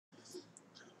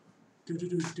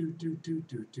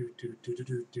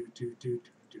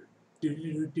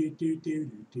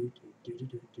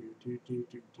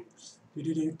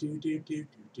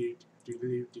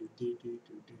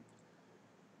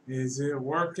Is it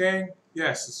working?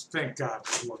 Yes, thank God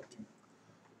it's working.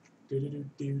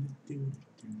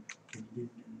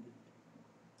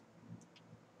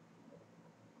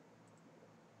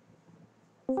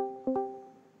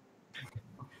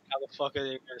 How the fuck are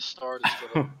they gonna start us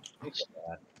with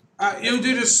a You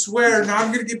did a swear. Now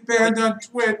I'm gonna get banned on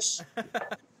Twitch.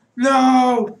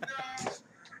 No.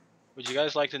 Would you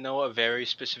guys like to know a very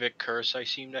specific curse I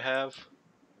seem to have?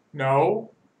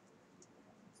 No.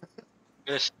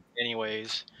 This,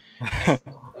 anyways.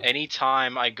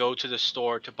 Anytime I go to the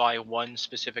store to buy one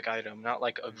specific item, not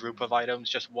like a group of items,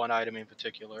 just one item in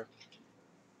particular,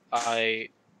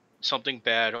 something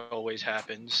bad always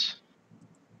happens.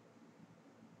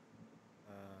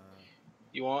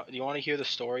 You want to hear the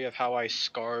story of how I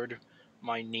scarred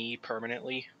my knee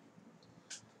permanently?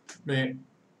 Man,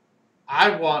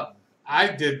 I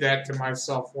did that to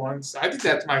myself once. I did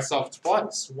that to myself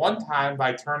twice. One time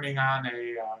by turning on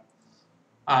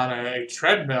a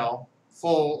treadmill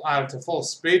to full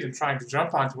speed and trying to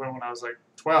jump onto it when I was like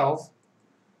 12,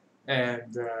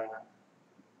 and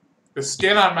the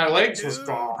skin on my legs was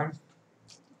gone.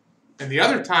 And the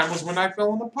other time was when I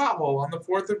fell in a pothole on the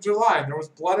 4th of July, and there was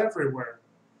blood everywhere.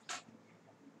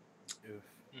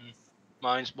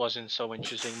 Mine wasn't so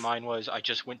interesting. Mine was I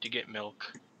just went to get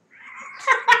milk.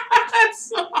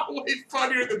 That's way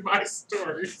funnier than my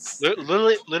stories.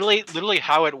 Literally,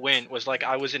 how it went was like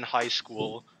I was in high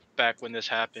school back when this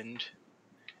happened,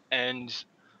 and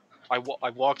I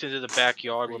walked into the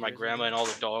backyard where my grandma and all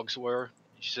the dogs were.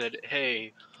 She said,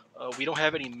 "Hey, we don't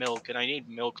have any milk, and I need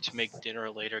milk to make dinner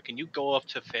later. Can you go up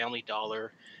to Family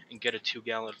Dollar and get a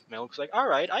 2-gallon of milk?" It's like, all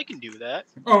right, I can do that.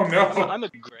 Oh no! I'm a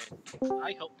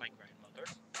I help my grandmother,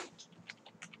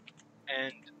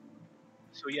 and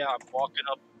so yeah, I'm walking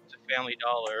up to Family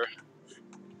Dollar.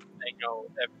 And,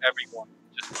 everyone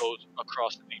just goes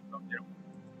across the main road. They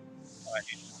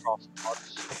don't cross the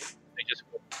lots. They just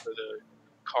wait for the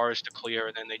cars to clear,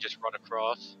 and then they just run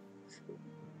across.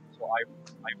 So I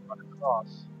run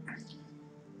across,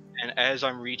 and as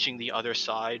I'm reaching the other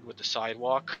side with the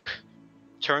sidewalk,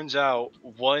 turns out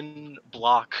one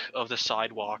block of the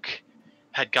sidewalk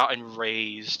had gotten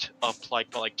raised up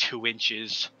by 2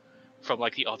 inches from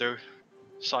the other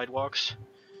sidewalks.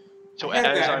 So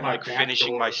as I'm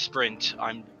finishing my sprint,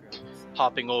 I'm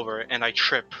hopping over and I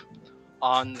trip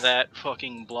on that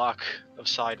fucking block of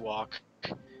sidewalk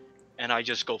and I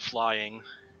just go flying.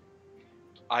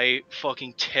 I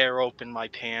fucking tear open my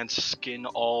pants, skin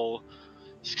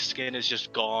is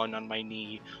just gone on my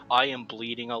knee. I am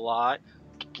bleeding a lot.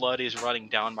 Blood is running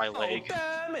down my leg.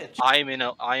 I am in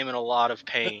a lot of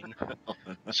pain.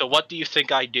 So what do you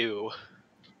think I do?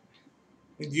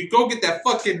 You go get that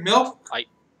fucking milk. I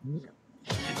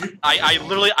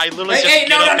literally just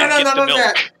get up and get the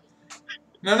milk.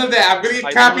 None of that. I'm gonna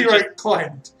get copyright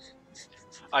claimed.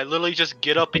 I literally just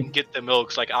get up and get the milk.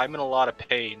 It's like, I'm in a lot of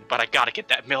pain, but I gotta get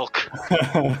that milk.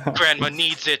 Grandma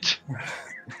needs it.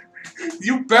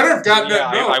 You better have gotten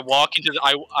that milk.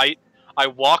 I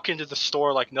walk into the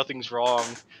store like nothing's wrong.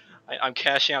 I'm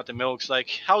cashing out the milk. It's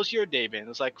like, how's your day been?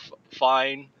 It's like,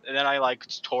 fine. And then I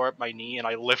tore up my knee and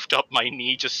I lift up my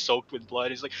knee just soaked with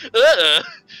blood. He's like, ugh.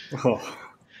 Oh,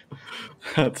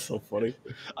 that's so funny.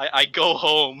 I go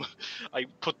home. I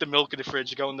put the milk in the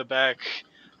fridge, go in the back.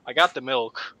 I got the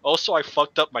milk. Also, I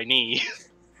fucked up my knee.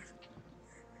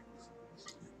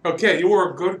 Okay, you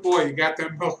were a good boy. You got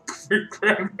that milk for your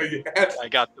grandma. I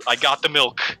got the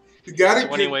milk. You got it.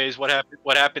 So anyways, what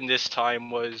happened this time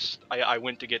was I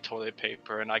went to get toilet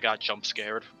paper and I got jump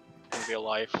scared in real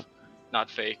life,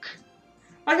 not fake.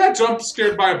 I got jump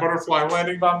scared by a butterfly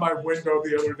landing on my window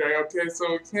the other day. Okay,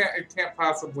 so it can't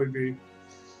possibly be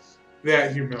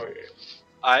that humiliating.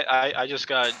 I just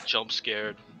got jump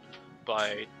scared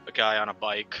by a guy on a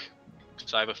bike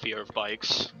because I have a fear of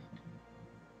bikes.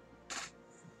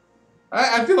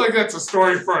 I feel like that's a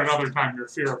story for another time. Your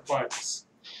fear of bikes.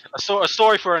 A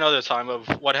story for another time of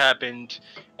what happened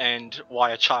and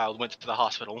why a child went to the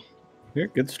hospital. You're a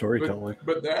good storyteller.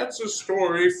 But that's a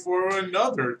story for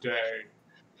another day.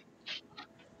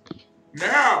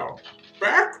 Now,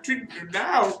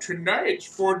 tonight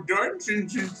for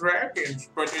Dungeons and Dragons,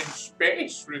 but in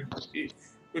space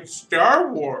with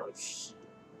Star Wars.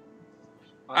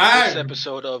 This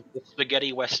episode of the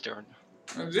Spaghetti Western.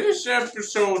 This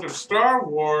episode of Star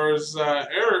Wars,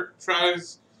 Eric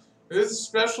tries. This is a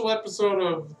special episode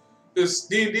of this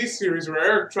D&D series where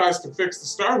Eric tries to fix the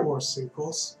Star Wars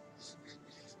sequels.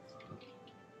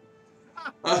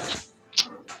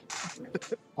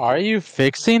 Are you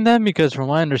fixing them? Because from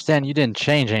what I understand, you didn't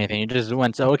change anything. You just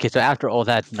went, so, okay, so after all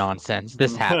that nonsense,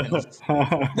 this happened.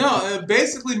 No,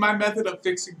 basically my method of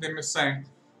fixing them is saying,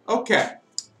 okay,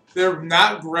 they're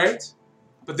not great,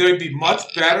 but they'd be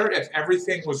much better if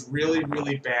everything was really,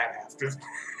 really bad after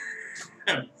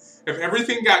them. If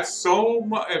everything got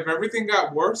if everything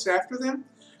got worse after them,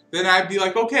 then I'd be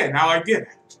like, okay, now I get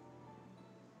it.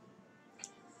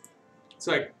 It's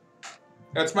like,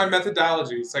 that's my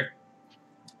methodology. It's like,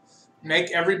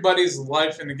 make everybody's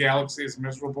life in the galaxy as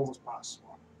miserable as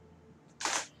possible.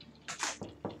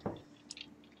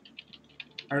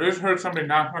 I just heard somebody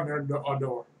knock on their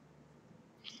door.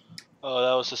 Oh,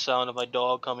 that was the sound of my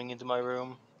dog coming into my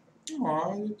room.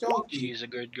 Aw, you doggy. She's a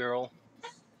good girl.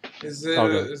 Is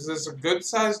this a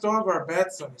good-sized dog or a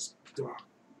bad-sized dog?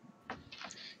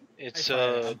 It is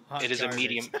a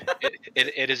medium.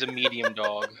 It is a medium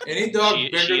dog. Any dog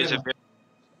bigger than...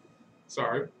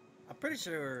 Sorry. I'm pretty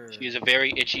sure... She is a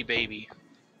very itchy baby.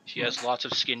 She has lots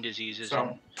of skin diseases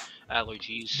and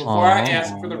allergies. Before I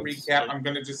ask for the recap, I'm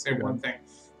going to just say one thing.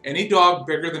 Any dog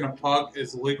bigger than a pug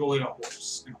is legally a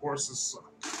horse, and horses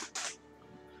suck.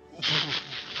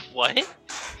 What?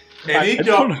 Any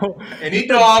dog...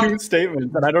 Two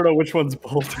statements, and I don't know which one's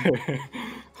both.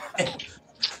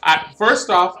 First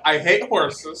off, I hate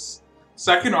horses.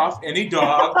 Second off, any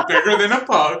dog bigger than a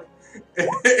pug...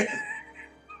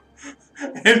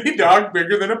 Any dog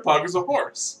bigger than a pug is a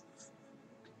horse.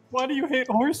 Why do you hate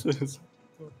horses?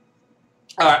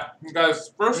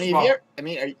 Guys, first of all...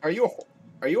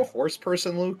 Are you a horse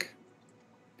person, Luke?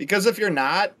 Because if you're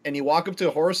not, and you walk up to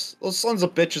a horse, those sons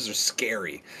of bitches are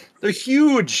scary. They're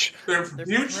huge. They're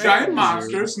huge, giant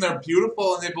monsters, and they're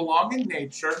beautiful, and they belong in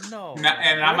nature. No.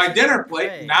 And on my dinner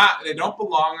plate, they don't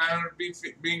belong on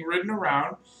being ridden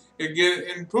around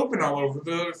and pooping all over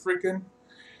the freaking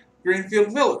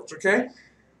Greenfield Village, okay?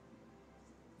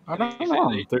 I don't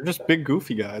know. They're just big,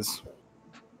 goofy guys.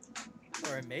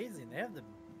 They're amazing. They have the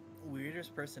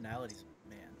weirdest personalities,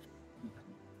 man.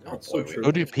 Oh, so true.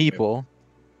 So do people.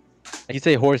 You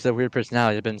say horse have weird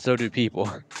personalities, but so do people.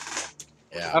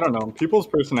 Yeah. I don't know. People's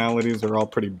personalities are all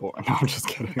pretty boring. No, I'm just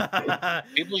kidding.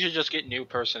 People should just get new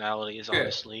personalities,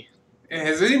 honestly.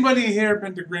 Has anybody here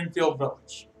been to Greenfield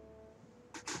Village?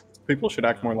 People should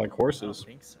act more like horses. I don't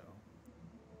think so.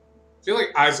 I feel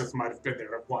like Isaac might have been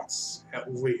there once,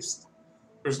 at least.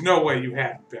 There's no way you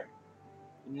haven't been.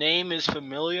 Name is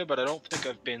familiar, but I don't think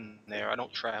I've been there. I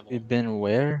don't travel. You've been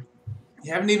where?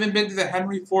 You haven't even been to the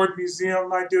Henry Ford Museum,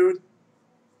 my dude?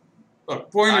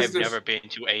 Look, I've never been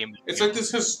to a museum. It's like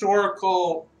this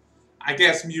historical, I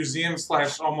guess, museum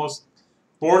 / almost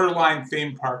borderline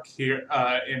theme park here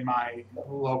in my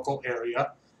local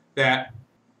area.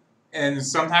 And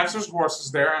sometimes there's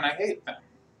horses there, and I hate them.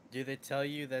 Do they tell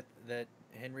you that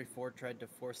Henry Ford tried to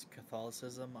force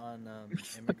Catholicism on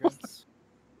immigrants?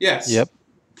 Yes. Yep.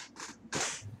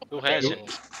 Who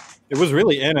hasn't? It was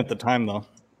really in at the time, though.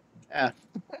 Yeah.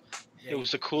 It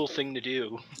was a cool thing to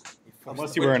do.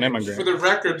 Unless you were an immigrant. For the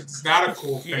record, it's not a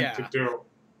cool thing to do.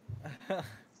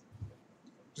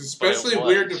 It's especially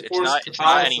weird to force It's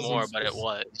not anymore, but it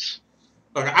was.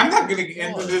 Look, I'm not going to get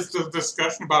into this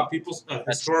discussion about people's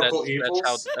historical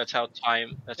evils. That's how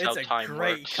time It's works. a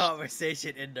great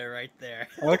conversation in there right there.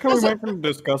 I like how we went from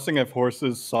discussing if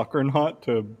horses suck or not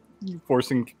to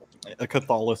forcing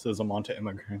Catholicism onto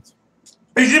immigrants.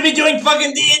 You should be doing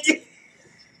fucking D&D.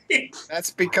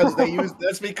 That's because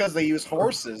they use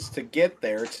horses to get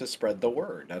there to spread the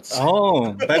word.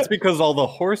 That's because all the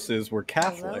horses were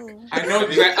Catholic. I know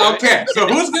exactly. Okay, so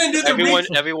who's going to do the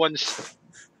recap? Everyone's.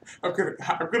 I'm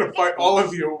gonna fight all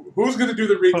of you. Who's gonna do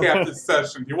the recap this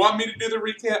session? You want me to do the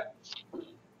recap?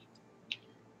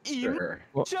 Sure.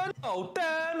 Oh,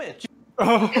 damn it!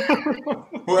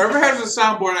 Whoever has a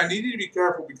soundboard, I need you to be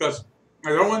careful because I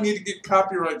don't want you to get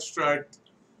copyright striked.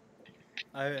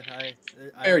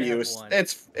 Fair use.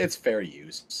 It's fair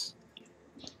use.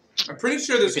 I'm pretty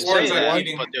sure this orange I'm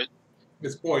eating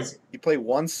is poison. You play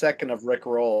 1 second of Rick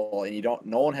Roll and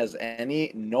no one has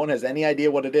any idea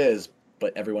what it is,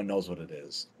 but everyone knows what it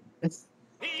is.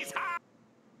 He's hot.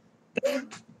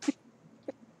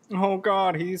 Oh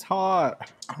God, he's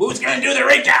hot. Who's gonna do the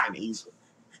recap?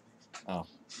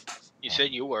 You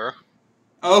said you were.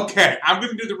 Okay, I'm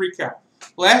gonna do the recap.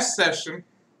 Last session,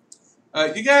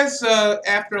 you guys,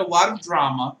 after a lot of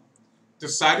drama,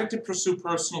 decided to pursue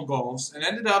personal goals and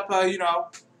ended up, hanging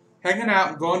out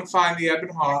and going to find the Ebon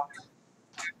Hawk.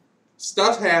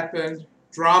 Stuff happened.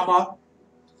 Drama.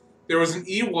 There was an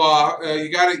Ewok. You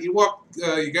got an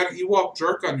Ewok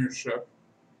jerk on your ship.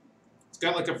 It's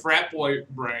got like a frat boy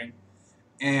brain,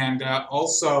 and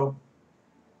also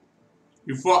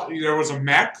you fought. There was a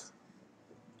mech,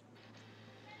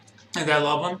 and I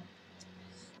love them.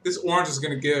 This orange is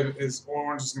gonna kill me.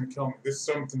 There's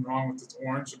something wrong with this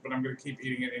orange, but I'm gonna keep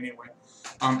eating it anyway.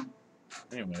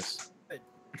 Anyways.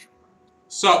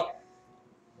 So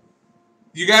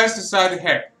you guys decided,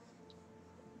 hey,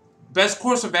 best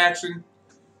course of action,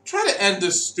 try to end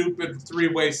this stupid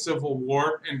three-way civil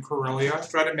war in Corellia.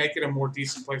 Try to make it a more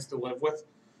decent place to live with.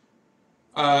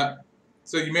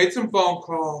 So you made some phone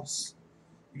calls.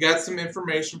 You got some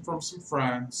information from some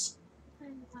friends.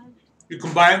 You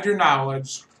combined your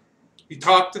knowledge. You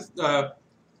talked to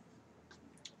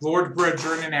Lord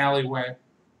Bridger in an alleyway.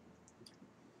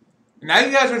 And now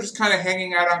you guys are just kind of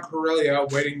hanging out on Corellia,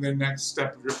 waiting the next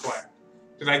step of your plan.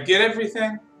 Did I get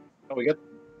everything? Oh, we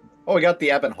got the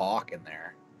Ebon Hawk in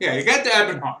there. Yeah, you got the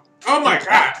Ebon Hawk. Oh my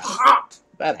god!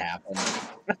 That happened.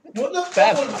 What the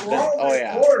That fuck was happened. wrong Oh, with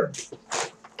yeah. Orange?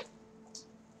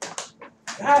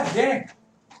 God dang.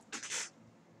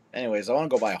 Anyways, I want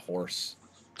to go buy a horse.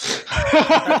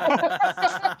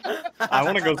 I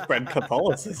want to go spread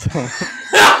Catholicism.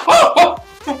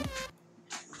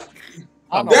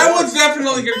 That one's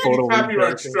definitely going to get Totally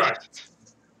copyright joking. strike.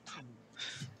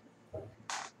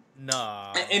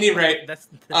 No. At any rate, That's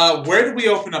where do we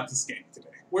open up this game today?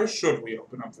 Where should we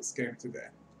open up this game today?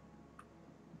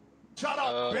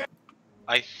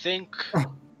 I think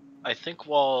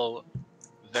while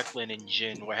Veclin and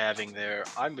Jin were having their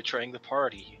 "I'm betraying the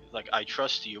party, like I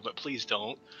trust you, but please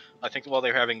don't." I think while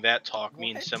they were having that talk,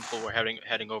 me and Simple were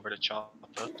heading over to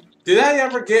Choppa. Did I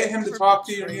ever get him to Never talk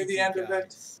to you betrayed near the you end of it?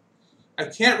 guys. I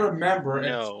can't remember.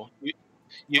 No,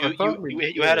 I thought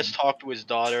we you had did. us talk to his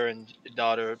daughter, and the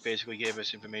daughter basically gave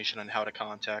us information on how to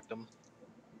contact him,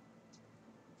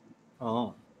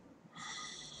 Oh.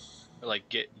 or like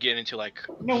get into like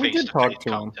No, we did face-to-face talk to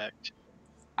him. contact.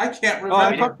 I can't Oh, I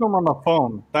remember. talked to him on the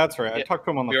phone. That's right. I Yeah, talked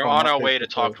to him on the We were phone. on not our way to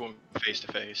talk face-to-face. to him face to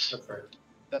face. That's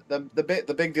right.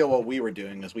 The big deal what we were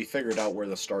doing is we figured out where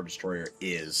the Star Destroyer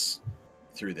is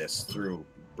through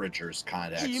Bridger's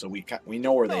contact, so we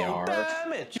know where they are.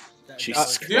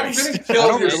 Jesus If I'm Christ. going to I kill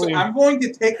don't you, really- I'm going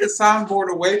to take the soundboard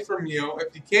away from you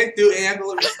if you can't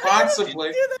handle it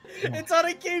responsibly. It's on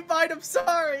a game bind. I'm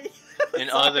sorry. In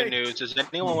other news, does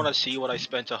anyone want to see what I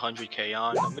spent 100K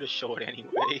on? I'm gonna show it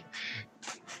anyway.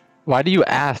 Why do you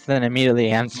ask then immediately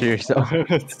answer yourself?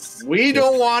 We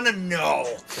don't want to know.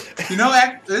 You know,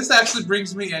 this actually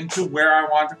brings me into where I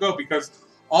want to go, because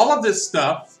all of this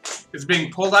stuff is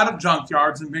being pulled out of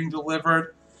junkyards and being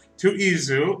delivered to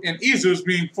Izu, and Izu is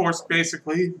being forced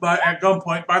basically at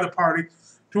gunpoint by the party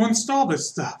to install this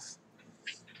stuff.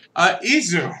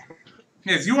 Izu,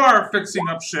 yes, you are fixing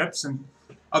up ships, and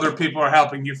other people are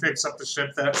helping you fix up the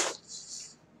ship that,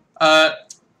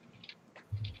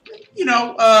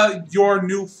 your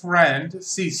new friend,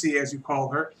 Cece, as you call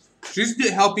her, she's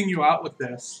helping you out with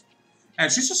this.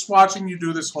 And she's just watching you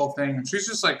do this whole thing, and she's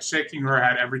just, like, shaking her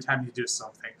head every time you do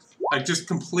something. Like, just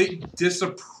complete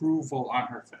disapproval on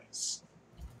her face.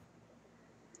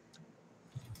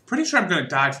 Pretty sure I'm going to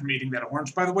die from eating that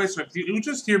orange, by the way, so if you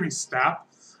just hear me stop,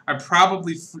 I'm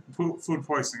probably food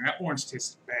poisoning. That orange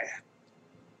tastes bad.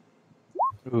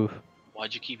 Oof.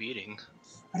 Why'd you keep eating?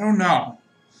 I don't know.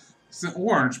 It's an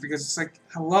orange, because it's like,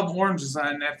 I love oranges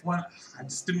on F1. I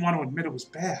just didn't want to admit it was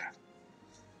bad.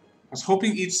 I was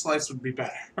hoping each slice would be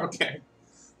better. Okay.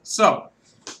 So,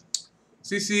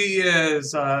 CC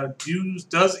is,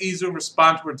 does Izu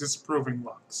respond to her disapproving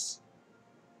looks?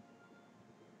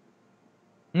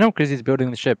 No, because he's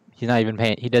building the ship. He's not even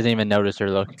paying. He doesn't even notice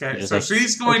her look. Okay, He's so just like,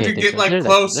 she's going okay, to get, like, there's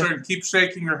closer and keep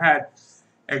shaking her head.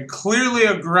 And clearly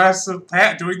aggressive,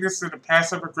 doing this in a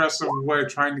passive-aggressive way,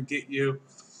 trying to get you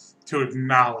to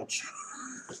acknowledge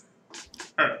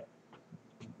her.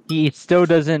 He still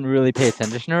doesn't really pay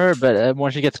attention to her, but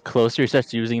once she gets closer, he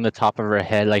starts using the top of her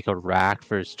head like a rack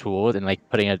for his tools and like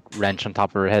putting a wrench on top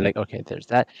of her head. Like, okay, there's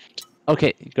that.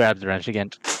 Okay, he grabs the wrench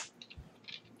again.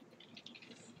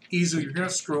 Izu, you're gonna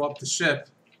screw up the ship.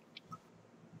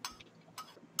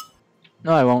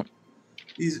 No, I won't.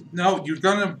 No, you're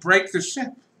gonna break the ship.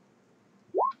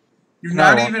 You're No,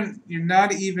 I not won't. even. You're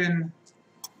not even.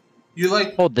 You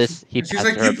like. Hold this. He And she's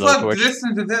passes like, her a you plugged blowtorch. this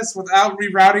into this without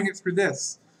rerouting it for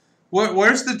this.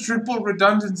 Where's the triple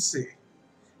redundancy?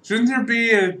 Shouldn't there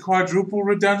be a quadruple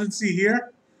redundancy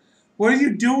here? What are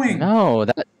you doing? No,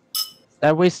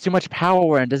 that wastes too much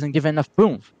power and doesn't give it enough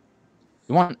oomph.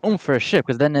 You want oomph for a ship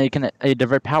because then it can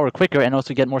divert power quicker and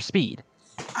also get more speed.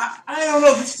 I don't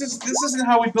know. This isn't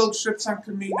how we build ships on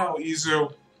Camino,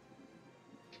 Izu.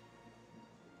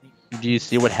 Do you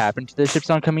see what happened to the ships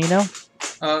on Camino?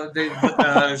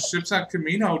 Ships on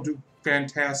Camino do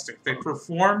fantastic. They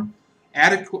perform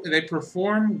adequate. They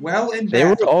perform well in They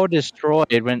were battle. all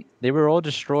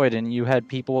destroyed and you had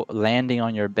people landing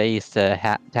on your base to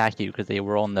attack you because they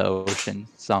were all in the ocean,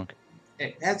 sunk.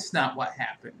 Hey, that's not what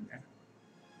happened there.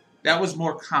 That was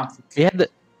more You complicated. had the.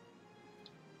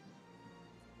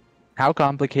 How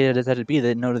complicated does that to be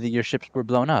that none of your ships were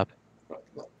blown up?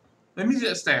 Look, let me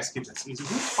just ask you this, Easy.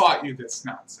 Who taught you this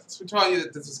nonsense? Who taught you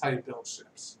that this is how you build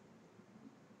ships?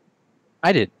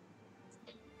 I did.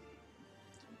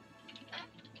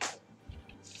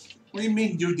 What do you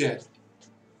mean you did?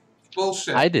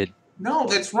 Bullshit. I did. No,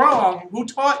 that's wrong. Who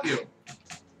taught you?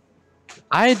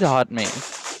 I taught me.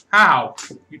 How?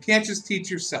 You can't just teach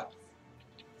yourself.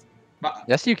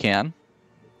 Yes, you can.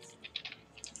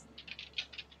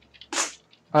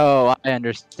 Oh, I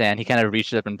understand. He kind of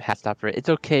reached up and passed up for it. It's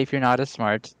okay if you're not as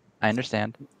smart. I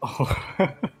understand.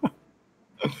 Oh.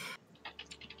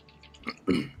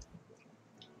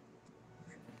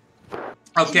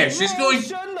 Okay, she's going.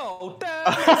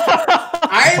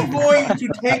 I am going to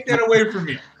take that away from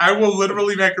you. I will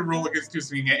literally make a rule against you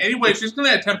saying it. Anyway, she's going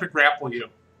to attempt to grapple you.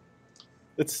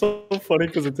 It's so funny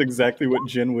because it's exactly what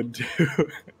Jin would do.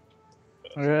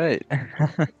 All right.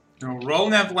 No, roll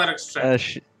an athletics check.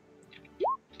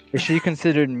 Is she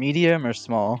considered medium or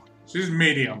small? She's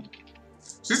medium.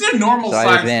 She's a normal So I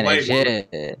sized advantage. lady.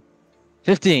 Yeah.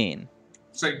 15.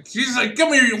 She's like,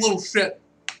 come here, you little shit.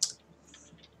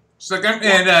 She's like,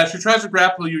 and she tries to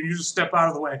grapple you, and you just step out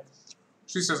of the way.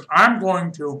 She says, I'm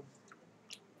going to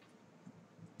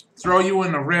throw you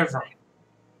in the river.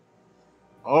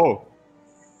 Oh.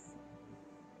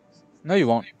 No, you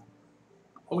won't.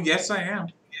 Oh, yes, I am.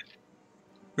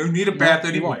 You need a bath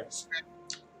you won't. anyways.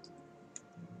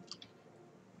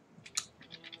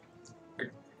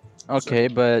 Okay,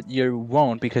 but you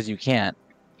won't because you can't.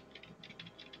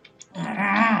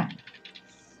 And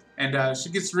she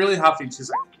gets really huffy. She's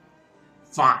like,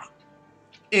 fine.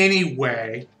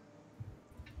 Anyway.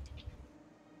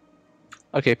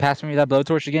 Okay, pass me that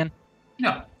blowtorch again.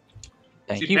 No.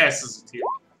 Thank She you. passes it to you.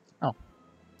 Oh.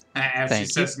 And she Thank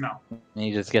says no. And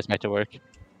he just gets back to work.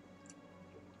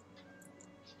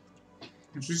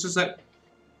 And she says that.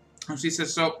 And she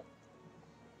says, so,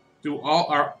 did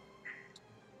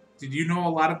you know a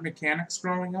lot of mechanics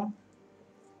growing up?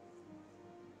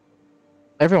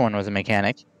 Everyone was a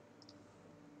mechanic.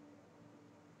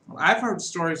 Well, I've heard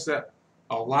stories that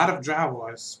a lot of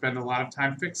Jawas spend a lot of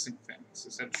time fixing things.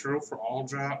 Is that true for all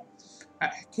Jawas?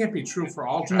 It can't be true for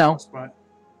all Jawas, No. but...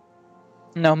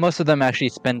 No, most of them actually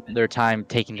spend their time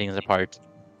taking things apart.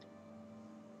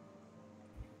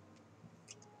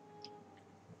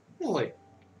 Really?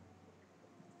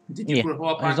 Did you Yeah, grow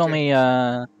up there's on only,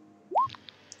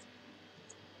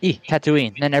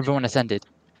 Tatooine. Then everyone ascended.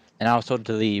 And I was told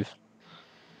to leave.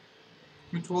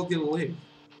 Who told you to leave?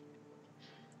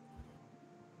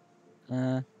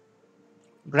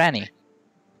 Granny.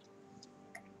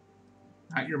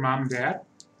 Not your mom and dad?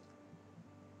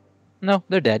 No,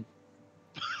 they're dead.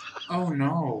 Oh,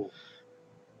 no.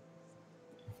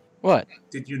 What?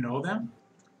 Did you know them?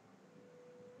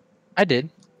 I did.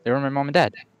 They were my mom and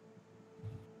dad.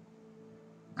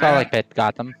 It's all like Pet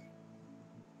got them.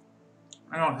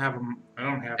 I don't have them. I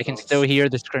don't have I can those. still hear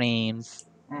the screams.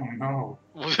 Oh, no.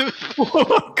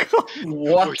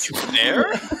 What? Were you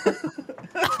there?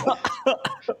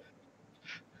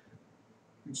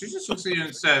 She just looks at you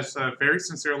and says, very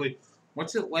sincerely,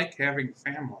 what's it like having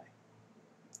family?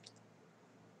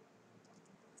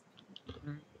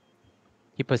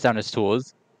 He puts down his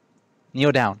tools.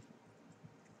 Kneel down.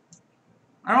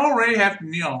 I already have to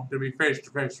kneel to be face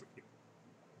to face with you.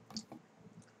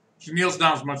 She kneels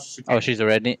down as much as she can. Oh, she's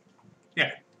already?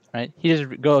 Yeah. Right? He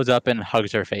just goes up and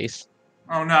hugs her face.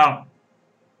 Oh, no.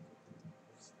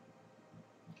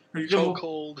 Are you So gonna...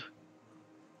 cold.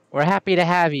 We're happy to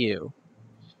have you.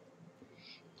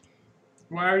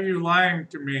 Why are you lying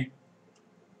to me?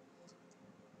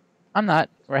 I'm not.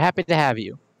 We're happy to have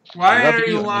you. Why I love are you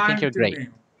you and we lying think you're to great. me?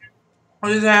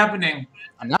 What is happening?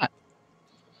 I'm not.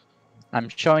 I'm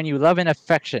showing you love and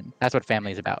affection. That's what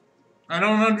family's about. I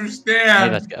don't Hey,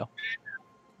 understand. let's go.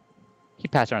 He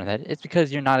passed around his head. It's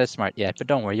because you're not as smart yet, but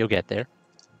don't worry, you'll get there.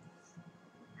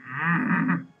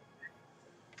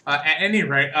 At any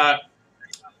rate,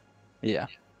 Yeah.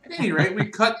 At any rate, we're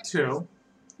going to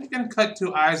cut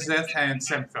to Izeth and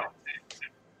Semfel.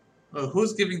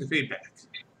 Who's giving the feedback?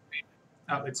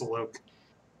 Oh, it's Luke.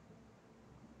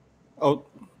 Oh,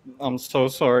 I'm so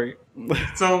sorry.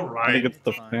 It's all I think right. it's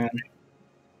the Fine. fan.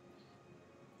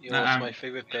 You know, it's my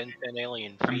favorite Ben 10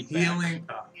 alien I'm feedback. healing.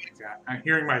 Oh, my God. I'm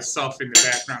hearing myself in the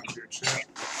background of your chat.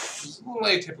 It's a little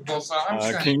atypical, so I'm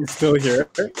just Can you still hear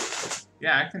it?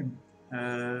 Yeah, I can.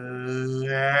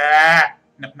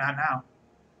 No, not now.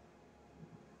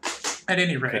 At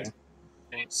any rate,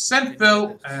 Okay.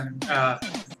 Sentville and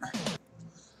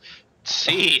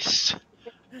Cease.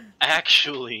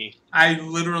 Actually,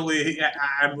 I'm literally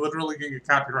getting a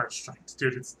copyright strike,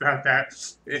 dude. It's not that.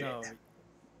 No,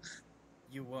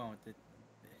 you won't.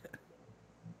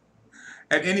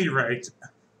 At any rate,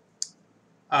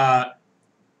 we're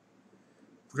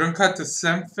gonna cut to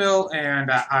Sentville and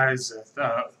Isaac.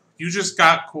 You just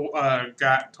got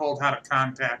told how to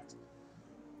contact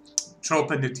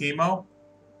Trope and Timo.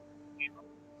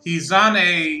 He's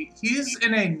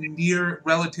in a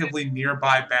relatively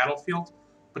nearby battlefield,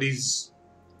 but he's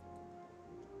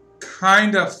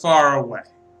kind of far away.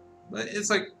 But it's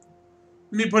like,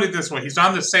 let me put it this way: he's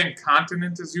on the same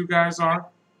continent as you guys are,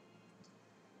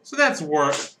 so that's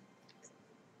worth.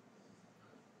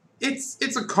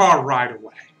 It's a car ride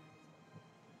away,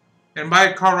 and by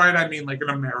a car ride I mean like an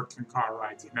American car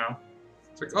ride. You know,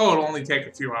 it's like, oh, it'll only take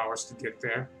a few hours to get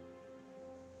there.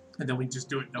 And then we just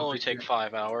do it. it'll only take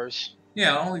 5 hours.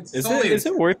 Yeah, Is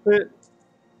it worth it?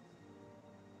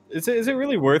 Is it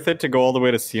really worth it to go all the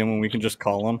way to see him when we can just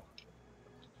call him?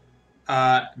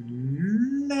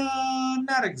 No,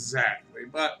 not exactly,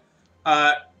 but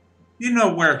you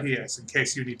know where he is in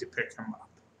case you need to pick him up.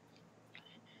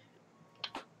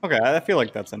 Okay, I feel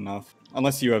like that's enough.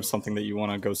 Unless you have something that you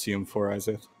want to go see him for,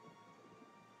 Isaac.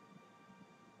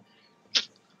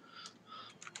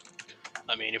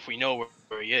 I mean, if we know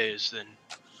where he is, then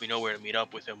we know where to meet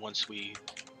up with him once we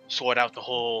sort out the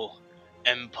whole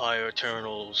Empire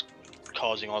Eternals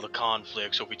causing all the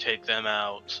conflict. So if we take them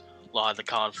out, a lot of the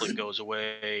conflict goes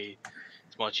away.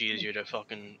 It's much easier to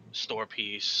fucking store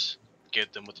peace,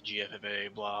 get them with the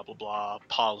GFFA, blah blah blah.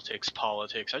 Politics.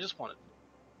 I just want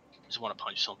to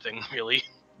punch something, really.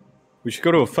 We should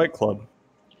go to a fight club.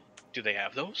 Do they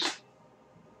have those?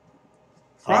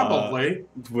 Probably.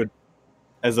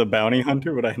 As a bounty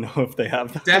hunter, would I know if they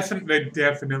have them? They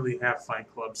definitely have fight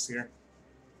clubs here.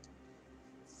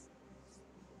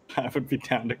 I would be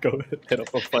down to go hit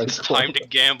up a fight It's club. time to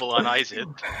gamble on Isaac.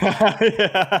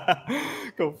 Yeah.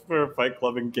 Go for a fight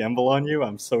club and gamble on you.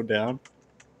 I'm so down.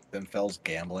 Then Fell's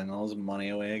gambling all his money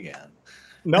away again.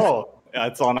 No,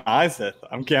 it's on Isaac.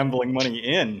 I'm gambling money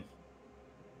in.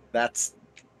 That's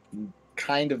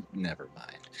kind of never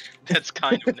mind. That's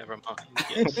kind of never mind.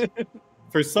 Yes.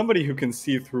 For somebody who can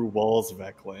see through walls,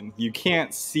 Veclin, you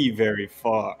can't see very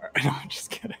far. No, I'm just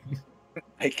kidding.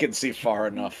 I can see far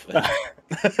enough that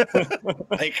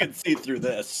I can see through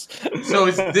this. So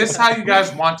is this how you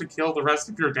guys want to kill the rest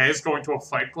of your days, going to a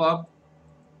fight club?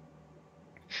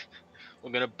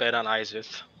 We're gonna bet on Isaac.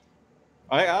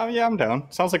 Yeah, I'm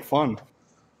down. Sounds like fun.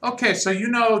 Okay, so you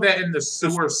know that in the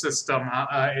sewer system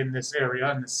in this area,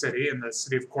 in the city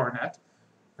of Coronet,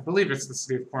 I believe it's the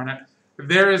city of Coronet,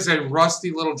 there is a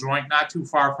rusty little joint not too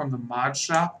far from the mod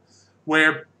shop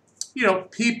where, you know,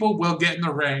 people will get in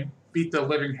the ring, beat the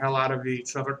living hell out of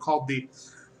each other, called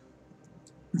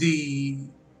the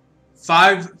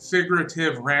Five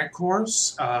Figurative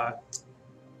Rancors.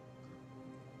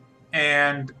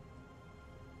 And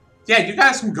yeah, you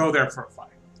guys can go there for a fight.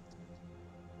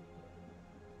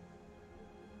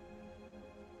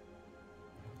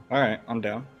 All right, I'm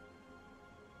down.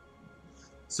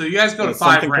 So you guys go to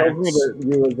Five Something tells me Ranks. that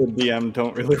you as a DM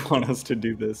don't really want us to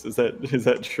do this. Is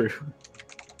that true?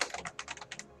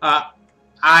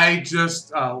 I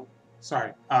just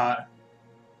sorry.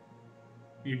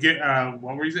 You get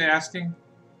what were you asking?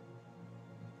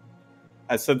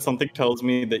 I said something tells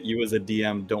me that you as a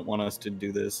DM don't want us to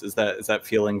do this. Is that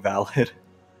feeling valid?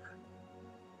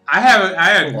 I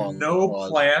had Long no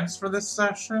pause. plans for this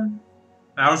session.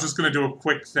 I was just going to do a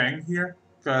quick thing here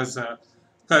because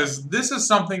this is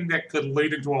something that could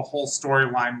lead into a whole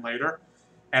storyline later,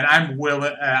 and I'm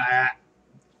willing.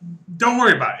 Don't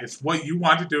worry about it. It's what you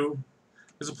want to do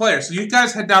as a player. So you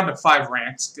guys head down to 5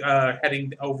 Ranks,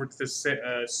 heading over to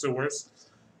the sewers,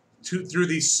 through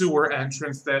the sewer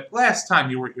entrance that last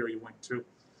time you were here you went to,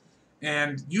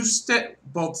 and you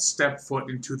both step foot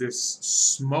into this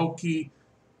smoky,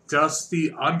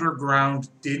 dusty, underground,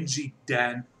 dingy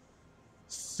den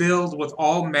filled with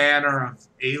all manner of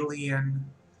alien,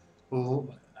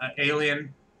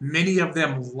 many of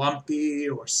them lumpy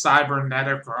or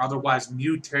cybernetic or otherwise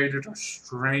mutated or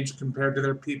strange compared to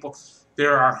their people.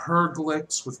 There are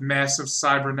Hergliks with massive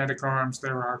cybernetic arms.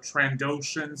 There are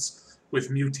Trandoshans with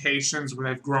mutations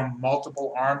where they've grown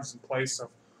multiple arms in place of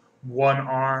one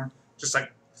arm. Just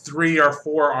like 3 or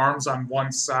 4 arms on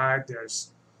one side.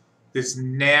 There's this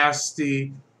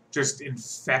nasty, just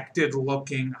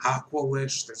infected-looking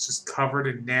Aqualish that's just covered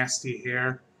in nasty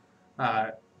hair.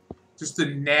 Just the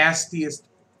nastiest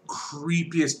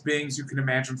creepiest beings you can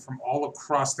imagine from all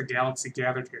across the galaxy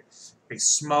gathered here. They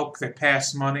smoke, they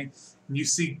pass money, and you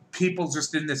see people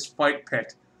just in this fight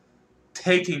pit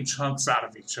taking chunks out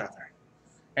of each other.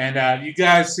 And you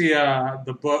guys see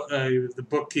the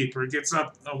bookkeeper gets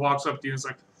up, walks up to you, and is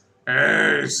like,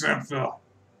 "Hey, Simphil,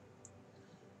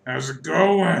 how's it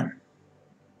going?"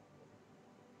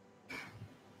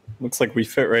 Looks like we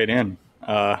fit right in.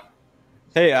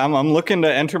 Hey, I'm looking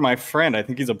to enter my friend. I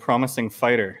think he's a promising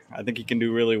fighter. I think he can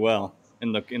do really well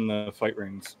in the fight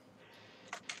rings.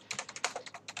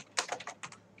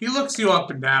 He looks you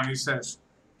up and down. He says,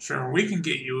 "Sure, we can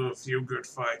get you a few good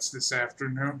fights this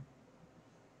afternoon.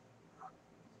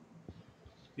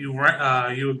 You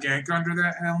a gank under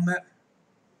that helmet?"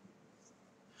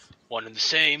 One and the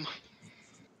same.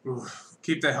 Ooh,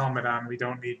 keep the helmet on. We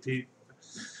don't need people.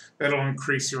 That'll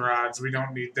increase your odds. We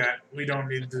don't need that. We don't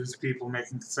need those people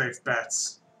making safe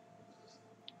bets.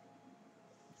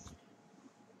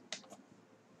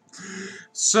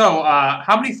 So,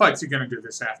 how many fights are you going to do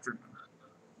this afternoon?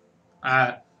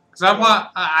 Because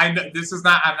I know this is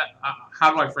not,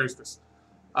 how do I phrase this?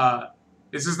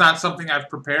 This is not something I've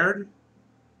prepared,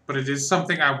 but it is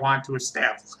something I want to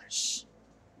establish.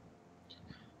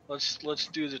 Let's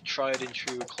do the tried and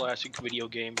true classic video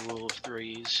game rule of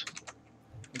threes.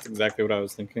 That's exactly what I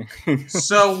was thinking.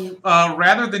 So,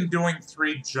 rather than doing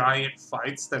 3 giant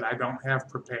fights that I don't have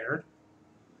prepared,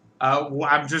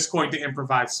 I'm just going to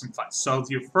improvise some fights. So,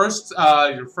 your first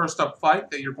up fight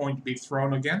that you're going to be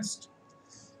thrown against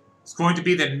is going to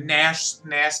be the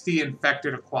nasty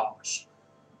infected Aqualish.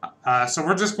 So,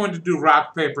 we're just going to do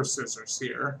rock, paper, scissors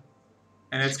here.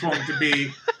 And it's going to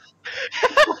be...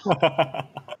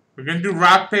 We're going to do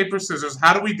rock, paper, scissors.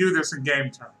 How do we do this in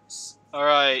game terms?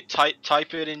 Alright,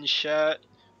 type it in chat.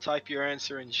 Type your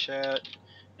answer in chat.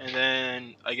 And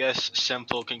then, I guess,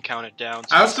 Simple can count it down.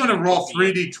 I was going to roll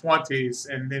 3d20s,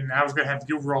 and then I was going to have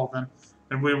you roll them.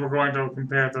 And we were going to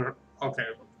compare the... Okay,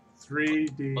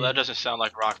 3d... Well, that doesn't sound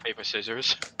like rock, paper,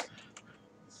 scissors.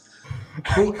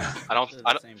 Who, I don't...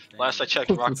 Last I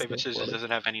checked, rock, paper, scissors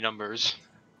doesn't have any numbers.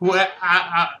 Rock,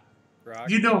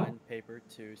 you know... 1, paper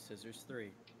 2, scissors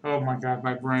 3. Oh my god,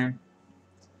 my brain.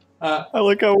 I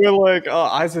like how we're like, oh,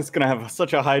 Isaac's gonna have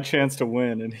such a high chance to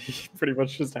win, and he pretty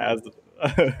much just has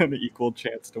an equal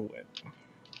chance to win.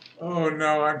 Oh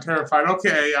no, I'm terrified.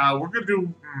 Okay, we're gonna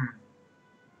do...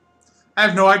 I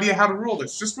have no idea how to roll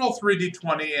this. Just roll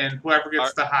 3d20, and whoever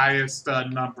gets the highest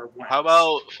number wins. How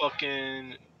about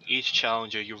fucking each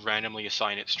challenger, you randomly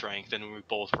assign it strength, and we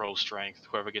both roll strength.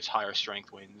 Whoever gets higher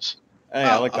strength wins. Hey,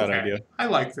 I like that idea. I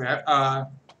like that.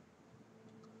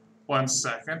 1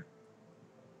 second.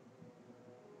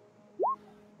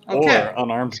 Okay. Or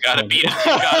unarmed. He's gotta beat it. You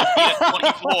gotta beat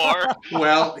it 24.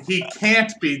 Well, he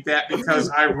can't beat that because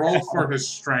I rolled for his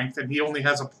strength, and he only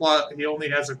has a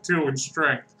 2 in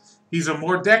strength. He's a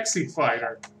more Dexy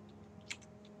fighter.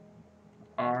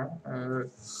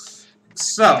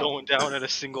 So Going down at a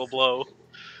single blow.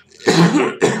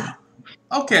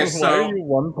 okay, so why are you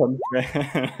one punch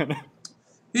man?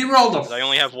 he rolled a. I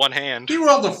only have one hand. He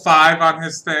rolled a 5 on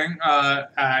his thing.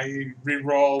 I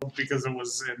re-rolled because it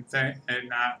was in thing, and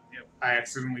not I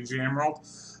accidentally jam rolled.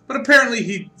 But apparently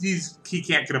he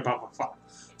can't get above a 5.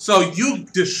 So you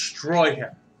destroy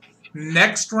him.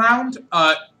 Next round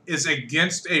is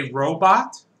against a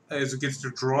robot, is against a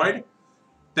droid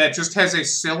that just has a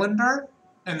cylinder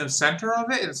in the center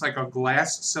of it. It's like a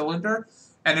glass cylinder,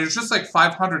 and there's just like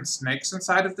 500 snakes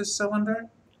inside of this cylinder.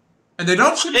 And they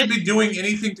don't seem to be doing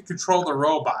anything to control the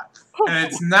robot. And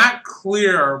it's not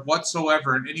clear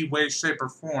whatsoever in any way, shape, or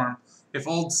form if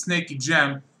old Snaky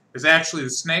Gem is actually the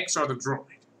snakes or the droid.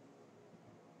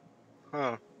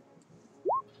 Huh.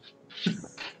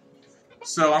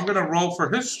 So I'm going to roll for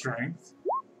his strength.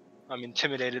 I'm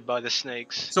intimidated by the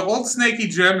snakes. So old Snaky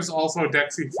Gem is also a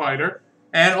Dexy fighter.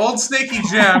 And old Snaky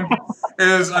Gem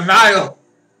is annihilated.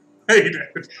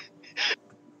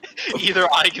 Either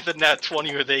I get the nat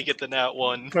 20 or they get the nat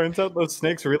 1. Turns out those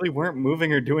snakes really weren't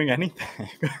moving or doing anything.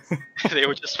 They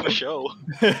were just for show.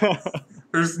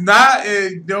 There's not,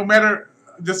 no matter,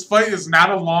 this fight is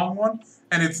not a long one,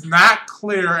 and it's not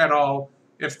clear at all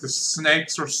if the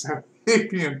snakes are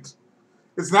sapient.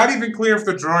 It's not even clear if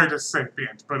the droid is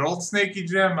sapient, but old Snaky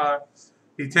Jim,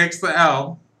 he takes the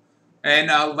L. And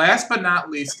last but not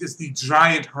least is the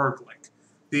giant Hurglik,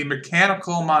 the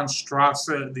mechanical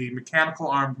monstrosity, the mechanical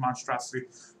armed monstrosity.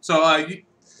 So,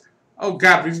 oh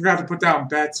god, we forgot to put down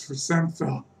bets for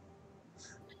Simphil.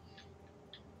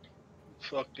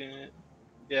 Fucking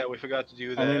Yeah, we forgot to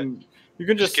do that. I mean, you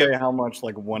can just Just say how much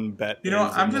like one bet You know,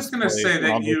 is. I'm in just this gonna place, say and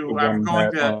I'll that just do I'm one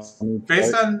going bet to, on each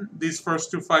based fight. on these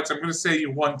first two fights, I'm gonna say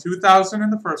you won 2,000 in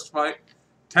the first fight,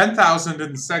 10,000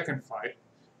 in the second fight,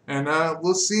 and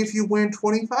we'll see if you win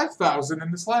 25,000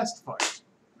 in this last fight.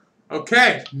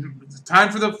 Okay,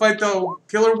 time for the fight, though.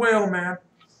 Killer whale, man.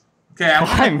 Okay, I'm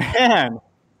Why, gonna. man?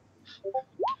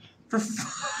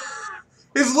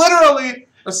 He's literally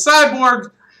a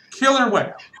cyborg killer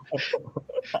whale.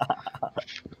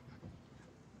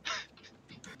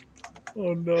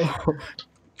 Oh no.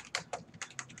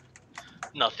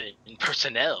 Nothing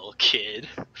personnel, kid.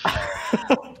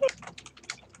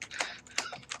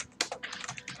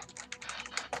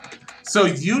 So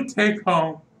you take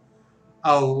home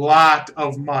a lot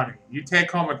of money. You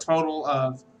take home a total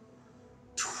of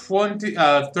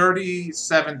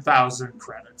 37,000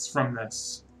 credits from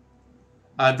this.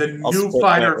 The I'll new split that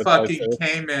fighter with fucking Vice.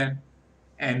 came in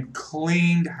and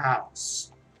cleaned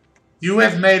house. You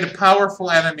have made a powerful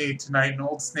enemy tonight in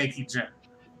Old Snaky Jim.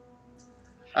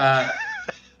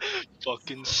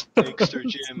 Fucking Snakester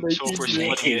Jim. So if we're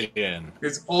splitting it, Again.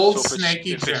 It's Old so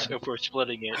Snaky Jim. if we're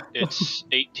splitting it, it's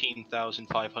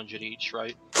 18,500 each,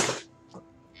 right?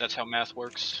 That's how math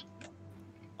works.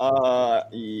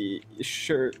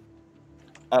 Sure.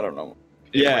 I don't know.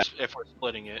 If Yeah, if we're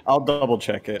splitting it. I'll double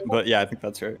check it, but yeah, I think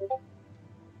that's right.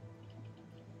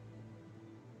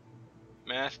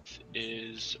 Math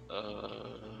is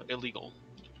illegal.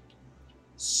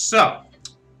 So,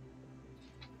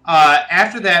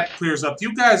 after that clears up,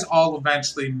 you guys all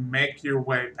eventually make your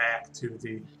way back to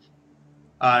the.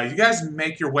 You guys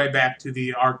make your way back to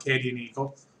the Arcadian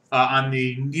Eagle on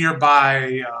the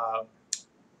nearby.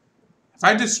 If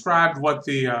I described what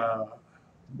the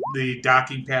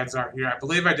docking pads are here, I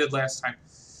believe I did last time.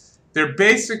 They're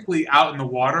basically out in the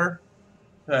water,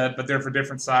 but they're for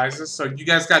different sizes. So you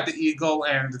guys got the Eagle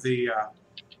and the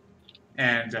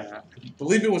I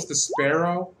believe it was the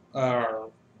Sparrow.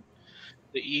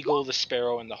 The Eagle, the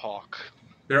Sparrow, and the Hawk.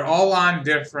 They're all on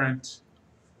different.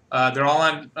 They're all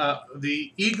on.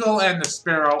 The Eagle and the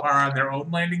Sparrow are on their own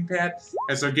landing pad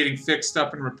as they're getting fixed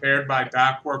up and repaired by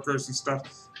dock workers and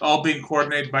stuff, all being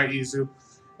coordinated by Izu.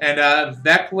 And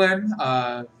Veclin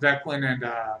and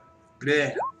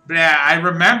I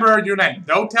remember your name.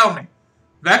 Don't tell me.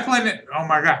 Veclin. Oh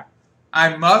my god,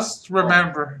 I must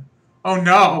remember. Oh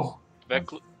no.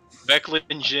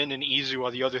 Veclin, Jin, and Izu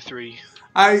are the other three.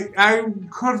 I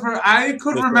could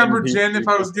Just remember NPC Jin if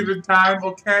I was given time.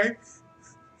 Okay.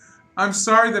 I'm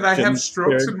sorry that I have Jin's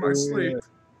strokes in my character, sleep.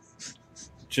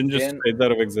 Jin just Jin- fades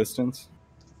out of existence.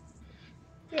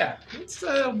 Yeah, it's,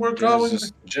 we're going.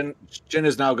 Jin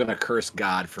is now going to curse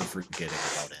God for forgetting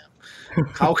about him.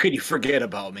 How could you forget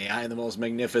about me? I am the most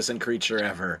magnificent creature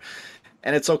ever.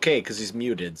 And it's okay because he's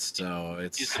muted, so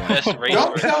it's. He's the best racer.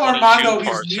 Don't in tell 22 Armando he's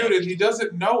parsecs. muted. He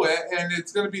doesn't know it, and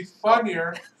it's going to be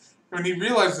funnier when he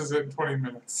realizes it in 20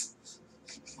 minutes.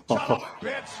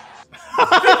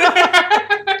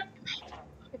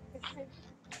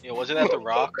 Yeah, wasn't that The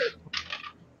Rock?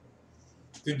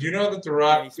 Did you know that The Yeah,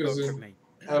 Rock he is spoke for an me.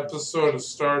 episode of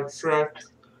Star Trek?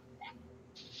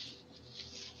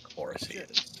 Of course he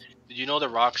is. Did you know The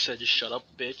Rock said, "Just shut up,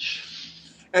 bitch"?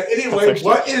 Anyway,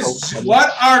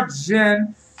 what are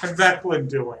Jen and Veclin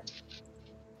doing?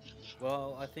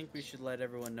 Well, I think we should let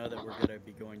everyone know that we're gonna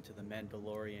be going to the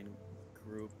Mandalorian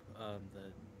group,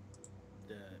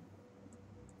 the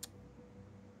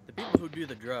people who do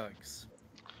the drugs.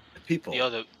 People. The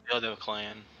other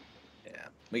clan. Yeah,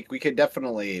 we could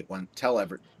definitely tell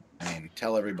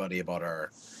everybody about our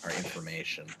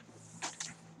information.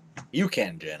 You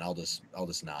can, Jen. I'll just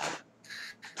nod.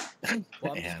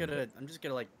 Well, I'm just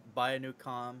gonna like buy a new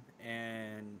comm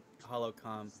and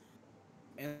holocom,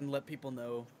 and let people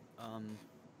know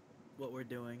what we're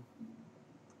doing.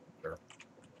 Sure.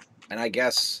 And I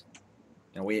guess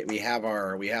we have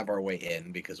our way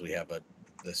in because we have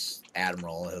this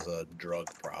admiral has a drug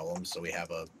problem, so we have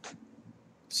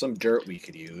some dirt we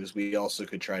could use. We also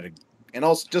could try to, and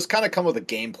also just kind of come with a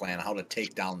game plan on how to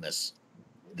take down this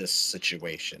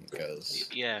situation. Because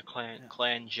Yeah,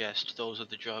 clan jest. Those are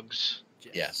the drugs.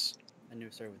 yes, I knew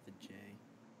it started with the J.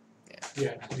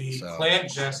 Yeah, the clan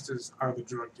jesters are the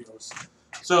drug dealers.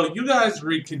 So you guys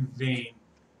reconvene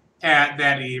at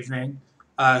that evening.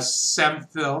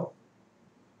 Semphil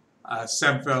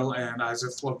and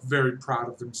Isaac look very proud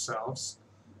of themselves.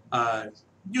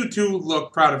 You two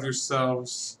look proud of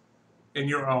yourselves in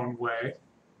your own way.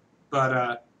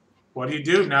 But what do you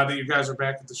do now that you guys are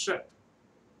back at the ship?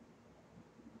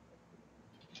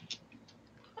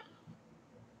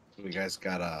 you guys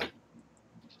got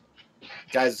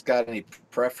any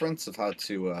preference of how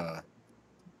to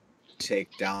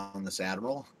take down this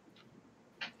admiral?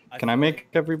 Can I make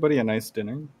everybody a nice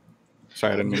dinner?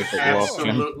 Sorry, I didn't mean You to cut you off, Jim.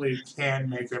 absolutely can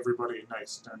make everybody a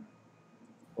nice dinner.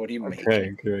 What do you make? Okay,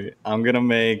 great. I'm gonna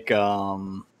make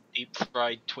Deep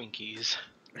fried Twinkies.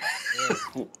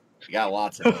 We got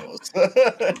lots of those.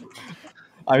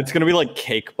 it's gonna be like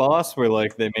Cake Boss, where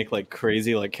like they make like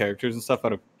crazy like characters and stuff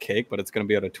out of cake, but it's gonna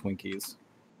be out of Twinkies.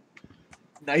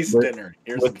 Nice With- dinner.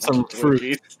 Here's with a some bunch of fruit.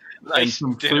 Twinkies. Nice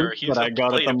some dinner. fruit Here's that a I got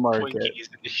at plate the of market. Twinkies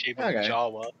in the shape of Okay. a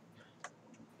Jawa.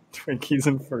 Twinkies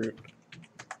and fruit.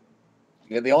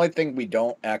 Yeah, the only thing we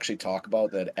don't actually talk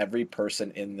about that every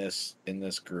person in this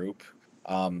group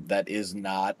that is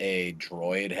not a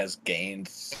droid has gained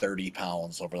 30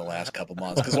 pounds over the last couple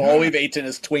months because all we've eaten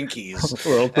is Twinkies.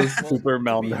 We're also Well, super to be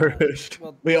malnourished.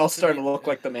 well, We all to starting be- to look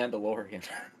like the Mandalorian.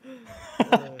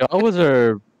 Jawas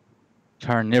are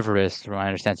carnivorous, from what I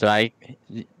understand. So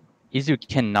Izu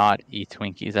cannot eat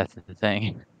Twinkies. That's the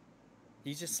thing.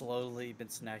 He's just slowly been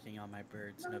snacking on my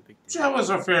birds. No big deal.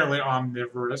 Jawas are fairly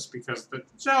omnivorous because the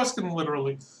Jawas can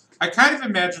literally. I kind of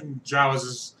imagine Jawas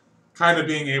as kind of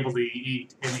being able to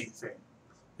eat anything.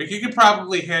 Like you could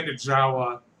probably hand a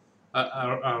Jawa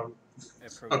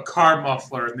a car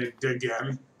muffler and they'd dig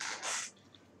in.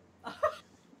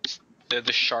 They're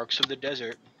the sharks of the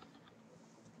desert.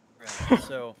 Right.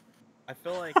 So, I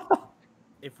feel like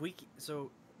if we so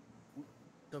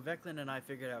Veclin and I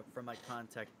figured out from my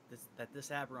contact that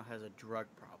this admiral has a drug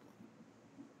problem,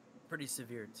 pretty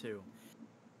severe too.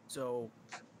 So,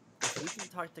 if we can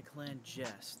talk to Clan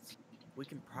Jest, we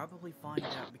can probably find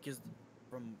out because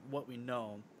from what we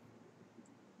know,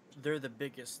 they're the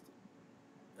biggest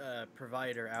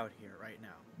provider out here right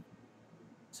now.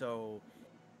 So,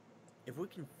 if we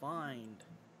can find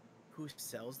who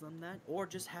sells them that, or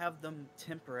just have them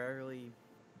temporarily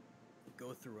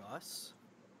go through us,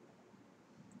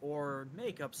 or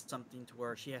make up something to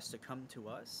where she has to come to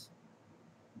us,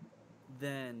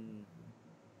 then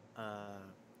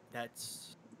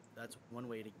that's one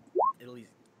way to at least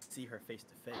see her face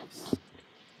to face,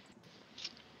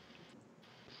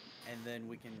 and then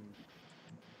we can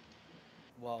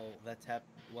while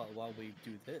we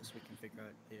do this, we can figure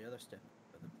out the other step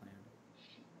of the plan.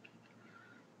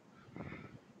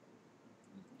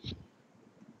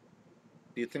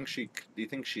 Do you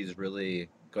think she's really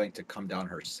going to come down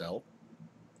herself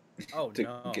Oh to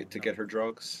no, get her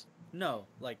drugs? No,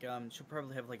 like she'll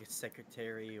probably have like a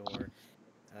secretary or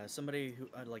somebody who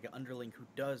like an underling who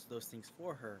does those things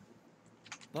for her.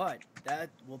 But that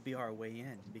will be our way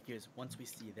in because once we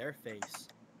see their face,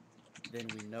 then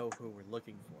we know who we're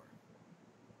looking for.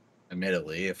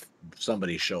 Admittedly, if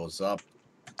somebody shows up,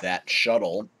 that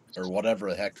shuttle or whatever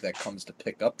the heck that comes to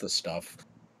pick up the stuff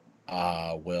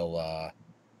will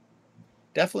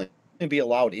definitely be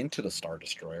allowed into the Star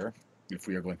Destroyer if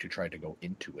we are going to try to go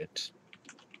into it.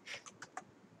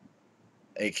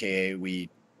 AKA, we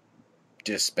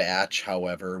dispatch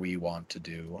however we want to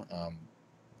do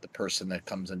the person that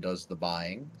comes and does the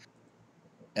buying.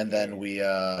 And then we,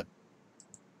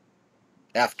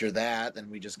 after that, then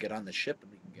we just get on the ship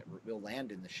and we'll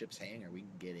land in the ship's hangar. We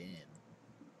can get in.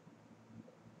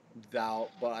 But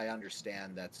I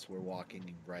understand we're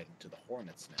walking right into the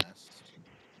hornet's nest.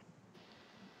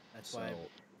 That's why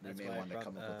we may want to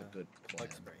come up with a good plan.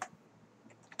 Bug spray.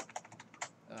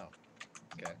 Oh,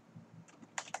 okay.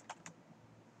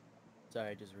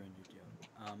 Sorry, I just ruined your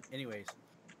joke. Anyways.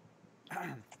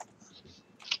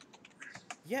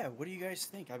 Yeah, what do you guys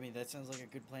think? I mean, that sounds like a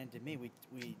good plan to me.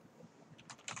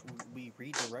 We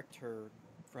redirect her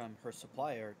from her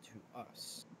supplier to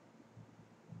us.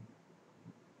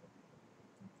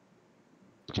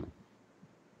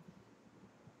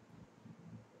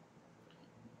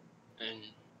 And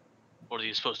what are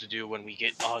you supposed to do when we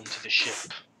get onto the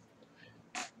ship?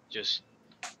 Just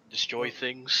destroy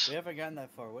things? We haven't gotten that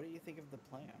far. What do you think of the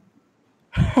plan?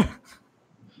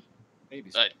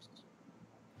 Maybe.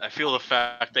 I feel the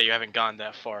fact that you haven't gone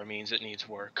that far means it needs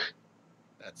work.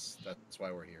 That's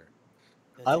why we're here.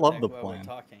 That's I love the exactly why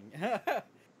plan. We're talking.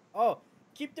 Oh,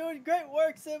 keep doing great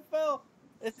work, Simfo.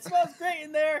 It smells great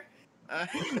in there.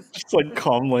 Just like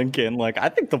calm Lincoln, like I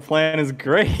think the plan is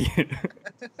great.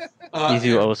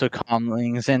 Izu also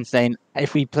comlings and saying,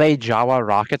 if we play Jawa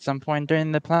Rock at some point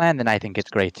during the plan, then I think it's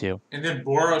great too. And then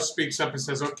Boros speaks up and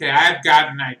says, okay, I've got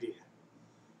an idea.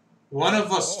 One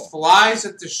of us flies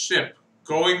at the ship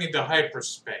going into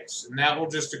hyperspace, and that will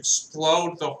just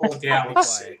explode the whole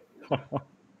galaxy.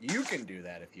 You can do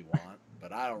that if you want,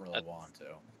 but I don't really want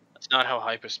to. That's not how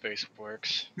hyperspace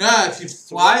works. Nah, if you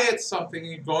fly at something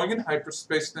and you're going in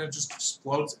hyperspace, then it just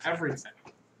explodes everything.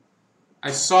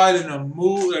 I saw it in a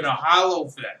holo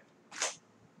vid.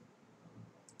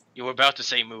 You were about to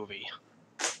say movie.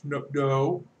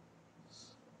 No.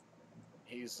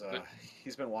 He's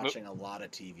been watching a lot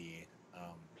of TV,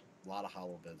 a lot of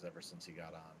holovids ever since he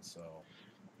got on. So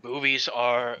Movies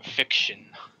are fiction.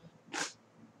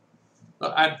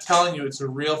 I'm telling you, it's a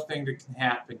real thing that can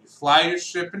happen. You fly your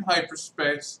ship in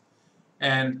hyperspace,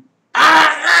 and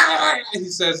he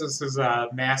says as his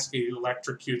mask he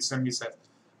electrocutes him. He says,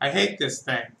 "I hate this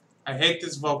thing. I hate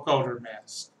this vocoder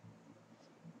mask."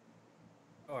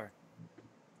 Sure.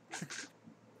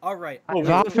 All right. Oh, I've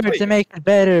wait, offered wait. to make it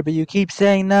better, but you keep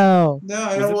saying no. No, I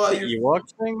Was don't it want the you. Ewok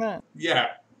saying that?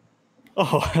 Yeah,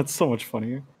 Oh, that's so much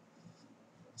funnier.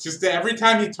 it's just that every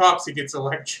time he talks, he gets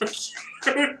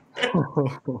electrocuted.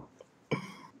 All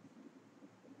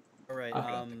right.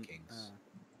 the Kings.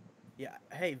 Yeah.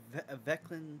 Hey,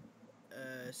 Veclin.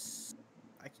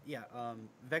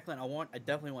 Veclin. I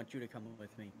definitely want you to come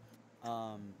with me.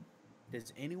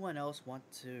 Does anyone else want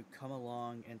to come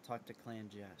along and talk to Clan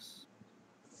Jess?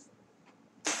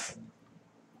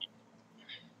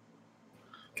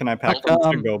 Can I pack I'll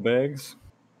some to-go bags?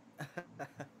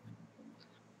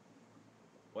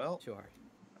 Well, Sure.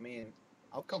 I mean,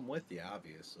 I'll come with you,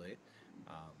 obviously.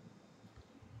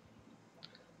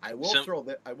 I will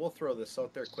throw this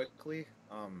out there quickly.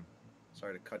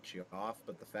 Sorry to cut you off,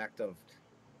 but the fact of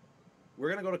we're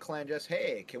gonna go to Clan Jess.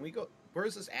 Hey, can we go?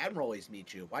 Where's this admiral always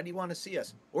meet you? Why do you want to see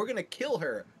us? We're gonna kill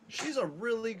her. She's a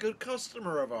really good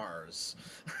customer of ours.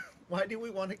 Why do we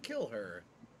want to kill her?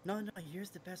 No. Here's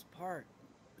the best part.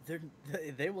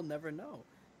 They will never know.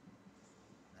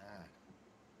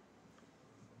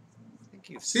 Thank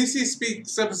you. Cece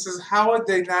speaks up and says, "How would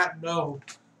they not know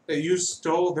that you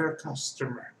stole their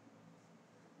customer?"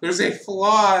 There's a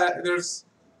flaw. There's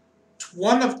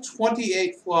one of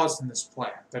 28 flaws in this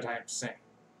plan that I'm seeing.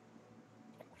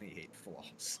 28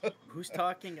 flaws. Who's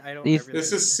talking? I don't. These- I really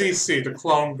This is Cece, the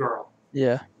clone girl.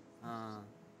 Yeah.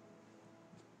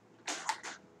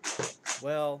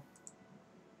 Well,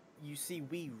 you see,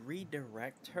 we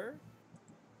redirect her.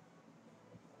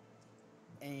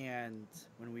 And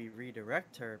when we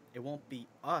redirect her, it won't be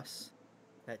us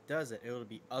that does it. It'll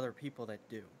be other people that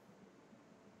do.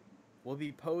 We'll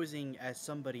be posing as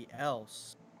somebody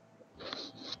else.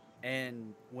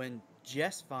 And when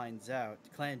Jess finds out,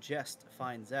 Clan Jess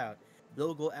finds out,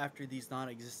 they'll go after these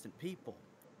non-existent people.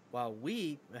 While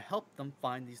we help them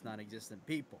find these non-existent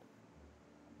people.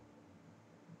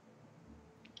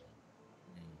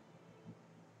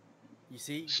 You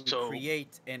see, we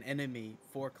create an enemy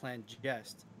for Clan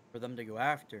Jest for them to go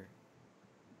after.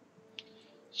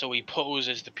 So we pose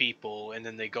as the people, and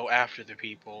then they go after the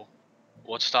people.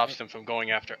 What stops them from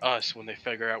going after us when they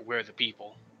figure out we're the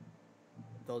people?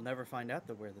 They'll never find out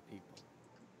that we're the people.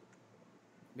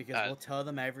 Because we'll tell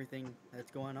them everything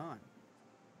that's going on.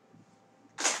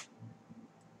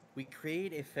 We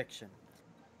create a fiction.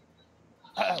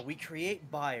 We create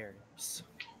buyers.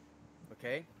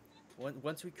 Okay?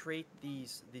 Once we create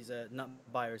these not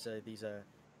buyers, these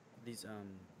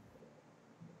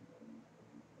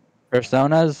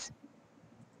Personas?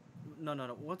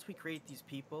 No. Once we create these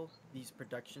people, these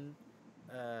production,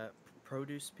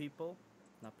 produce people,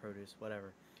 not produce,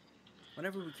 whatever.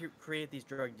 Whenever we create these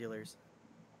drug dealers,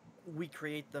 we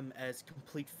create them as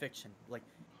complete fiction, like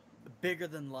bigger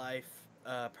than life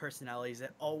personalities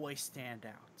that always stand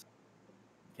out.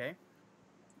 Okay?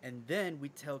 And then we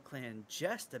tell Clan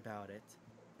Jest about it,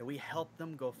 and we help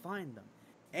them go find them.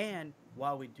 And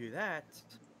while we do that,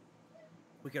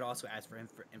 we could also ask for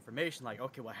information like,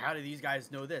 okay, well, how do these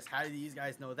guys know this? How do these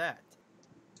guys know that?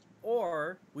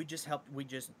 Or we just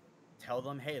tell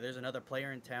them, hey, there's another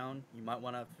player in town. You might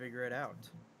want to figure it out.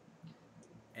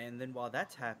 And then while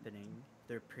that's happening,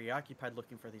 they're preoccupied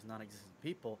looking for these non-existent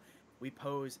people. We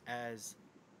pose as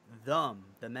them,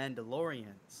 the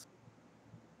Mandalorians.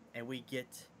 And we get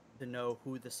to know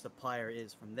who the supplier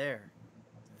is from there.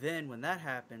 Then when that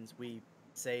happens, we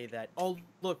say that, oh,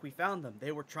 look, we found them.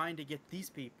 They were trying to get these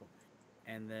people.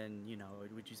 And then,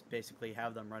 we just basically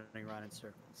have them running around in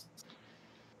circles.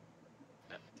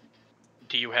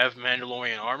 Do you have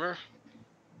Mandalorian armor?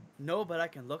 No, but I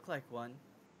can look like one.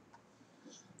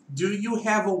 Do you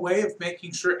have a way of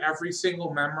making sure every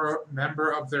single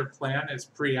member of their clan is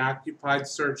preoccupied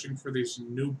searching for these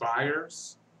new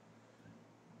buyers?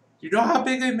 Do you know how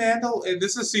big a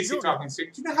this is Cece talking. Do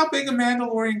you know how big a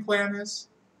Mandalorian clan is?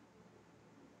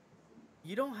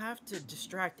 You don't have to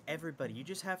distract everybody. You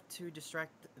just have to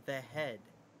distract the head.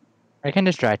 I can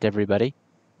distract everybody.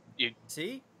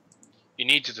 See? You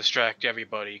need to distract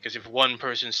everybody, because if one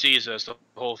person sees us, the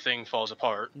whole thing falls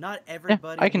apart. Not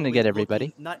everybody. I can get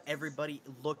everybody. Not everybody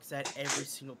looks at every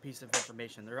single piece of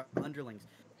information. They're underlings.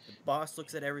 The boss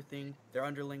looks at everything. Their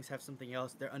underlings have something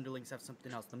else. Their underlings have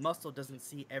something else. The muscle doesn't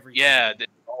see everything. Yeah,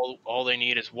 all they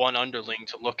need is one underling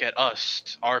to look at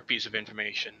us, our piece of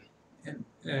information. And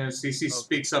CC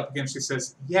speaks up again. She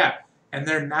says, "Yeah, and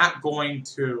they're not going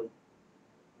to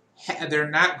send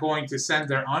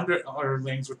their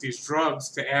underlings with these drugs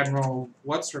to Admiral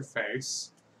What's Her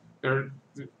Face. They're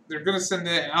going to send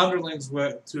the underlings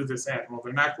to this Admiral.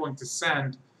 They're not going to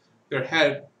send their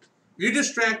head. If you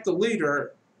distract the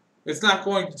leader, it's not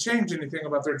going to change anything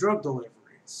about their drug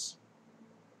deliveries."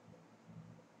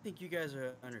 I think you guys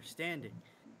are understanding.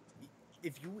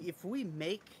 If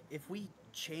we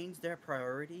change their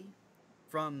priority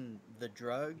from the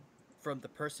drug, from the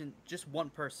person, just one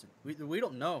person. We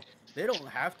don't know. They don't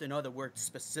have to know that we're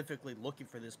specifically looking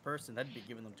for this person. That'd be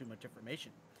giving them too much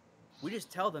information. We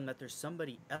just tell them that there's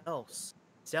somebody else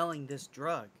selling this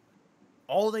drug.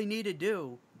 All they need to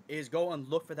do is go and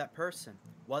look for that person.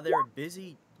 While they're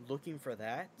busy looking for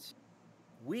that,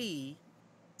 we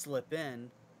slip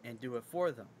in and do it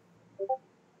for them.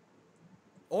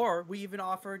 Or we even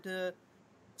offer to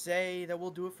say that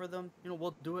we'll do it for them.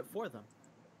 We'll do it for them,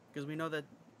 because we know that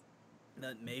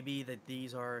maybe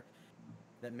they're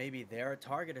a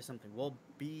target or something. We'll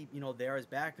be there as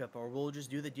backup, or we'll just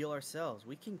do the deal ourselves.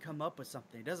 We can come up with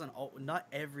something. It doesn't. Not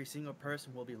every single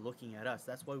person will be looking at us.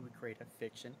 That's why we create a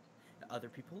fiction that other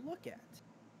people look at.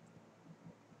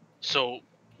 So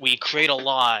we create a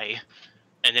lie,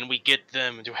 and then we get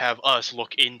them to have us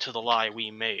look into the lie we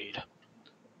made.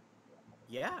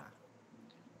 Yeah.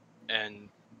 And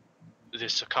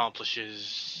this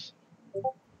accomplishes...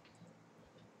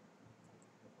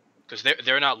 Because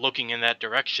they're not looking in that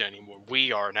direction anymore.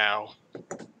 We are now.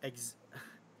 It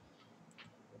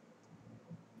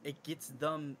gets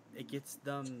them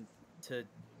to...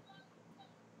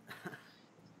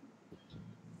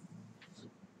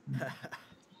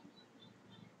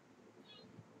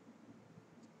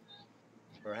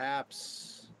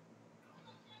 Perhaps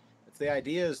if the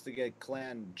idea is to get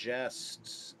Clan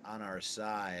Jest on our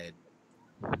side,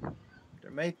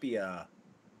 there might be a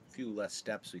few less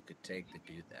steps we could take to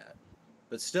do that.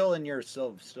 But still, in your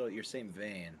same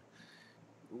vein,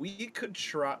 we could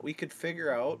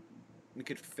figure out. We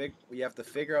have to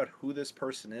figure out who this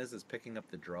person is that's picking up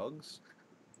the drugs,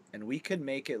 and we could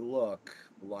make it look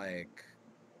like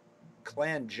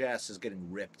Clan Jess is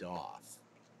getting ripped off,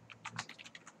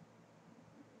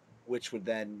 which would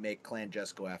then make Clan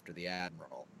Jess go after the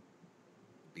Admiral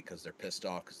because they're pissed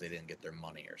off because they didn't get their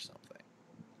money or something.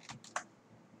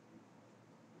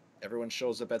 Everyone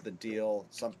shows up at the deal,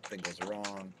 something goes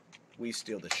wrong, we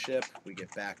steal the ship, we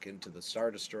get back into the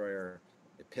Star Destroyer,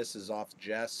 it pisses off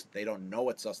Jess, they don't know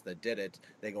it's us that did it,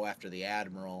 they go after the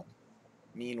Admiral.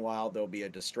 Meanwhile, there'll be a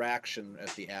distraction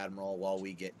at the Admiral while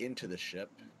we get into the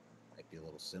ship. Might be a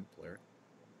little simpler.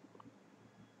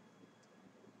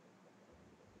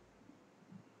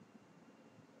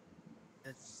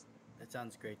 That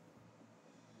sounds great.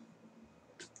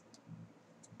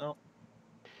 Oh.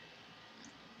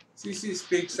 CC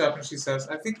speaks up and she says,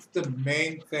 "I think the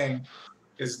main thing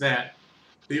is that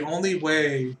the only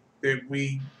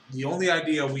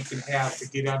idea we can have to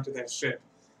get onto that ship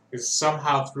is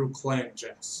somehow through Clan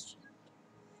Jest.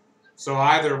 So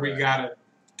either we gotta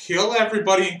kill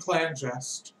everybody in Clan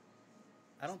Jest."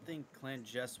 I don't think Clan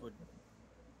Jest would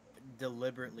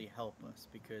deliberately help us,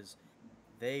 because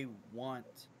they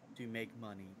want to make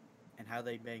money, and how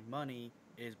they make money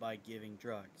is by giving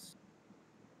drugs.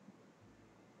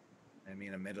 I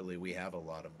mean, admittedly, we have a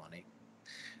lot of money.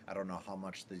 I don't know how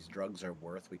much these drugs are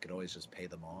worth. We could always just pay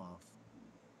them off.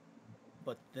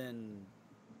 But then...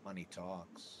 money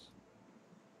talks.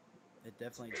 It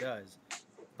definitely does.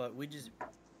 But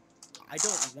I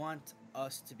don't want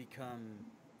us to become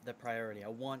the priority. I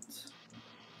want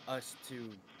us to,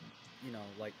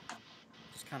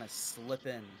 just kind of slip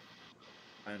in.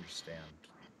 I understand.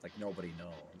 Like, nobody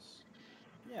knows.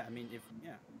 Yeah, I mean,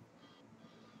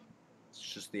 It's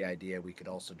just the idea we could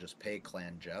also just pay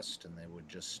Clan Jest, and they would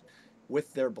just,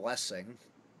 with their blessing,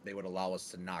 they would allow us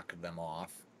to knock them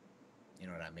off. You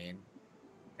know what I mean?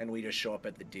 And we just show up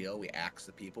at the deal, we axe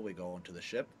the people, we go into the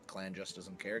ship. Clan Just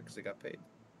doesn't care because they got paid.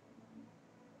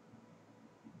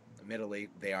 Admittedly,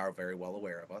 they are very well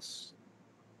aware of us.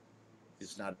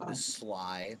 It's not as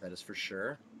sly, that is for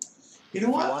sure. You know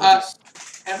what?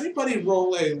 Everybody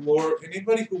roll a lore.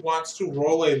 Anybody who wants to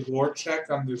roll a lore check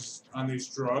on these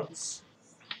drugs,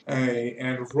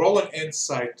 and roll an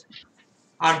insight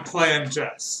on Clan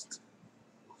Jest.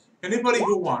 Anybody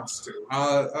who wants to.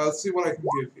 I'll see what I can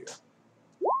give you.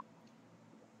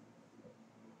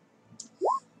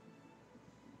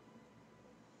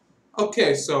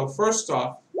 Okay, so first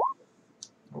off,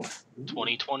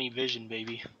 2020 vision,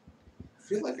 baby. I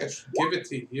feel like I should give it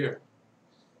to you.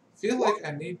 I feel like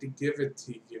I need to give it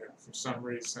to you for some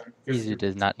reason. 'cause Izu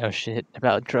does not know shit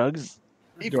about drugs.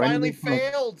 He Do I finally need to come up-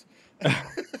 failed.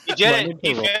 He Do I did it. need to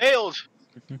He roll? failed.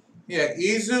 Yeah,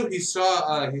 Izu, he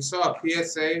saw a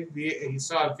PSA, he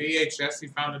saw a VHS he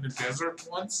found in the desert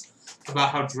once about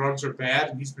how drugs are bad,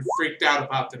 and he's been freaked out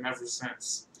about them ever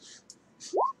since.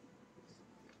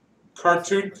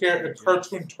 Cartoon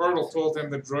Turtle told him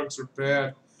that drugs are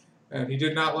bad, and he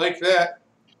did not like that.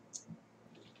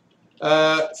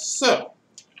 So,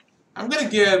 I'm going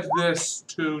to give this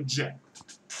to Jen.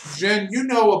 Jen, you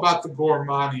know about the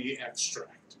Gormani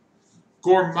extract.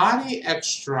 Gormani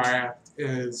extract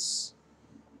is...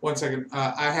 One second.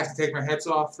 I have to take my headphones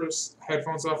off for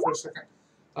a second.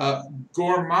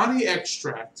 Gormani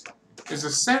extract is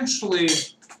essentially...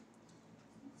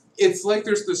 It's like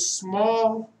there's this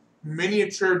small,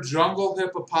 miniature jungle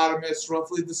hippopotamus,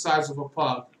 roughly the size of a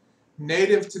pug,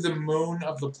 native to the moon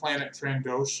of the planet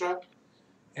Trandosha.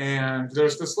 And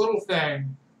there's this little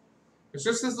thing. It's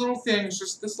just this little thing. It's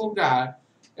just this little guy.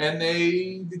 And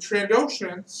the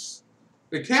Trandoshans,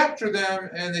 they capture them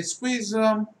and they squeeze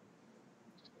them.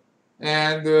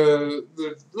 And the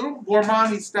little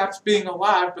Gormani stops being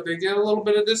alive, but they get a little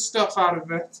bit of this stuff out of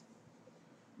it.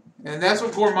 And that's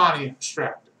what Gormani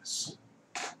extract is.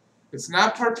 It's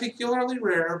not particularly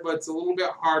rare, but it's a little bit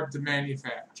hard to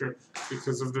manufacture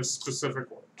because of this specific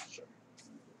origin.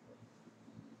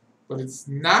 But it's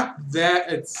not that,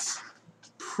 it's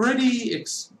pretty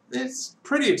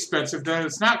expensive, though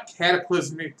it's not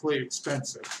cataclysmically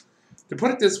expensive. To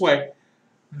put it this way,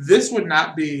 this would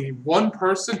not be one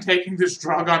person taking this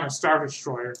drug on a Star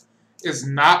Destroyer is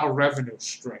not a revenue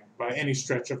stream by any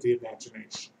stretch of the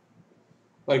imagination.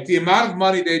 Like, the amount of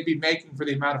money they'd be making for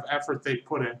the amount of effort they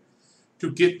put in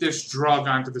to get this drug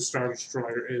onto the Star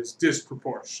Destroyer is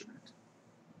disproportionate.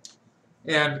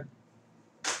 And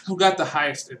who got the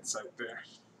highest insight there?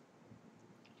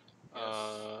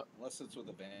 Unless it's with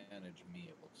advantage, me,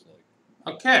 it looks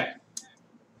like. Okay.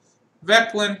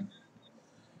 Veclin,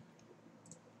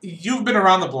 you've been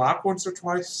around the block once or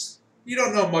twice. You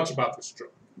don't know much about this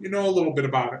drug. You know a little bit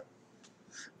about it.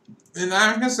 And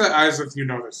I'm going to say, Isaac, you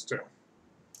know this too.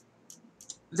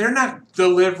 They're not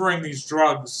delivering these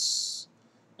drugs.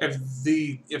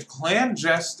 If Clan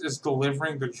Jest is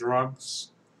delivering the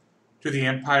drugs to the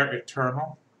Empire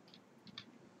Eternal,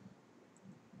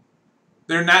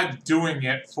 they're not doing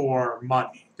it for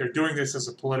money. They're doing this as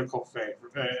a political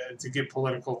favor,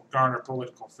 to garner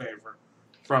political favor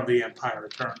from the Empire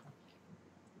Eternal.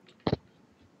 I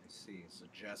see. So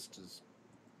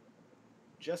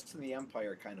Jest and the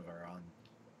Empire kind of are on.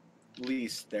 At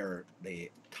least they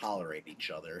tolerate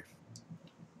each other.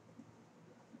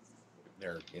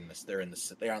 They're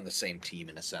on the same team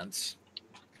in a sense.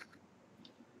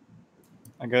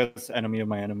 I guess enemy of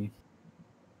my enemy.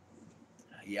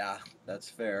 Yeah, that's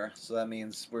fair. So that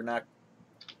means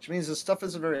which means the stuff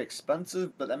isn't very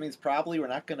expensive, but that means probably we're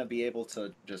not going to be able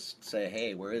to just say,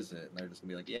 hey, where is it? And they're just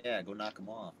going to be like, yeah, go knock them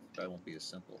off. It probably won't be as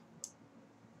simple.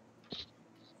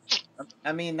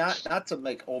 I mean, not to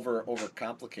make over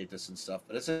complicate this and stuff,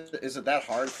 but is it that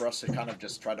hard for us to kind of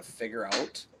just try to figure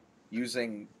out,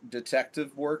 using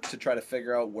detective work to try to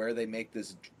figure out where they make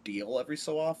this deal every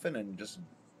so often and just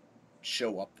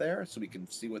show up there so we can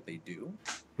see what they do?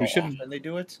 We should. Often they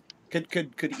do it. Could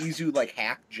Izu like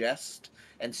hack Jest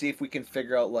and see if we can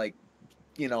figure out, like,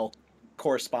 you know,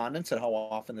 correspondence and how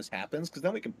often this happens? Because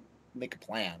then we can make a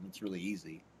plan. It's really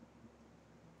easy.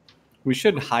 We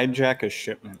should hijack a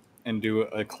shipment and do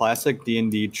a classic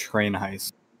D&D train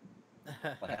heist.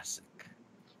 Classic.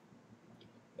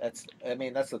 That's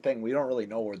the thing. We don't really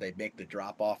know where they make the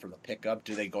drop off or the pickup.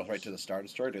 Do they go right to the Star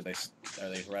Destroyer? Are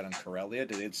they right on Corellia?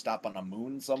 Do they stop on a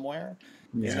moon somewhere?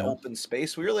 In open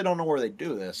space? We really don't know where they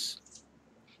do this.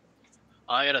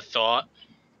 I had a thought.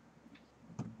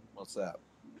 What's that?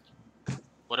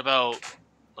 What about,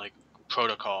 like,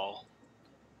 protocol?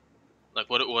 Like,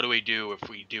 what do we do if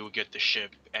we do get the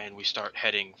ship and we start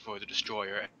heading for the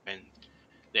destroyer and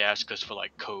they ask us for,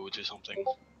 like, codes or something?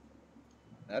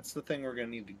 That's the thing we're going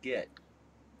to need to get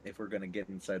if we're going to get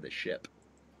inside the ship.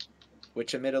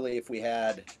 Which, admittedly, if we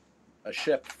had a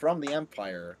ship from the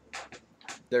Empire,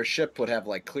 their ship would have,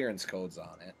 like, clearance codes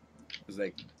on it. Because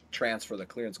they transfer the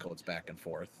clearance codes back and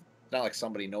forth. It's not like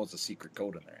somebody knows a secret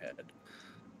code in their head.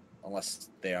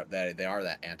 Unless they are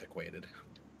that antiquated.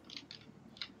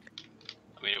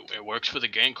 I mean, it works for the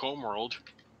Gank world.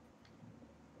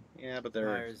 Yeah, but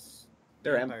Empire's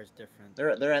different.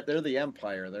 They're the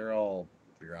Empire. They're all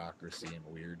bureaucracy and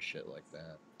weird shit like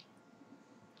that.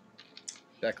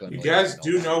 Declan, You will guys know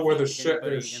do that. know where the If ship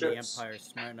anybody is in the ships. Empire is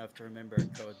smart enough to remember a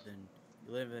code, then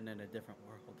you live in a different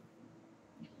world.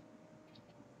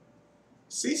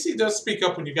 Cece does speak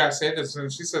up when you guys say this,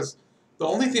 and she says the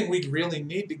only thing we really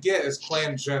need to get is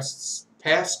Clan Jest's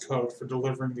passcode for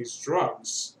delivering these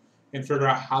drugs, and figure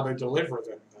out how to deliver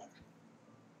them. Then.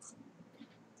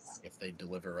 If they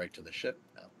deliver right to the ship,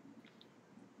 no.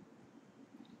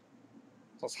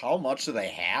 Plus, how much do they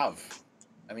have?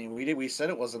 I mean, we said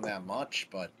it wasn't that much,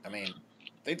 but I mean,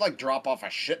 they'd like drop off a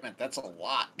shipment. That's a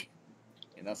lot.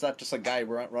 You know, it's not just a guy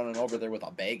running over there with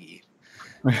a baggie.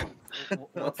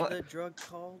 What's the drug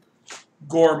called?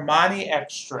 Gormani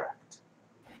extract.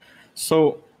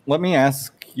 So let me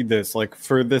ask you this: like,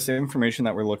 for this information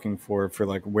that we're looking for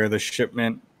like where the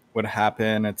shipment would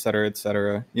happen, et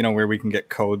cetera, you know, where we can get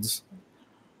codes.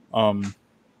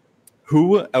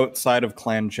 Who outside of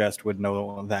Clan Jest would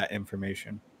know that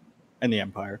information in the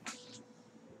Empire?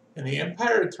 In the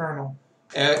Empire Eternal,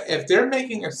 if they're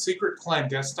making a secret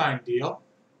clandestine deal,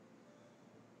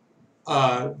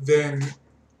 then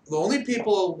the only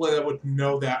people that would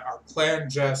know that are Clan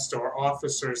Jest or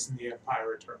officers in the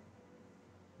Empire Eternal.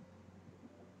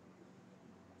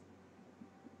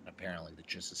 Apparently, the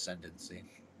Just Ascendancy.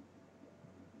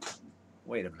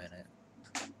 Wait a minute.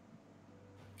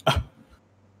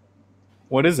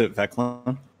 What is it,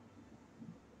 Veclan?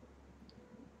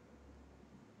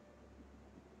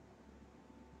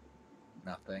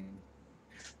 Nothing.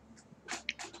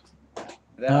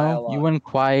 No, you went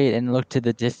quiet and looked to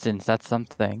the distance. That's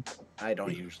something. I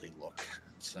don't usually look,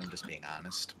 so I'm just being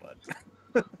honest. But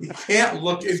He can't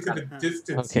look into the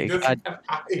distance. Okay, He doesn't have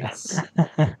eyes.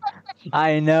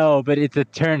 I know, but it's a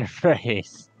turn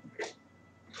phrase.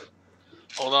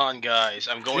 Hold on, guys.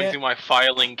 I'm going through my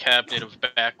filing cabinet of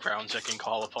backgrounds I can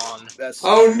call upon.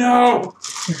 Oh no!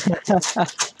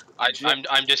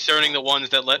 I'm discerning the ones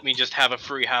that let me just have a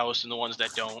free house and the ones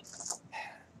that don't.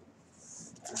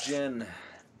 Jin,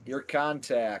 your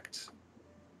contact.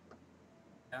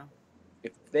 Yeah.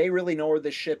 If they really know where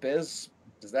this ship is,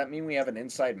 does that mean we have an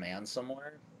inside man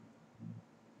somewhere?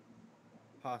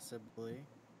 Possibly.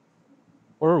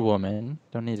 Or a woman.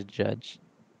 Don't need to judge.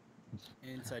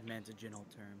 Inside man's a general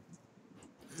term.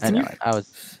 I know. I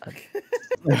was.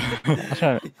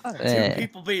 Two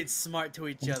people being smart to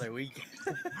each other. We.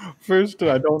 First,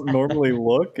 I don't normally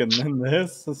look, and then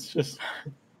this. It's just.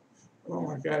 Oh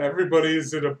my god!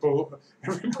 Everybody's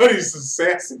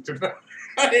sassy tonight.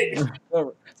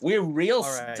 We're real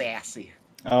right. sassy.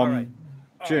 Alright.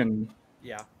 Jin,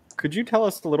 Yeah. could you tell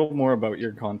us a little more about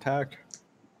your contact?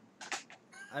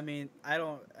 I only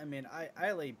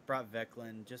brought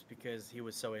Veclan just because he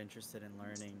was so interested in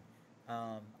learning.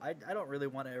 I don't really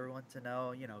want everyone to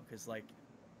know, because like,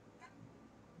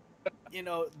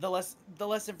 the less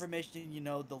information you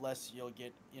know, the less you'll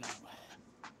get,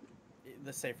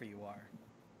 the safer you are.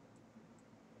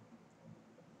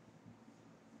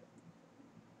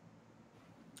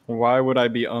 Why would I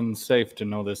be unsafe to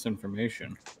know this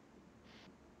information?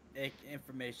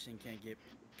 Information can get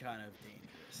kind of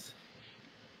dangerous.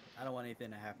 I don't want anything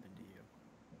to happen to you.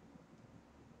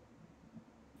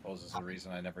 Suppose is the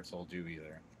reason I never told you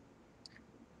either.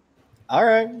 All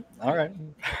right.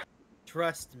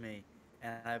 Trust me.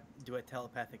 And I do a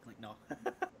telepathic link. No.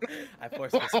 I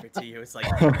force whisper to you. It's like,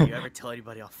 if you ever tell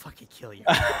anybody, I'll fucking kill you.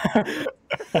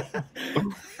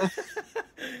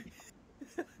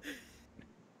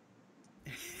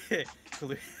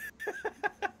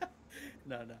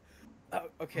 No.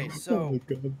 Okay, so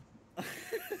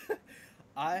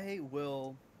I'm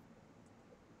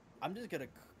just gonna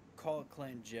call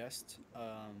Clan Jest.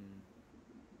 On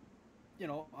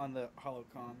the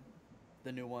holocom,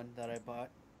 the new one that I bought.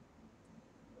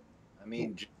 I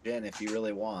mean, Jen, if you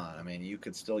really want, you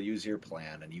could still use your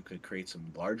plan, and you could create some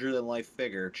larger-than-life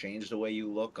figure, change the way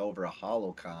you look over a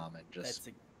holocom, and just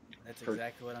That's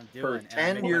exactly what I'm doing.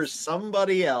 pretend you're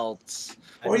somebody else.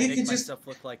 Or you make could myself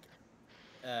look like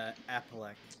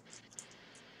Apelec.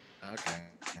 Okay.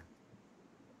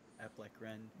 Apelec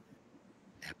Ren.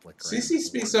 Cece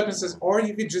speaks up and says, or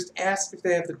you could just ask if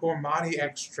they have the Gormani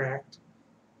extract.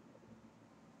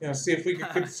 See if we can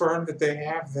confirm that they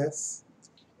have this.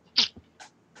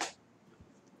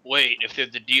 Wait, if they're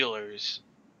the dealers,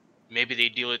 maybe they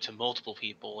deal it to multiple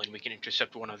people and we can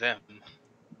intercept one of them.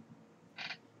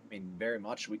 Very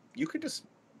much. You could just,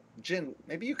 Jin,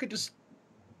 maybe you could just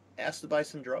ask to buy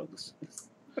some drugs.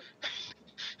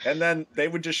 And then they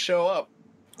would just show up.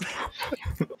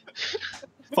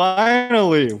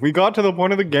 Finally, we got to the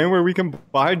point of the game where we can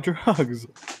buy drugs.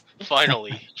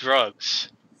 Finally,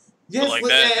 drugs. Yes, like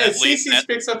Cece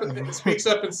speaks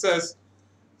up and says,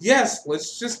 yes,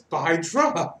 let's just buy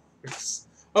drugs.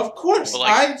 Of course, But,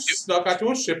 like, I snuck onto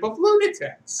a ship of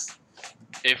lunatics.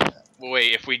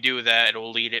 If we do that,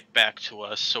 it'll lead it back to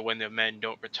us. So when the men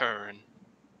don't return,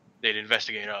 they'd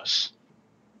investigate us.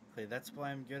 Okay, that's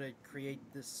why I'm gonna create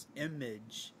this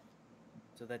image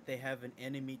so that they have an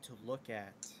enemy to look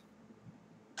at.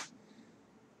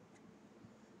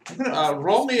 I'm gonna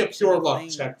roll me a picture pure of luck thing-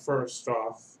 check first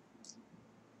off.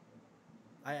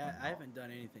 I haven't done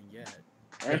anything yet.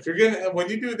 If you're gonna, when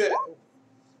you do that,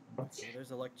 So there's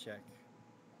a luck check.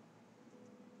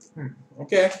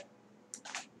 okay.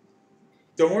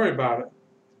 Don't worry about it.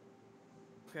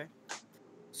 Okay.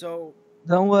 So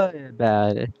Don't worry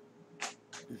about it.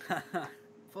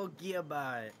 forget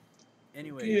about it.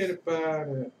 Anyways. Forget about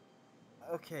it.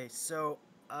 Okay, so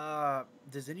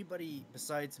does anybody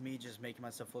besides me just making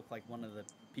myself look like one of the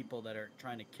people that are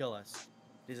trying to kill us?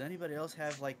 Does anybody else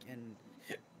have like an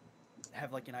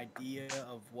idea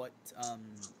of what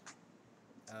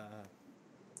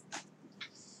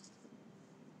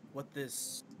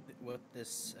this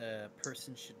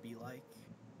person should be like?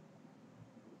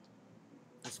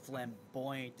 This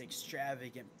flamboyant,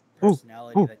 extravagant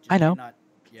personality that just I know. cannot.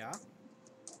 Yeah.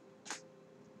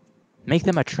 Make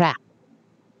them a trap.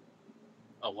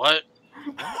 A what?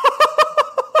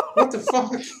 What the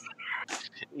fuck?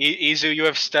 Izu, you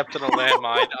have stepped on a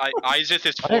landmine. Isaac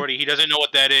is 40. He doesn't know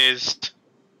what that is.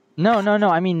 No.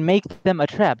 I mean, make them a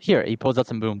trap. Here, he pulls out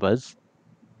some Boombas.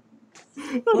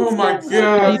 Oh my What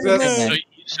god, do you that's. think, man?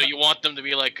 So you want them to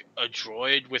be like a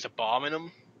droid with a bomb in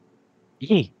them?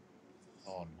 Yeah.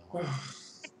 Oh no.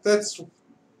 That's.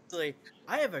 Actually,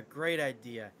 I have a great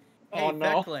idea. Hey, Oh,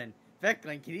 no.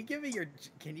 Veclin, can you give me your?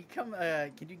 Can you come?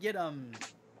 Can you get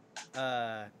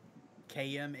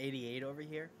KM88 over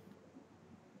here?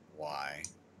 Why?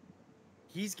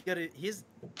 He's gonna his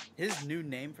new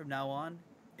name from now on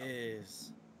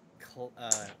is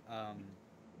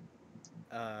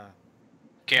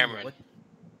Cameron. What?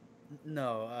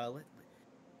 No.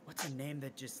 What's a name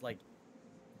that just like?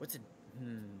 What's a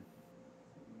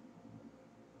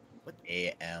What?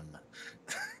 AM.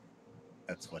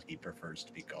 That's what he prefers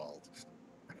to be called.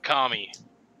 Kami.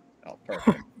 Oh,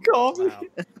 perfect. Call me.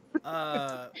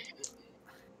 Wow.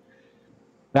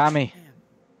 Got me. Damn.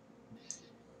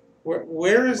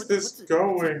 Where is this What's a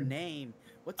going? name?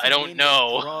 What's I a don't name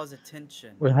know. that draws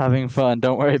attention? We're having fun.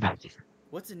 Don't worry about it.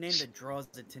 What's a name that draws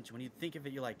attention? When you think of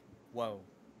it, you're like, whoa.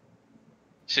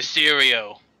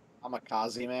 Cesario.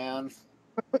 Kamikaze man.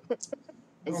 Oh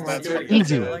my Cesario, goodness. I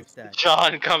Easy. like that.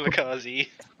 John Kamikaze.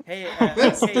 Hey,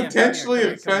 That's KM, potentially come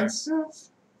here. offensive.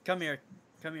 Come here,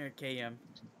 KM.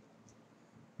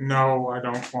 No, I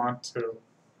don't want to.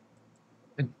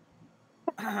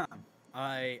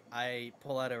 I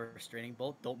pull out a restraining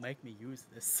bolt. Don't make me use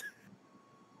this.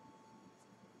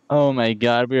 Oh my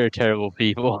god, we are terrible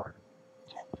people.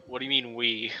 What do you mean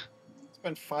we?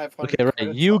 Spent 500 Okay, right.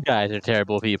 credits You on- guys are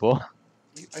terrible people.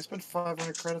 I spent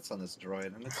 500 credits on this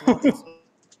droid, and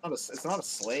it's not a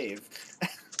slave.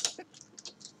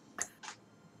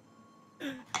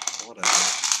 Whatever.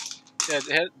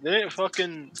 Yeah,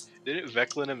 didn't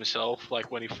Veclin himself,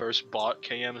 like when he first bought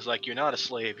KM, is like, you're not a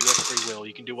slave, you have free will,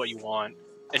 you can do what you want.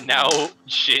 And now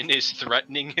Jin is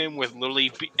threatening him with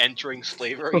literally entering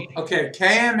slavery. Okay,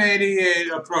 KM88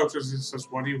 approaches and says,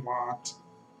 "What do you want?"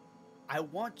 I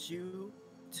want you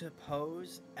to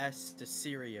pose as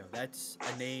Cesario. That's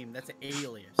a name. That's an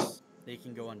alias they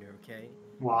can go under. Okay.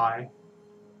 Why?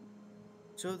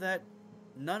 So that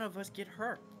none of us get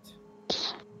hurt.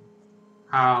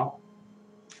 How?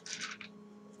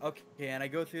 Okay, and I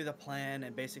go through the plan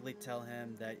and basically tell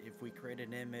him that if we create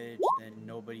an image, then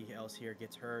nobody else here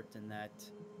gets hurt, and that,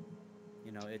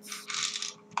 it's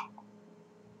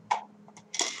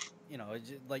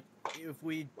just like if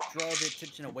we draw the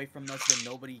attention away from us, then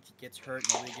nobody gets hurt,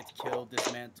 nobody gets killed,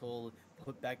 dismantled,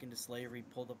 put back into slavery,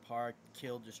 pulled apart,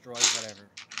 killed, destroyed, whatever.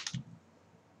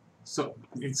 So,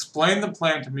 explain the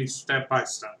plan to me step by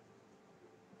step.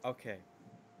 Okay,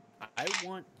 I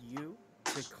want you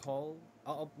to call.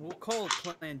 We'll call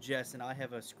Plan Jess, and I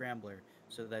have a scrambler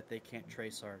so that they can't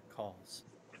trace our calls.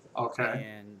 Okay.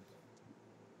 And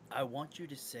I want you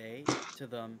to say to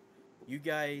them, you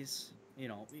guys,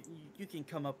 you can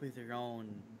come up with your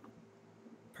own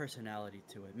personality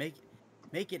to it.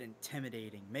 Make it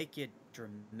intimidating, make it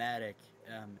dramatic,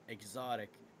 exotic.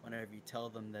 Whenever you tell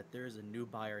them that there's a new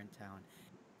buyer in town,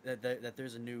 that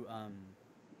there's a new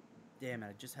damn it,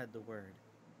 I just had the word.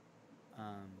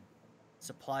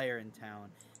 Supplier in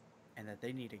town, and that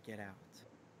they need to get out.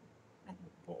 Oh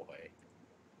boy.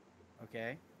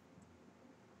 Okay?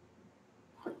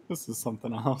 This is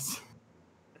something else.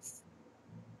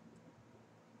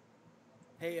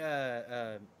 Hey,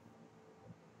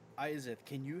 Isaac,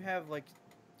 can you have like,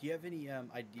 do you have any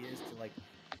ideas to like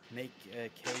make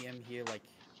KM here like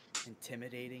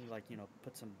intimidating? Like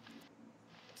put some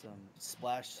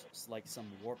splash like some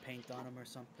war paint on him or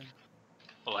something.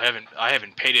 Well, I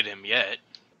haven't painted him yet.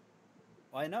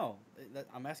 Well, I know.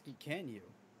 I'm asking, can you?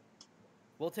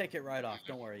 We'll take it right off.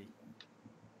 Don't worry.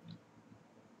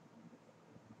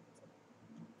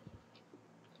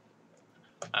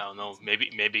 I don't know.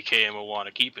 Maybe KM will want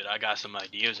to keep it. I got some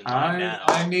ideas in mind now.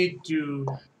 I need to.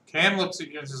 Cam looks at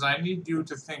you and says, "I need you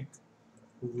to think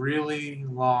really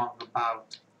long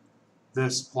about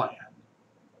this plan,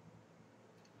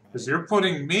 because you're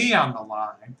putting me on the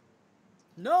line."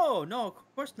 No,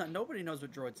 of course not. Nobody knows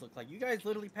what droids look like. You guys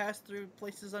literally pass through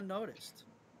places unnoticed.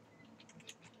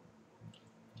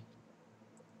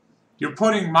 You're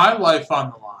putting my life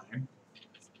on the line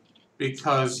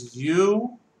because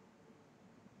you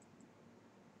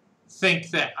think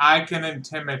that I can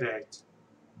intimidate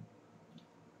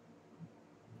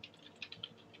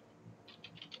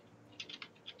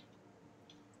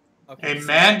Okay, a so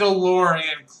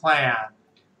Mandalorian clan.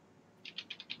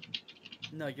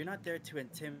 no, you're not there to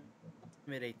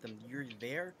intimidate them. You're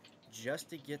there just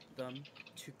to get them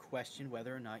to question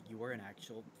whether or not you are an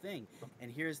actual thing.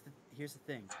 And here's the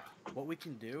thing. What we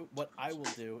can do, what I will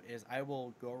do is I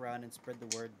will go around and spread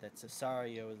the word that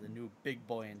Cesario is the new big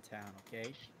boy in town,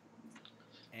 okay?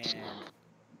 And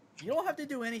you don't have to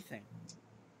do anything.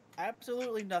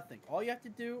 Absolutely nothing. All you have to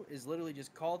do is literally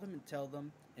just call them and tell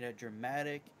them in a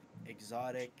dramatic,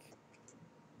 exotic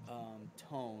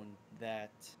tone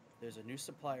that there's a new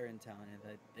supplier in town and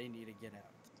that they need to get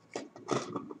out.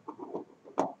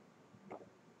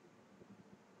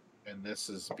 And this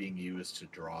is being used to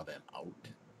draw them out.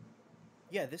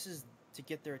 Yeah, this is to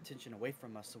get their attention away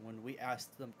from us, so when we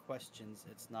ask them questions,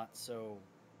 it's not so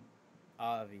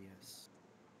obvious.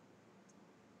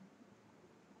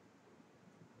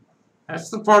 That's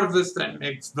the part of this that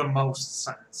makes the most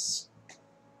sense.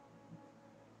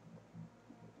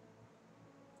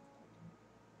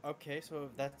 Okay, so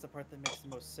if that's the part that makes the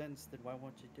most sense, then why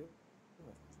won't you do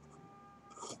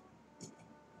it?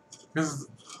 Because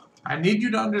I need you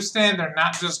to understand they're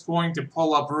not just going to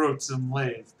pull up roots and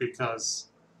leave because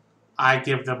I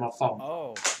give them a phone.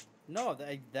 Oh, no,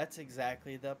 that's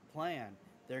exactly the plan.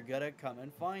 They're gonna come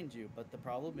and find you, but the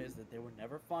problem is that they will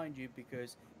never find you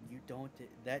because you don't.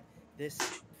 That this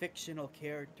fictional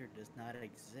character does not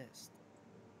exist.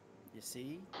 You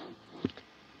see?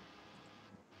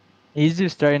 He's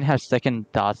just starting to have second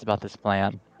thoughts about this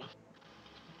plan.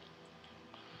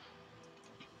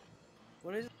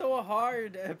 What is so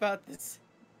hard about this?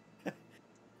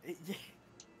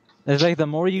 It's like the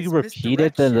more you It's repeat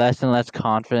it, the misdirection. less and less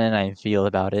confident I feel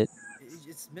about it.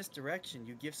 It's misdirection.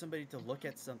 You give somebody to look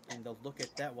at something, they'll look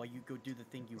at that while you go do the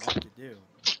thing you want to do.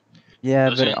 Yeah,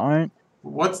 but Doesn't- aren't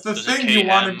What's the Doesn't thing you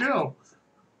want to KM do?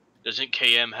 Doesn't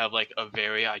KM have like a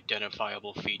very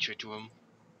identifiable feature to him?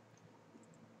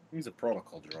 He's a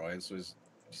protocol droid, so he's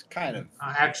kind of.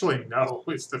 Actually, no,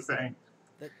 is the thing.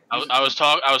 I was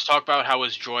talking about how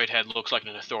his droid head looks like an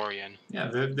Ithorian. Yeah,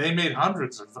 they made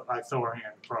hundreds of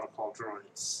Ithorian protocol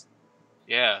droids.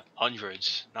 Yeah,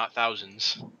 hundreds, not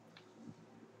thousands.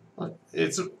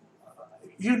 It's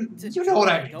you It's a know what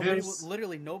I droid. mean. Nobody, There's-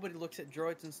 literally, nobody looks at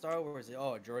droids in Star Wars.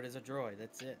 Oh, a droid is a droid.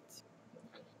 That's it.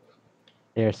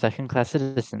 they're second-class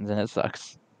citizens, and it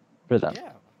sucks for them.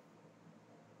 Yeah.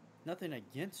 Nothing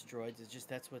against droids. It's just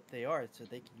that's what they are, so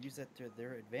they can use that to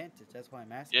their advantage. That's why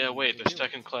I'm asking. Yeah, you wait, to they're do it.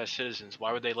 second-class citizens.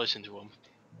 Why would they listen to him?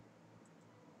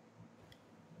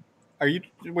 Are you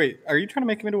trying to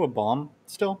make him into a bomb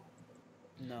still?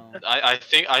 No. I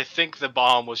think the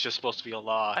bomb was just supposed to be a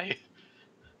lie,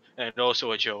 and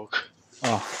also a joke.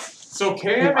 Oh, So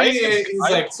KM88 is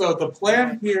like, so the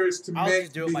plan here is to I'll make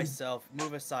just do it the- myself.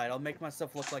 Move aside. I'll make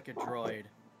myself look like a droid.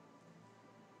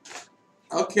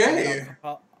 Okay.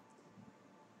 I'll-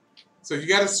 So you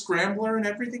got a scrambler and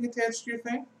everything attached to your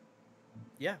thing?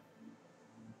 yeah.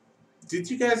 Did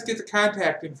you guys get the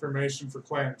contact information for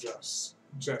Clan Jess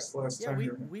last Yeah.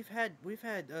 time? We've had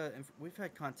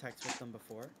contacts with them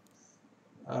before.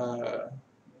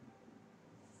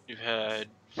 You've had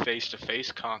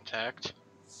face-to-face contact.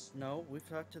 No, we've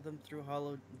talked to them through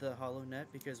the HoloNet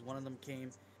because one of them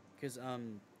came, because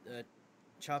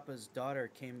Choppa's daughter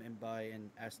came in by and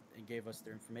asked and gave us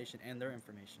their information and their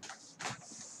information.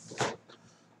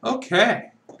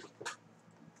 Okay.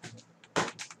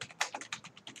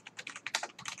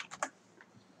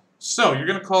 So you're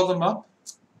gonna call them up?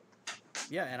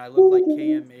 Yeah, and I look like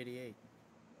KM88.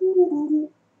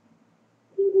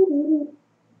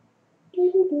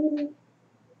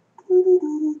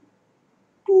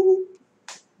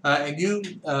 And you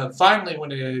finally, when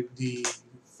the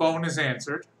phone is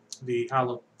answered, the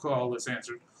hollow call is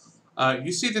answered,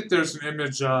 you see that there's an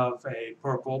image of a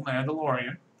purple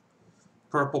Mandalorian,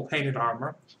 purple painted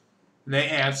armor, and they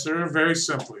answer very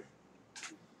simply.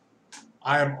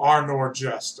 I am Arnor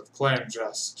Jest of Clan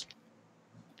Jest.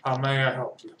 How may I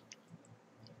help you?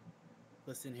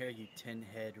 Listen here, you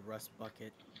tin-head rust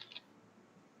bucket.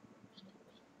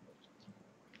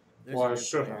 Why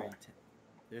should I?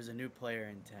 There's a new player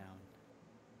in town.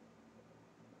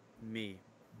 Me.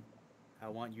 I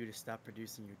want you to stop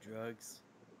producing your drugs.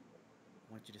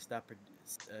 I want you to stop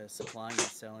supplying and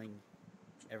selling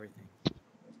everything.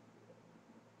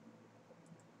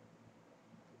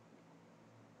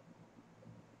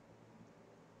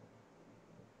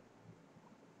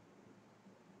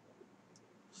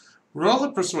 Roll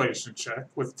a persuasion check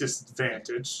with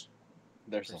disadvantage.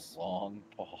 There's a long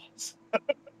pause.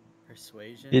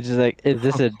 Persuasion? It's just like, is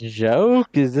this a joke?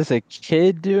 Is this a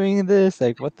kid doing this?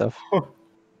 Like, what the?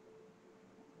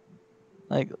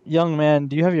 Like, young man,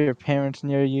 do you have your parents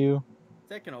near you? It's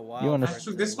taking a while. You wanna- for it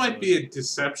Actually, to this might load. be a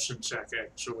deception check,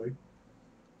 actually.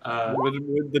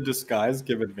 Would the disguise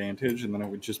give advantage, and then it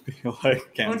would just be like It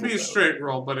would canceled be a out? straight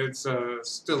roll, but it's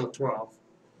still a 12.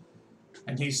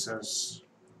 And he says,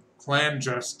 Clan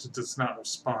Jest does not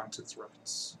respond to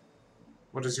threats.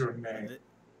 What is your name?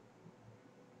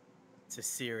 To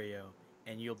Sirio,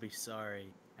 and you'll be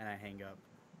sorry. And I hang up.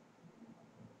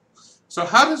 So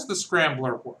how does the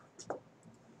Scrambler work?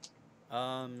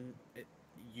 Let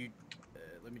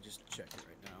me just check it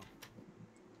right now.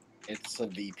 It's a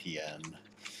VPN.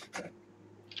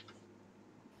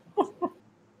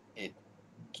 It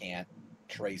can't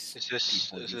trace Is this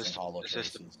people is using this hollow is this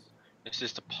the, traces. is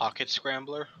this the pocket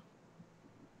scrambler?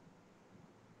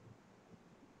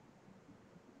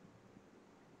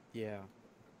 Yeah.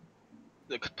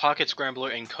 The pocket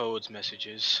scrambler encodes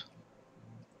messages.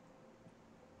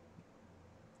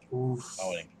 Oof.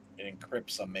 Oh, it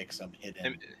encrypts them, makes them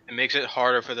hidden. It makes it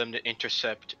harder for them to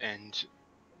intercept and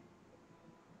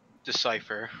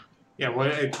decipher. Yeah,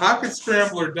 what a Pocket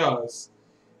Scrambler does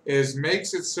is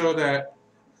makes it so that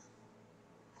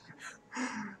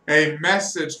a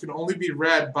message can only be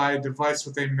read by a device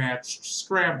with a matched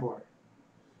scrambler.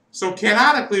 So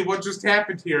canonically, what just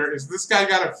happened here is this guy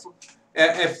got a.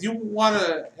 If you want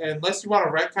to, unless you want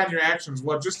to retcon your actions,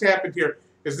 what just happened here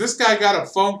is this guy got a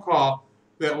phone call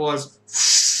that was.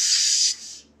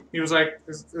 He was like,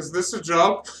 "Is this a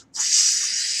joke?"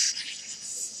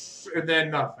 And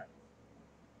then nothing.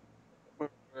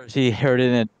 He heard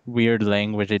it in a weird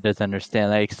language he doesn't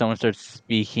understand. Like, someone starts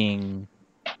speaking,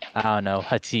 I don't know,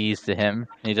 Huttese to him.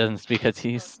 He doesn't speak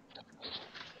Huttese.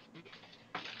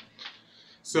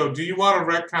 So, do you want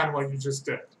to retcon what you just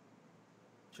did?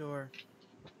 Sure.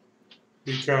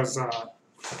 Because,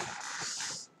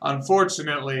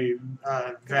 unfortunately, I could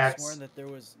have that's. sworn that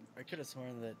I could have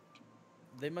sworn that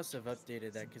they must have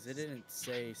updated that because it didn't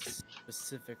say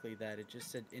specifically that. It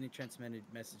just said any transmitted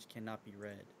message cannot be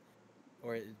read,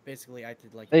 or it basically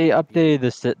acted like They a VPN. updated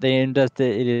this. They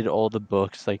updated all the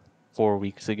books like 4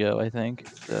 weeks ago, I think.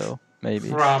 So maybe.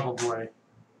 Probably.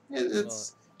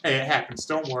 It's hey, it happens.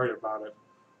 Don't worry about it.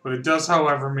 But it does,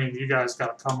 however, mean you guys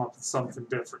got to come up with something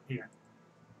different here.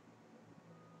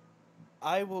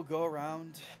 I will go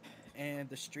around and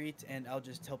the street, and I'll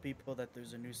just tell people that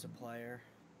there's a new supplier.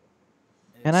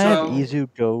 Can I have So- Izu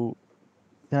go?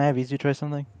 Can I have Izu try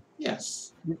something?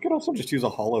 Yes. You could also just use a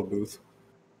hollow booth.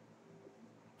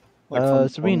 Like from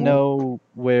So we Cornwall. know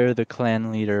where the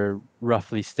clan leader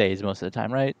roughly stays most of the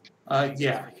time, right?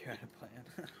 Yeah. Figure out a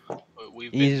plan.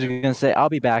 We've been He's there. gonna say, "I'll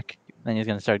be back," and he's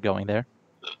gonna start going there.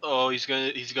 Oh, he's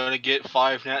gonna get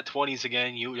 5 nat 20s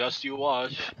again. You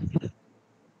watch.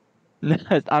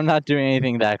 I'm not doing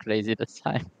anything that crazy this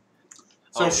time.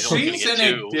 So Oh, he's only gonna she's get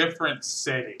in 2. a different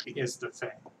city, is the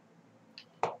thing.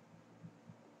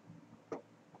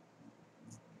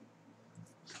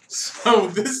 So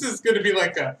this is going to be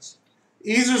like a.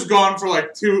 Easer's gone for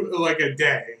like a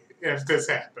day if this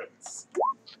happens.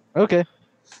 Okay.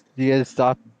 Do you guys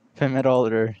stop him at all,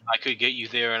 or I could get you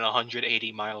there in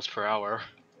 180 miles per hour.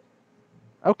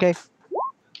 okay?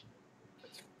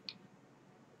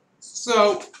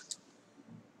 So,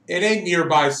 in a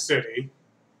nearby city,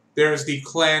 there's the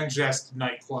Clan Jest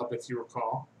nightclub, if you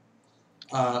recall.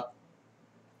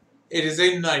 It is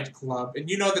a nightclub, and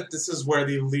you know that this is where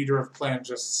the leader of Clan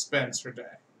Jest spends her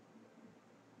day.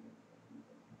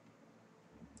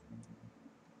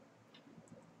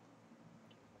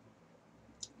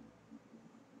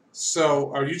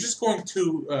 So, are you just going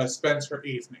to spend her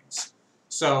evenings?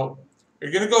 So, are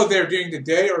you going to go there during the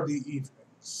day or the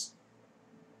evenings?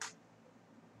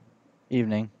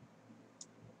 Evening.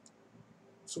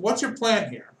 So what's your plan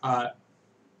here?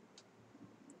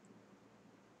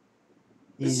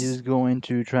 He's just going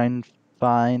to try and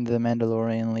find the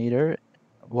Mandalorian leader,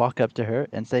 walk up to her,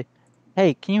 and say,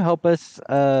 "Hey, can you help us,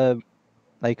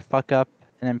 like fuck up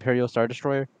an Imperial Star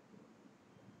Destroyer?"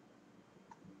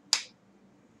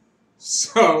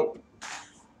 So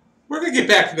we're gonna get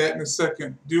back to that in a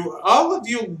second. Do all of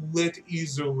you let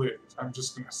Izu live? I'm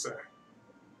just gonna say.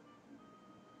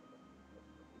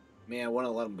 Man, I want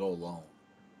to let him go alone.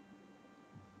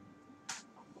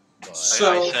 But,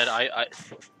 So-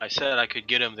 I said I could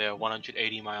get him there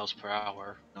 180 miles per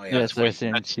hour. oh Yes, yeah, I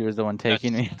assumed she was the one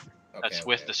taking me. That's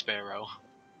with the Sparrow.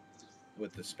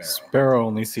 with the sparrow. Sparrow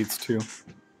only seats 2.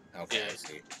 Okay, Yeah. I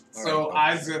see. All So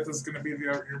right, Izeth is gonna be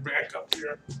your backup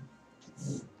here.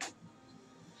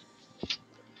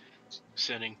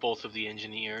 Sending both of the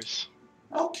engineers.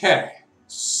 Okay.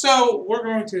 So we're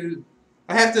going to.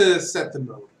 I have to set the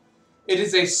mood. It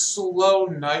is a slow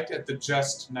night at the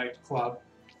Just nightclub.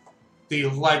 The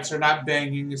lights are not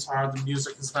banging as hard. The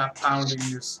music is not pounding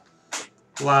as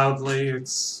loudly.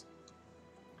 It's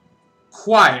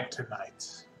quiet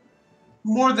tonight.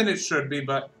 More than it should be,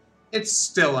 but it's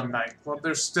still a nightclub.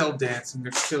 There's still dancing.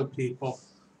 There's still people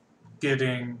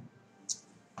getting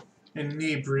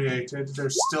inebriated.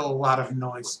 There's still a lot of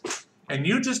noise. And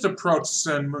you just approach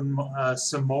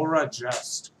Samora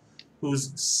Just,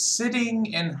 who's sitting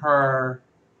in her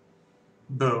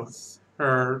booth.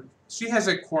 She has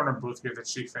a corner booth here that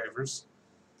she favors.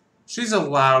 She's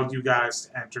allowed you guys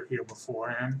to enter here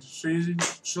before, and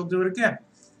she'll do it again.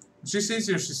 When she sees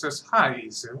you, she says, "Hi,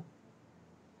 Izu.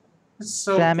 It's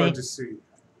so Sammy. good to see you."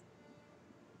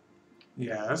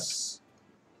 Yes.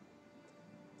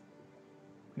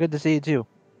 Good to see you too.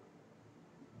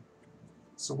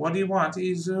 So what do you want,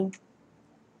 Izu?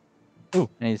 Ooh,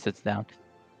 and he sits down.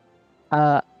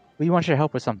 We want your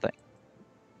help with something.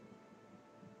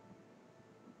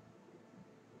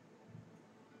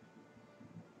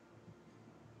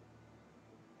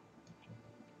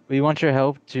 We want your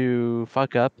help to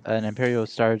fuck up an Imperial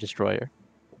Star Destroyer.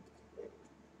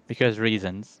 Because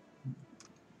reasons.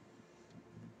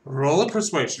 Roll a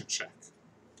persuasion check.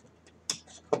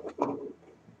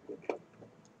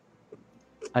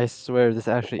 I swear this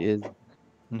actually is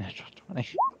natural 20.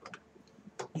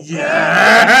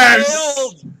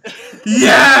 Yes!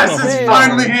 Yes! It's Failed.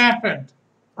 finally happened!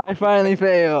 I finally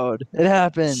failed. It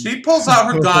happened. She pulls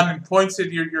out her gun and points it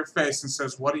at your face and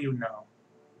says, "What do you know?"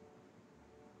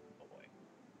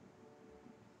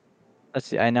 Let's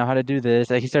see. I know how to do this.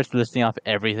 Like, he starts listing off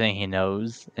everything he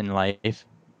knows in life.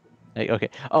 Like, okay.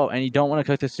 Oh, and you don't want to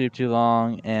cook the soup too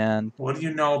long. And What do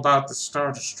you know about the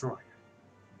Star Destroyer?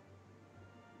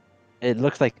 it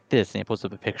looks like this. And he pulls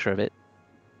up a picture of it.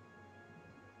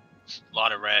 A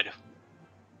lot of red.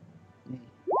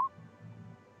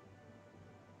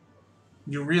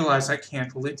 You realize I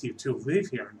can't let you two live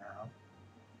here now.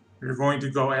 You're going to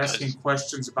go asking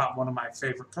questions about one of my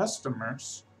favorite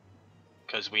customers.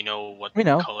 Because we know what We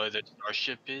know. color the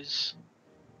starship is.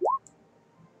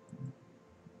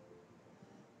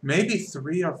 Maybe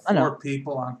 3 or I know. 4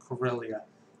 people on Corellia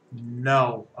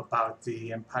know about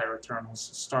the Empire Eternal's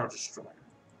Star Destroyer.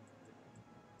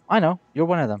 I know. You're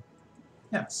one of them.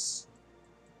 Yes.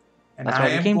 And That's I why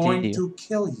we am came to going you. to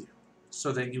kill you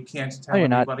so that you can't tell No, you're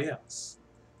not. anybody else.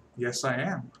 Yes, I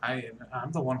am.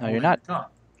 I'm the one No, holding you're not. the gun.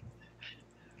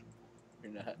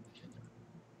 You're not.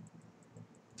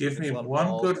 Give me There's a lot of one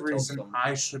balls good to tell reason some-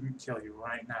 I shouldn't kill you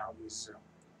right now, Izu.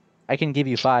 I can give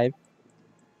you 5.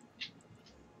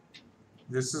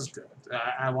 This is good.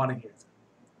 I want to hear it.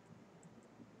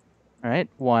 All right.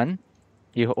 1.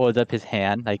 He holds up his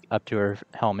hand, like up to her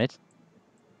helmet.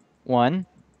 1.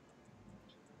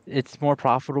 It's more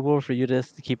profitable for you to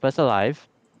keep us alive.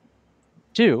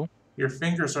 2. Your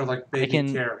fingers are like baby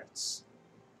can- carrots.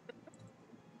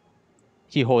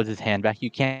 He holds his hand back. You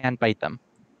can't bite them.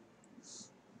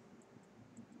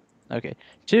 Okay.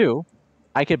 2.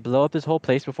 I could blow up this whole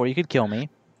place before you could kill me.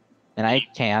 And I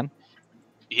can.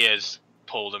 He has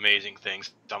pulled amazing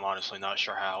things. I'm honestly not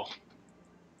sure how.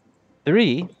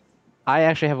 3. I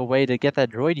actually have a way to get that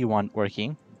droid you want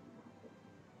working.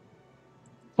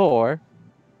 4.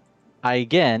 I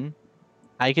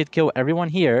could kill everyone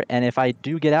here, and if I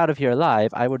do get out of here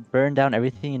alive, I would burn down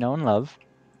everything you know and love.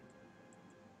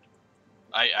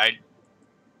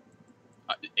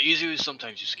 Easy,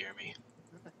 sometimes you scare me.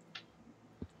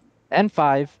 And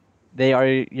 5. They are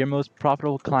your most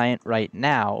profitable client right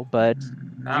now, but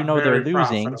Not you know they're very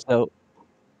losing, profitable.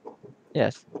 so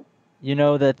yes. You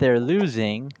know that they're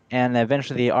losing, and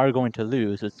eventually they are going to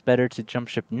lose. It's better to jump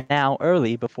ship now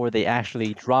early before they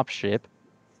actually drop ship.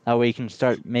 That way you can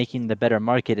start making the better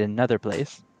market in another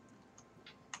place.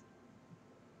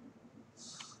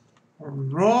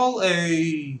 Roll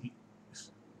a.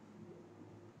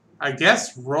 I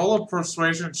guess roll a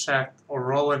persuasion check or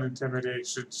roll an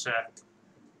intimidation check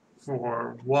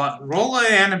for what? Roll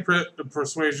a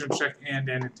persuasion check and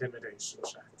an intimidation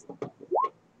check.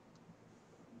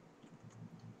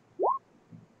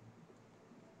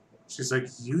 She's like,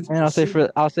 you. And I'll say for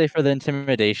the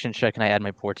intimidation check, can I add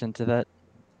my portent to that?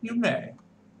 You may.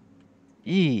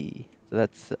 So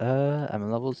that's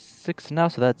I'm level 6 now,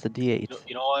 so that's a D8.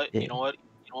 You know what? Yeah. You know what?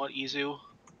 You know what, Izu?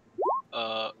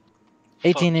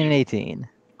 18 fuck and you. 18.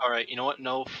 Alright, you know what?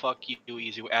 No, fuck you,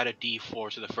 Izu. Add a D4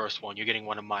 to the first one. You're getting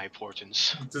one of my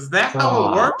portents. Does that how it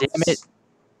Oh, works? damn it.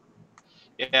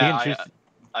 Yeah,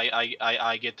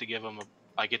 I get to give him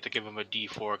a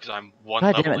D4 because I'm one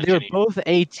God level damn it, they were engineer. both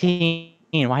 18.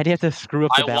 Why do you have to screw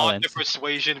up the I want balance? the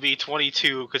persuasion to be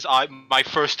 22 because my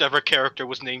first ever character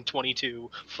was named 22.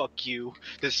 Fuck you.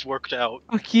 This worked out.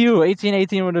 Fuck you,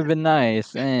 18 would have been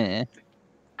nice.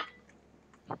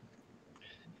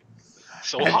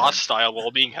 So hostile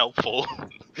while being helpful.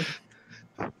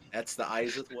 That's the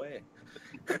Isaac way.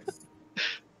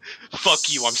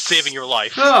 Fuck you, I'm saving your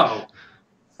life. So,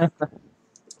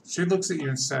 she looks at you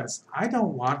and says, I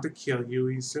don't want to kill you,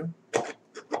 Isu.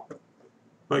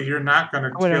 But you're not going to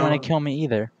I wouldn't kill... want to kill me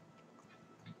either.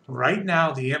 Right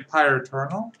now, the Empire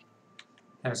Eternal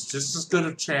has just as good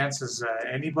a chance as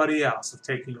anybody else of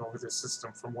taking over the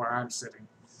system from where I'm sitting.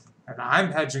 And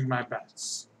I'm hedging my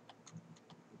bets.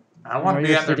 I want to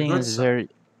be on their good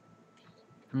side.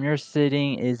 From your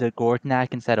sitting is a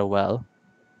Gortnak inside a well.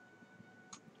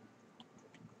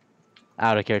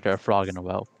 Out of character, a frog in a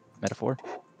well. Metaphor.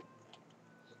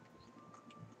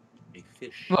 A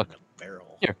fish Look, in a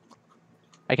barrel. here.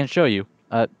 I can show you.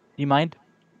 You mind?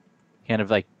 Kind of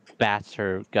like bats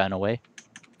her gun away.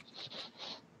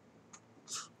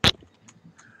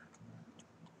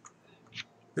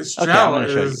 This Okay, gel I'm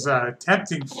gonna show is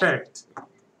tempting fate.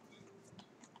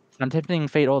 I'm tempting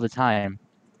fate all the time.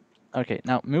 Okay,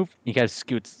 now move. You guys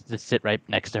scoots to sit right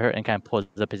next to her and kind of pulls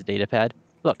up his data pad.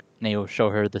 Look, and you'll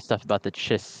show her the stuff about the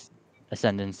Chiss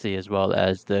ascendancy as well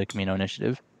as the Camino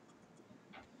initiative.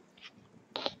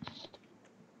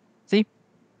 See?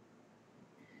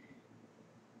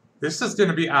 This is going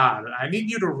to be odd. I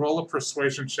need you to roll a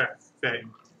persuasion check that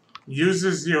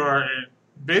uses your...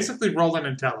 Basically roll an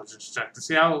intelligence check to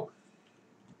see how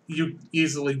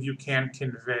easily you can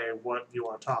convey what you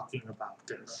are talking about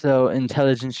there. So,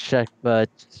 intelligence check, but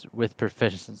with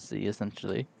proficiency,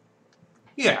 essentially.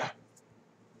 Yeah.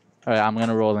 Alright, I'm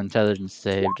gonna roll intelligence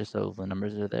save just so the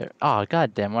numbers are there. Oh,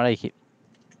 goddamn, why do I keep...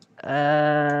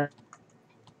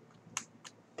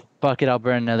 Fuck it, I'll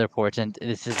burn another portent.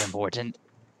 This is important.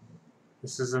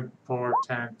 This is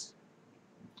important.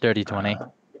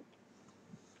 30-20.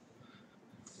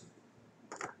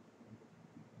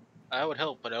 I would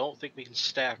help, but I don't think we can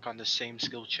stack on the same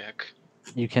skill check.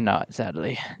 You cannot,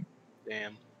 sadly.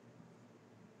 Damn.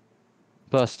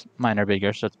 Plus, mine are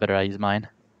bigger, so it's better I use mine.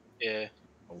 Yeah.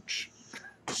 Ouch.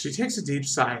 She takes a deep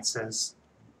sigh and says,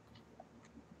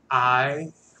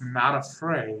 I am not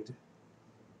afraid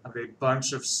of a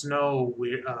bunch of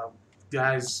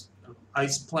guys,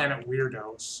 ice planet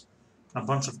weirdos, and a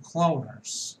bunch of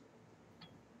cloners.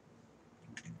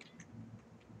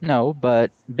 No,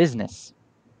 but business.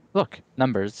 Look,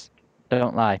 numbers.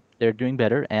 Don't lie. They're doing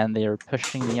better, and they're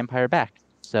pushing the Empire back.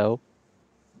 So,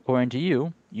 according to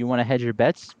you, you want to hedge your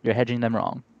bets, you're hedging them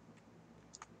wrong.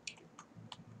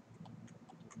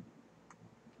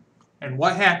 And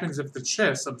what happens if the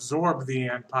Chiss absorb the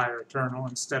Empire Eternal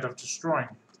instead of destroying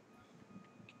it?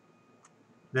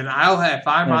 Then if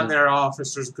I'm on their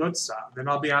officer's good side, then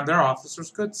I'll be on their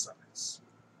officer's good sides.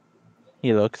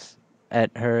 He looks at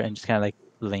her and just kind of like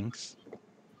blinks.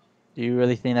 Do you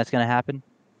really think that's going to happen?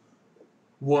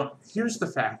 Well, here's the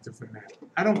fact of the matter.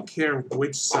 I don't care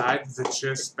which side the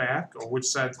Chiss back or which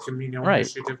side the Camino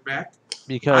Initiative back.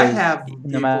 Because I have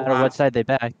no matter what side they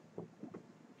back,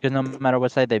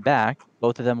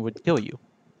 both of them would kill you.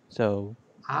 So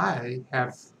I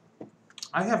have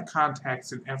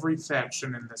contacts in every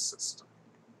faction in this system.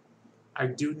 I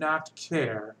do not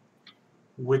care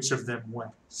which of them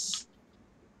wins.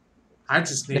 I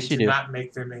just need to not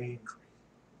make them angry.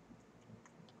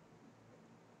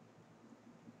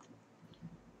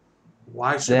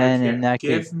 Why should I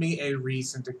care? Give me a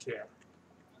reason to care.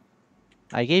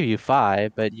 I gave you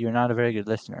 5, but you're not a very good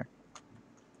listener.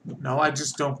 No, I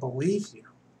just don't believe you.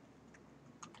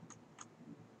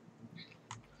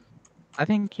 I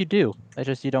think you do. It's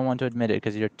just you don't want to admit it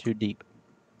because you're too deep.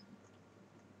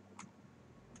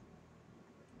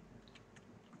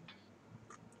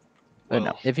 But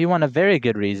no, if you want a very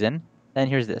good reason, then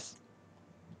here's this.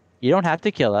 You don't have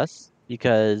to kill us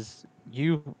because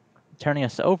you turning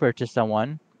us over to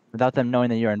someone without them knowing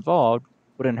that you're involved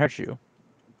wouldn't hurt you.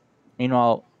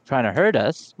 Meanwhile, trying to hurt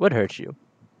us would hurt you.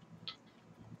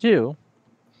 2,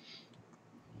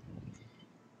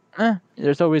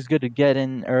 there's always good to get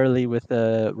in early with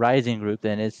a rising group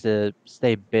than it's to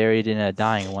stay buried in a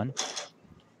dying one.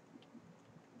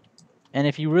 And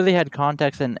if you really had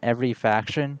contacts in every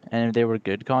faction, and if they were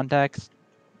good contacts,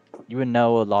 you would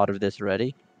know a lot of this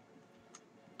already.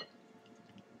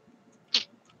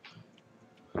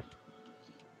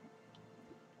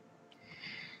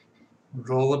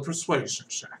 Roll a persuasion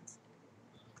check.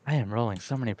 I am rolling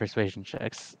so many persuasion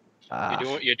checks.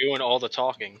 You're doing all the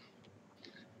talking.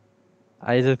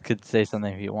 Isaac could say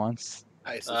something if he wants.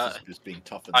 Isis Uh, is just being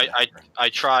tough in the background. I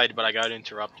tried, but I got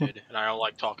interrupted, and I don't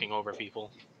like talking over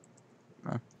people.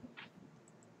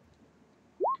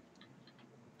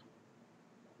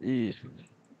 Eesh.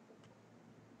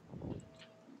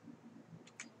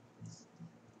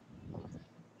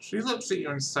 She looks at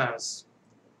you and says,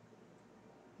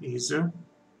 Izu,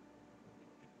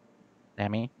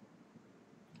 Sammy?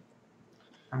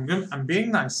 I'm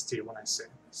being nice to you when I say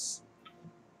this.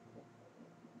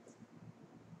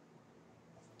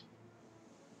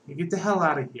 You get the hell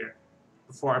out of here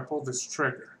before I pull this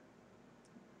trigger.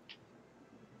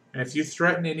 And if you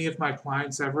threaten any of my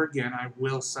clients ever again, I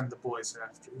will send the boys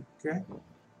after you, okay?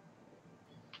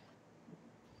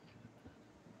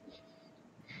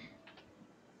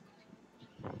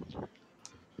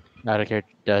 Out of here.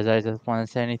 Does Isaac want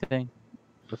to say anything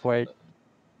before I...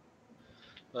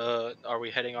 Are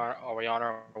we on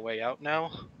our way out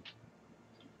now?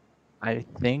 I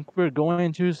think we're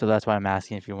going to, so that's why I'm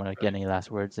asking if you want to get any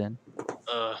last words in.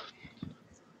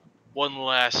 One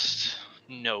last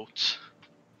note.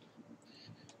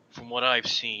 From what I've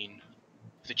seen,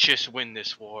 if the Chiss win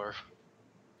this war,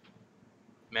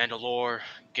 Mandalore,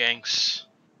 Ganks,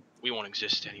 we won't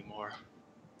exist anymore.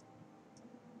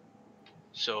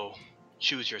 So,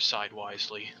 choose your side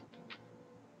wisely.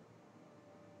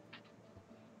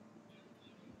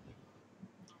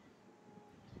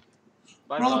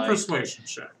 Roll a Bye-bye. persuasion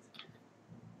check.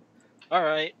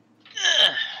 Alright.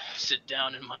 Sit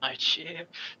down in my chair.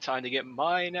 Time to get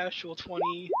my natural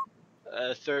 20.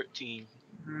 13.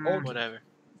 Or whatever.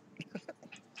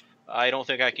 I don't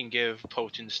think I can give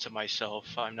potence to myself.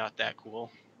 I'm not that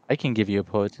cool. I can give you a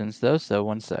potence though, so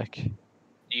 1 sec. Do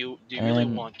you really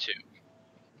want to?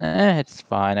 It's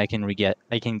fine. I can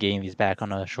gain these back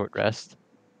on a short rest.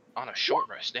 On a short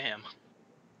rest, damn.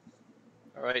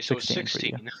 Alright, so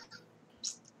 16.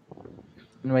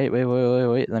 Wait.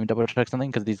 Let me double check something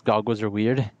because these goggles are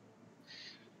weird.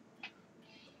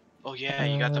 Oh yeah,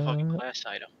 you got the fucking class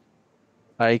item.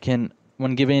 I can,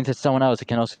 when giving it to someone else, I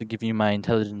can also give you my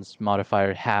intelligence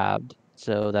modifier halved.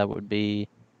 So that would be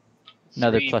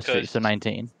another 3 +3, so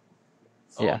 19.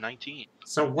 Oh, Yeah. 19.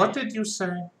 So what did you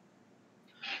say?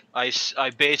 I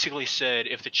basically said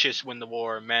if the Chiss win the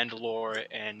war, Mandalore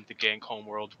and the Gank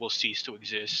homeworld will cease to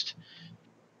exist.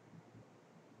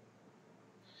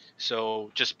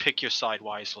 So just pick your side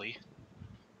wisely.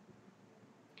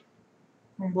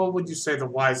 What would you say the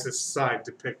wisest side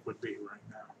to pick would be right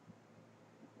now?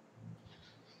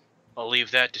 I'll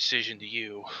leave that decision to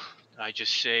you. I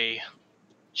just say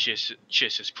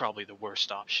Chiss is probably the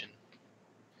worst option.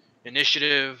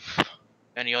 Initiative,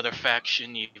 any other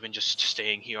faction, even just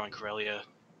staying here on Corellia,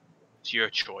 it's your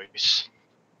choice.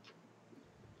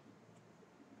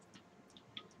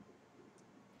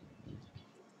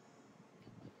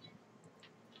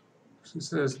 She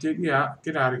says, get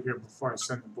out of here before I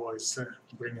send the boys to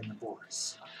bring in the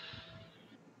boys.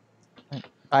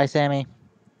 Bye, Sammy.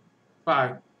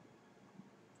 Bye.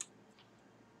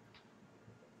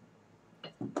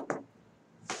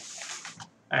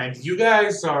 And you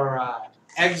guys are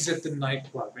exit the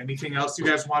nightclub. Anything else you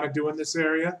guys want to do in this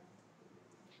area?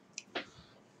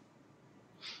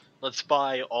 Let's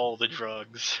buy all the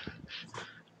drugs.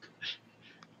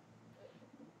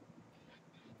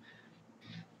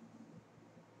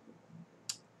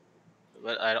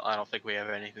 But I don't think we have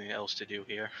anything else to do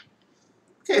here.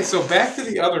 Okay, so back to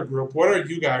the other group. What are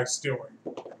you guys doing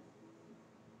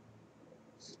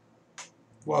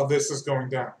while this is going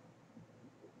down?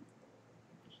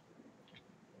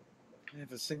 I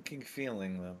have a sinking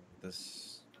feeling that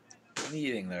this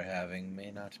meeting they're having may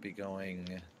not be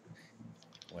going,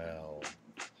 well,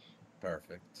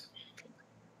 perfect.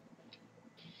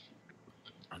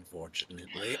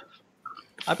 Unfortunately.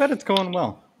 I bet it's going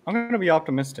well. I'm going to be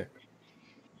optimistic.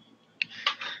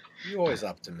 You're always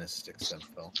optimistic,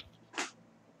 Simple.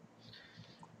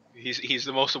 He's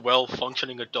the most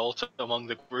well-functioning adult among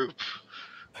the group.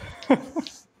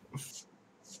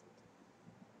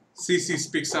 Cece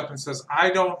speaks up and says, "I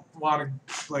don't want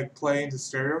to like play into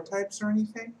stereotypes or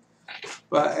anything,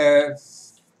 but if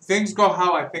things go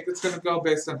how I think it's going to go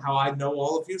based on how I know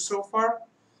all of you so far,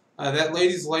 that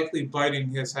lady's likely biting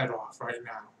his head off right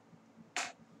now.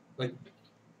 Like,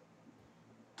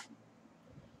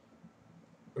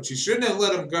 but you shouldn't have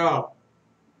let him go."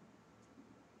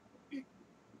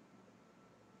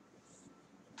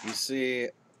 You see,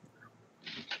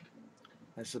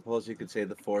 I suppose you could say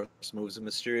the Force moves in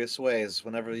mysterious ways.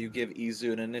 Whenever you give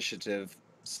Izu an initiative,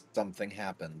 something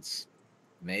happens.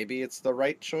 Maybe it's the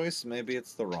right choice, maybe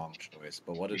it's the wrong choice.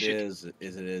 But what it is it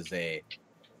is a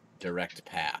direct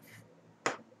path.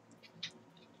 You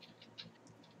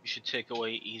should take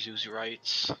away Izu's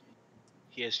rights.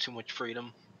 He has too much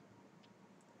freedom.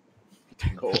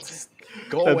 Go That's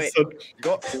away. such-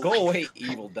 Go away,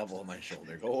 evil devil on my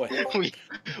shoulder. Go away.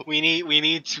 we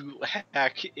need to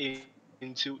hack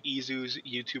into Izu's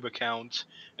YouTube account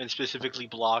and specifically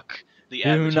block the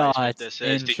advertisement that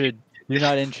says do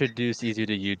not introduce Izu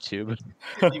to YouTube.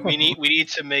 we need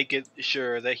to make it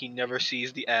sure that he never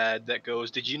sees the ad that goes,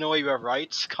 "Did you know you have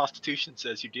rights? Constitution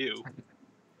says you do."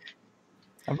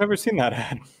 I've never seen that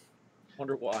ad.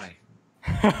 Wonder why.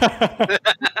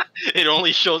 It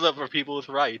only shows up for people with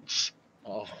rights.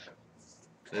 Oh.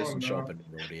 It doesn't show up in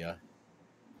Rodia.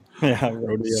 Yeah,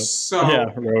 rodeo. So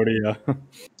Yeah, rodeo.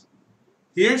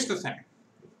 here's the thing: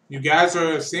 you guys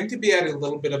seem to be at a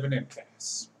little bit of an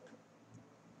impasse.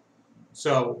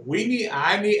 So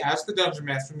as the dungeon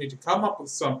master, need to come up with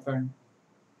something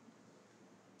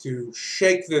to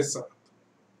shake this up.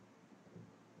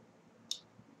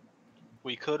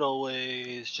 We could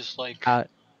always just like Out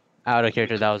of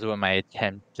character, that was what my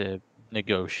attempt to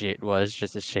negotiate was,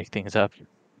 just to shake things up.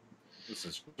 This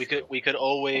is we true. could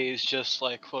always just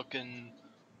like fucking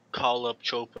call up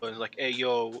Chopa and like, "Hey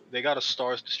yo, they got a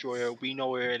Stars Destroyer. We know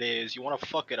where it is. You want to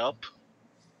fuck it up?"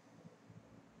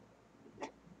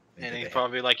 And he's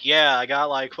probably like, "Yeah, I got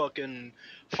like fucking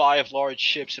 5 large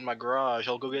ships in my garage.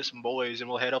 I'll go get some boys and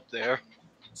we'll head up there."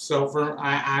 So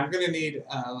I'm gonna need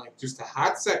like just a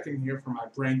hot second here for my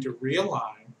brain to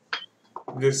realign.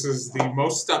 This is the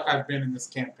most stuck I've been in this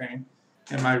campaign,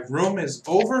 and my room is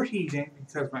overheating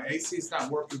because my AC is not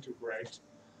working too great.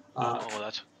 I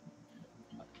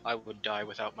would die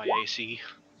without my AC.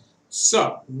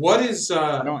 So what is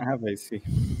I don't have AC.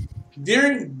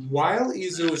 while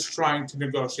Izu is trying to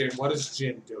negotiate, what is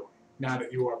Jin doing now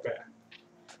that you are back?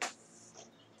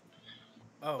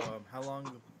 Oh, how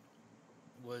long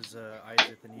was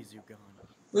Isaac and Izu gone?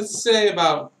 Let's say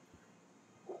about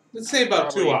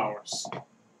Probably. 2 hours.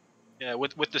 Yeah,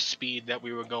 with the speed that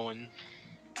we were going.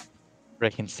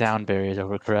 Breaking sound barriers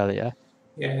over Corellia.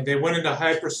 Yeah, they went into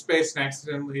hyperspace and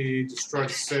accidentally destroyed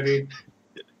the city.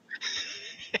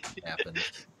 Happened.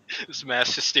 This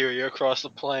mass hysteria across the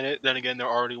planet. Then again, there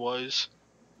already was.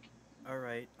 All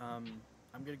right. I'm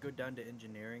gonna go down to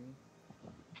engineering.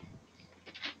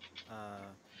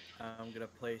 I'm gonna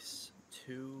place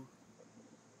 2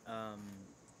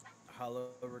 hollow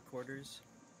recorders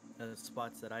in the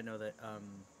spots that I know that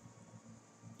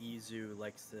Izu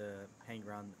likes to hang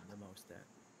around the most at.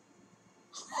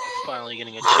 Finally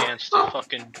getting a chance to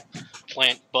fucking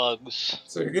plant bugs.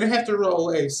 So you're gonna have to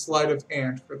roll a sleight of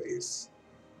hand for these.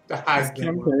 To This hide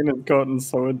them. campaign has gotten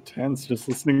so intense just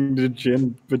listening to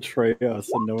Jin betray us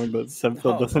and knowing that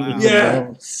Semfil Oh, doesn't wow. even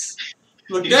Yes.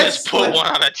 Look, You that's just put one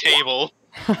on a table.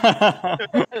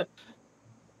 know.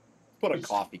 Put a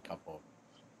coffee cup over.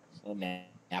 A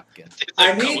napkin. It's a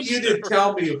I need you to coaster.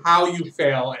 tell me how you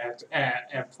fail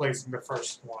at placing the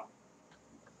first one.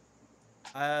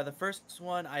 The first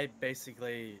one, I placed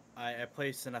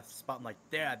in a spot. I'm like,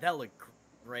 yeah, that looked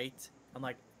great. I'm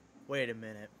like, wait a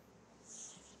minute.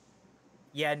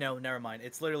 Yeah, no, never mind.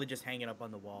 It's literally just hanging up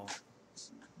on the wall.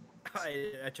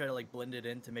 I try to like blend it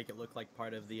in to make it look like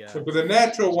part of the. Look, with a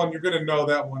natural one, you're gonna know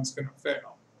that one's gonna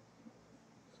fail.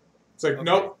 It's like, Okay.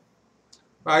 nope.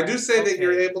 But I do say that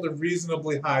you're Okay. able to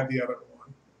reasonably hide the other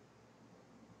one.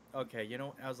 Okay, you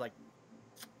know, I was like,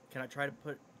 can I try to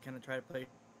place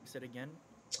it again?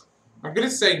 I'm gonna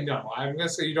say no. I'm gonna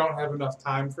say you don't have enough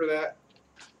time for that.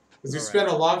 Because you Alright. spent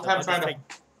a long So time I'll trying just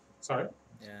to. Sorry.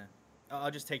 Yeah,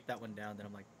 I'll just take that one down. Then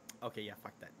I'm like, okay, yeah,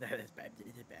 fuck that. That is bad.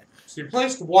 It is bad. So you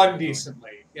placed one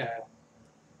decently, yeah.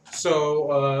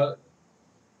 So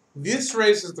this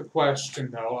raises the question,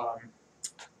 though.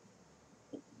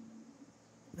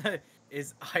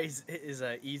 Is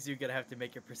Izu gonna have to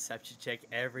make a perception check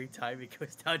every time he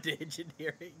goes down to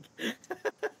engineering? You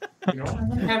know what I'm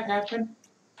gonna have happen?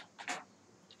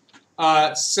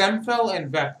 Semfel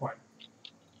and Vekwin.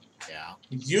 Yeah.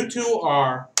 You two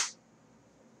are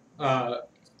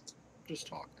Just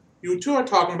talking. You two are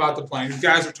talking about the plane. You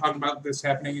guys are talking about this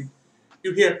happening.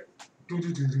 You hear.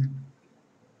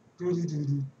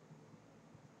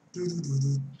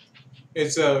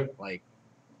 It's a. Like,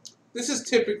 This is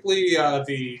typically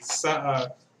the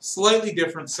slightly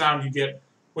different sound you get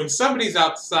when somebody's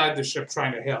outside the ship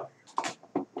trying to help.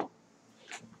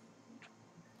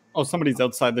 Oh, somebody's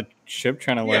outside the ship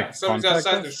trying to Yeah, somebody's contact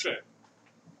outside us? the ship.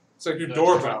 It's like your Go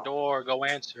to the front doorbell. door, go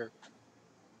answer.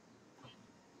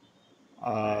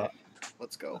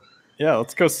 let's go. Yeah,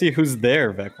 let's go see who's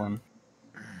there, Veclin.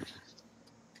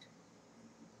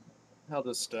 I'll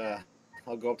just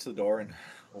I'll go up to the door and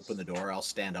open the door. I'll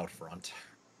stand out front.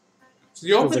 So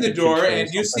you open Feels the like a door kid show or and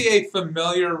you see a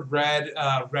familiar red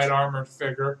armored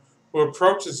figure who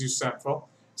approaches you, Senfil.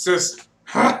 Says,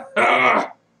 "Ha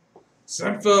ha,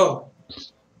 Senfil.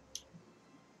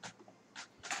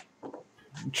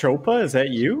 Chopa, is that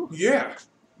you? Yeah,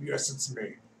 yes, it's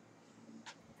me.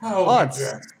 How Oh, have it's you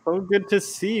been? so good to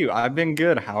see you. I've been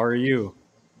good. How are you?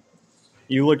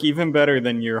 You look even better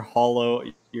than your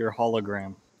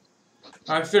hologram.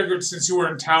 I figured since you were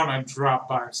in town, I'd drop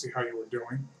by and see how you were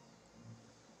doing.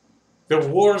 The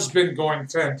war's been going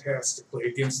fantastically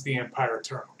against the Empire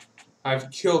Eternal. I've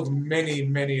killed many,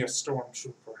 many a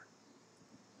stormtrooper.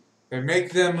 They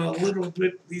make them a little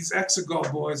bit, these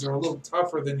Exegol boys are a little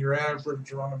tougher than your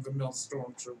average run-of-the-mill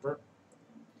stormtrooper.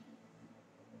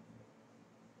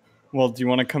 Well, do you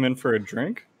want to come in for a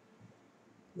drink?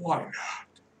 Why not?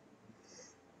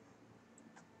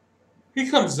 He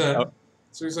comes in. Oh.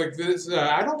 So he's like, "This.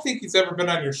 I don't think he's ever been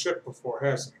on your ship before,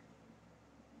 has he?"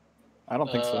 I don't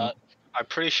think so. I'm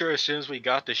pretty sure as soon as we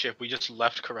got the ship, we just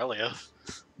left Corellia.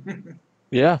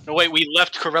 Yeah. No, wait, we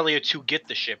left Corellia to get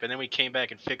the ship, and then we came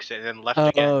back and fixed it, and then left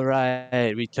again. Oh,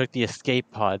 right. We took the escape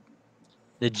pod.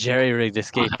 The jerry-rigged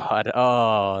escape pod.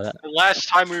 Oh. The last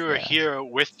time we were Yeah. here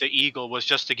with the Eagle was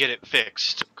just to get it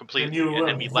fixed And completely, you and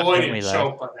then we left. avoided We left.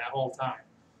 Chopa that whole time,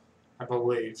 I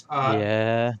believe.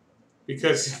 Yeah.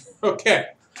 Because, okay.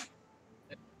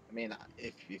 I mean,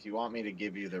 if you want me to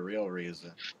give you the real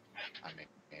reason, I mean,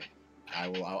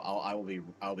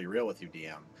 I'll be real with you,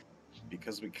 DM,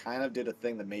 because we kind of did a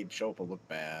thing that made Chopa look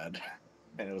bad,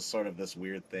 and it was sort of this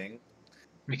weird thing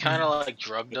We kind of like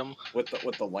drugged him with the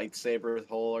lightsaber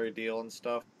whole ordeal and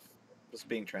stuff. Just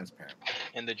being transparent.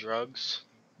 in the drugs.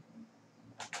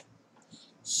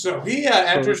 So he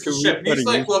enters the ship, and he's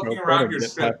like looking around your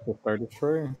ship.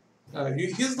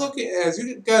 He's looking, as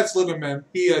you guys look at him,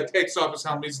 he takes off his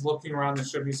helmet, he's looking around the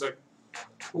ship, he's like,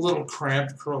 a little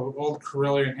cramped, old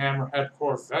Corellian Hammerhead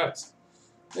Corvettes.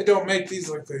 They don't make these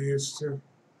like they used to.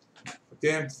 The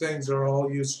damn things are all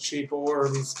used cheap ore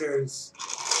these days.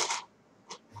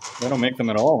 They don't make them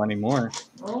at all anymore.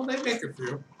 Oh, they make a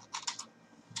few.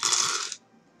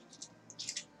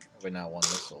 Probably not one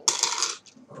this old.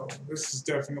 Oh, this is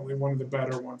definitely one of the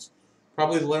better ones.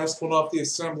 Probably the last one off the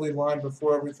assembly line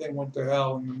before everything went to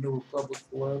hell and the New Republic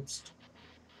collapsed.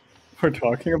 We're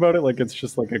talking about it like it's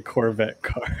just like a Corvette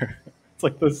car. It's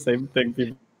like the same thing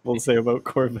people say about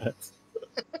Corvettes.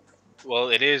 Well,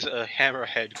 it is a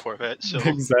Hammerhead Corvette, so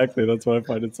Exactly. That's why I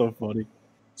find it so funny.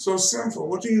 So, Sinful,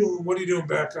 what are you doing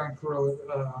back on Corellia?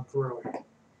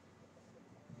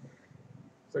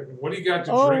 It's like, what do you got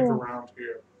to drink around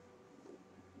here?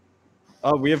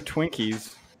 Oh, we have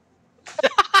Twinkies.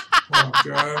 Oh,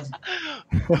 God.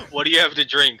 what do you have to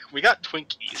drink? We got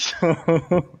Twinkies.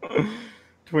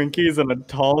 Twinkies and a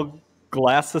tall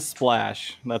glass of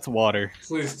Splash. That's water.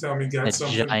 Please tell me you got A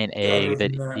something giant better egg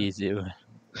than that that. eats you.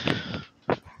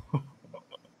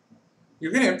 You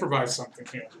can improvise something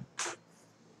here.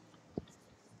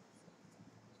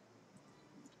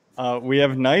 We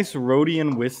have nice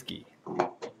Rhodian whiskey,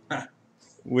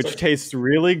 which tastes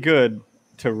really good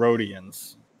to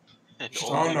Rhodians. And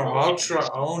Oh only no, Rose I'll Cheese. try.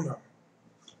 Oh no,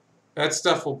 that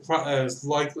stuff will as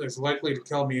likely to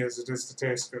kill me as it is to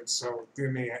taste good. So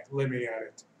let me at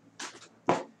it.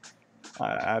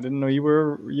 I didn't know you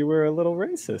were a little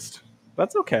racist.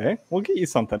 That's okay. We'll get you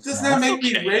something. Does that make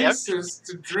me Okay, racist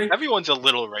to drink? Everyone's a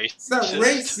little racist. It's not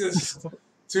racist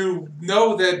to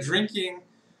know that drinking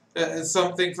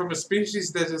something from a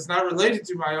species that is not related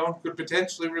to my own could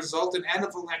potentially result in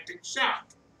anaphylactic shock.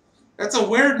 That's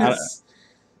awareness.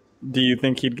 Do you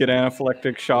think he'd get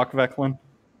anaphylactic shock, Veclin?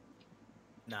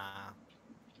 Nah.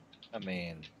 I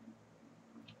mean,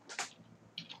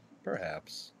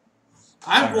 perhaps.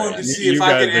 I'm going to see if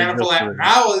I get anaphylactic.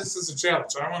 Now this is a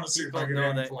challenge. I want to see if I get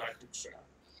anaphylactic shock.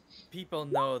 People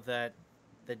know that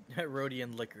the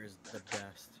Rhodian liquor is the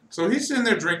best. So he's sitting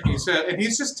there drinking. He said, and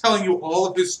he's just telling you all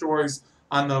of his stories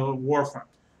on the war front.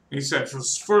 And he said,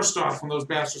 first off, when those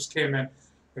bastards came in,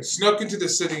 they snuck into the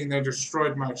city and they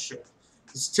destroyed my ship.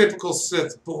 It's typical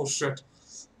Sith bullshit.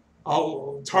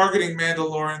 Targeting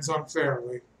Mandalorians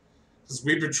unfairly because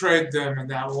we betrayed them in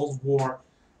that old war.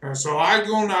 And so I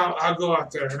go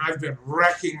out there, and I've been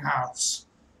wrecking house,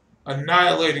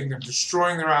 annihilating them,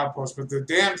 destroying their outposts. But the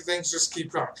damn things just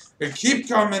keep coming. They keep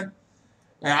coming,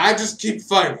 and I just keep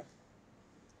fighting.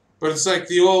 But it's like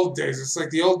the old days. It's like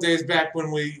the old days back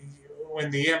when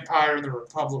the Empire and the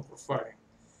Republic were fighting.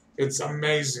 It's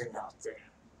amazing out there.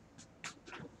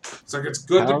 It's like it's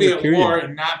good to be at war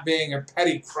and not being a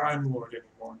petty crime lord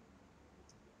anymore.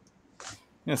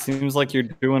 Yeah, seems like you're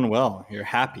doing well. You're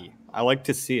happy. I like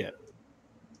to see it.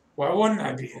 Why wouldn't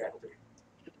I be happy?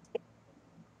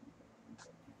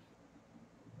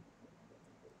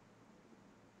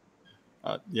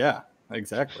 Yeah,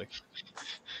 exactly.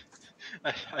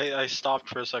 I stopped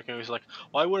for a second. He was like,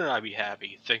 "Why wouldn't I be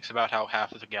happy?" Thinks about how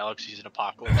half of the galaxy's an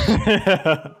apocalypse.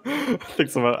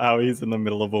 Thinks about how he's in the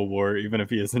middle of a war, even if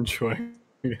he is enjoying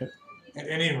it. At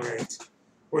any rate,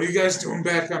 what are you guys doing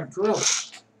back on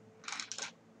Krill?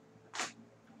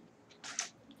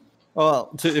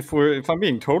 Well, if I'm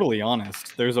being totally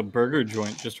honest, there's a burger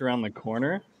joint just around the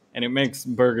corner, and it makes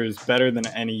burgers better than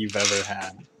any you've ever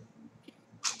had.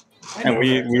 And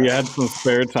we had some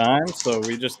spare time, so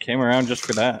we just came around just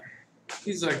for that.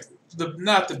 He's like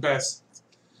not the best,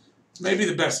 maybe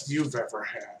the best you've ever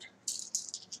had.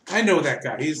 I know that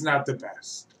guy. He's not the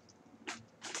best.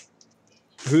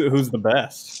 Who's the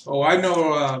best? Oh, I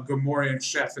know a Gamorrean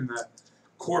chef in the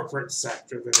corporate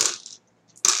sector that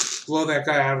blow that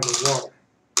guy out of the water.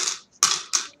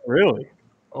 Really?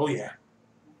 Oh yeah.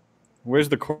 Where's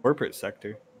the corporate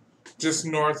sector? Just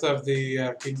north of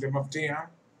the Kingdom of Dion.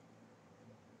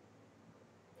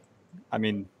 I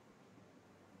mean,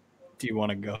 do you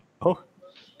want to go?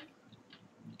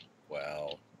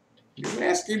 Well, You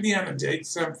asking me on a date,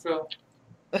 son, Phil?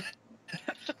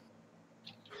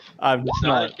 It's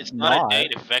not a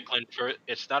date if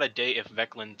it's not a date if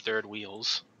Veclin third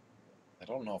wheels. I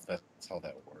don't know if that's how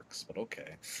that works, but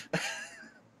okay.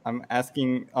 I'm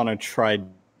asking on a tri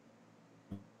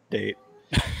date.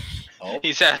 Oh.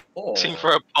 He's asking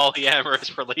for a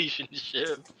polyamorous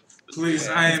relationship. Please,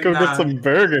 Yeah. I am Let's go not. get some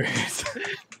burgers.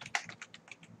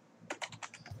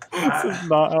 This is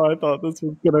not how I thought this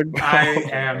was gonna go. I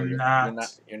am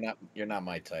not. You're not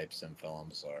my type, Simphil.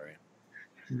 I'm sorry.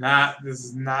 This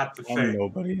is not the I'm thing.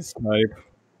 nobody's type.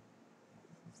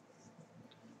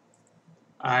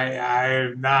 I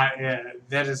am not.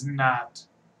 That is not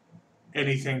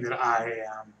anything that I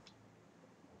am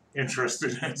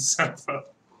interested in. So,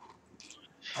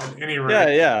 at any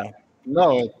rate, Yeah.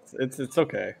 No, it's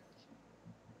okay.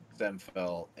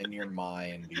 Simphil, in your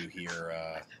mind, you hear.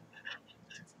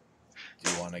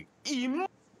 Do you want to?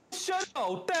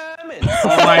 Emotional damage.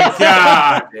 oh my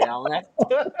god! Damn it!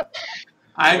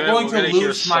 I'm going We're to gonna hear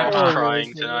lose my Saul mind.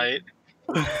 crying tonight.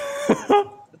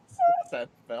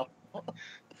 Simphil.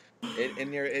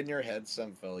 In your head,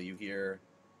 Simphil, you hear.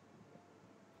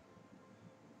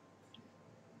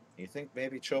 You think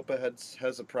maybe Chopa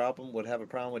has a problem? Would have a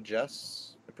problem with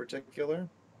Jess in particular?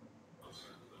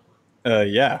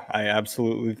 Yeah, I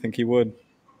absolutely think he would.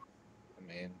 I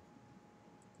mean,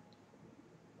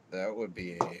 that would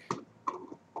be a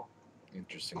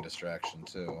interesting distraction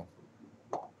too,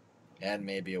 and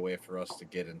maybe a way for us to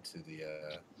get into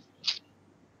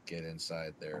get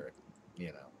inside their,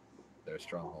 their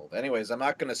stronghold. Anyways, I'm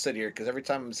not gonna sit here because every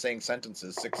time I'm saying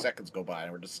sentences, 6 seconds go by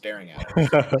and we're just staring at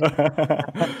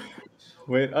it.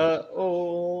 Wait,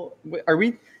 wait, are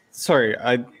we? Sorry,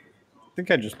 I think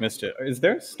I just missed it. Is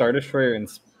there a Star Destroyer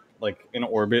in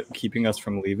orbit keeping us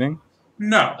from leaving?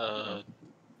 No.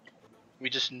 We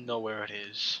just know where it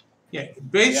is. Yeah.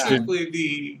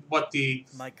 Basically,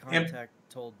 My contact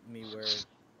told me where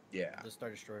Yeah, the Star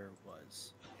Destroyer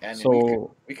was. and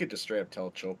So we could just straight up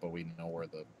tell Chopa we know where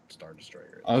the Star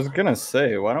Destroyer is. I was gonna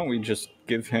say, why don't we just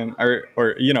give him, or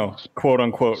quote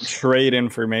unquote, trade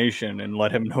information and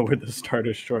let him know where the Star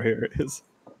Destroyer is.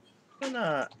 You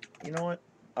know what?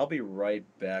 I'll be right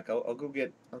back. I'll go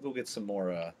get some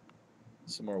more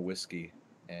whiskey,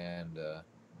 and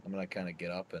I'm gonna kind of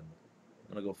get up and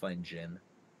I'm gonna go find gin,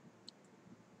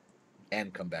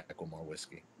 and come back with more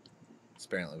whiskey.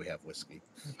 Apparently, we have whiskey.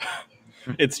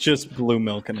 It's just blue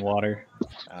milk and water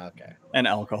Okay. and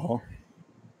alcohol.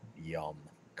 Yum.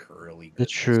 Curly. The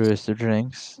goodness. truest of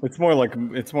drinks. It's more like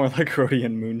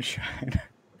Rhodian moonshine.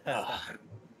 Ugh.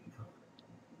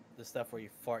 The stuff where you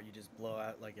fart, you just blow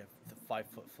out like the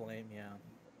 5-foot flame. Yeah.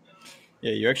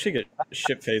 Yeah, you actually get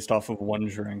shit faced off of one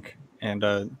drink, and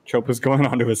Chopa's going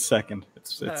on to his second.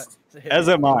 It's as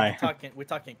am I. We're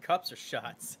talking cups or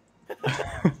shots.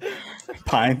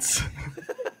 Pints.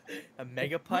 A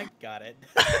mega pint, got it.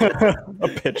 A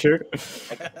pitcher.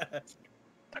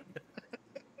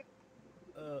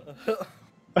 Uh,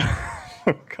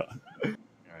 Oh god. All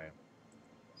right.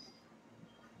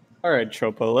 All right,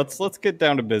 Chopa, let's get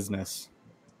down to business.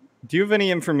 Do you have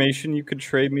any information you could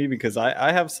trade me? Because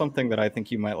I have something that I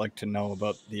think you might like to know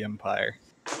about the Empire.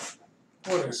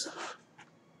 What is it?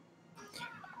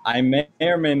 I may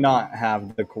or may not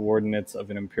have the coordinates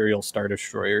of an Imperial Star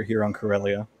Destroyer here on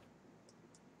Corellia.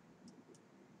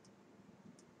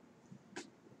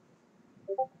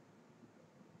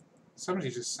 Somebody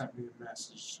just sent me a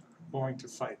message. I'm going to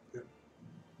fight them.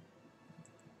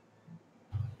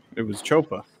 It was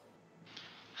Chopa.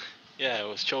 Yeah, it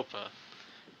was Chopa.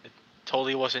 It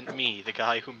totally wasn't me, the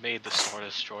guy who made the Star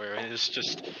Destroyer, and is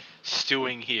just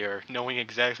stewing here, knowing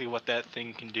exactly what that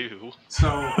thing can do.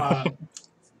 So,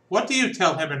 what do you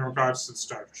tell him in regards to the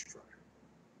Star Destroyer?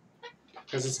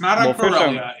 Because it's not on Well, first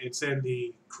Corellia, it's in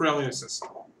the Corellia system.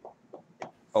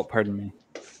 Oh, pardon me.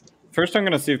 First, I'm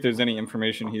going to see if there's any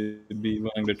information he'd be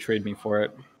willing to trade me for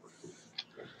it.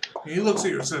 And he looks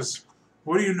at you and says,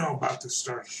 "What do you know about the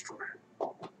Star Destroyer?"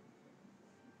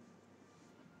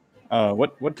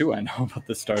 What do I know about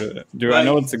the Star? Do I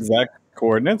know its exact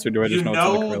coordinates, or do I just You know it's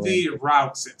in know the the Corellian?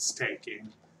 routes it's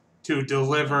taking to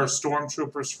deliver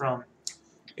stormtroopers from.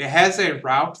 It has a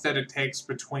route that it takes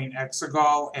between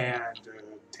Exegol and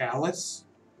Talus.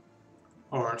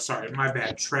 Or, sorry, my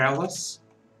bad, Tralis.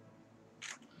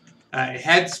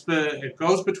 It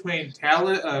goes between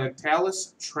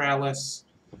Talus, Tralis,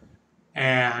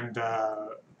 and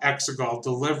Exegol,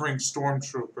 delivering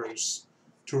stormtroopers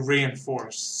to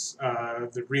reinforce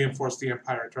the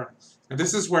Empire Eternal. And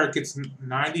this is where it gets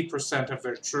 90% of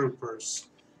their troopers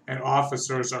and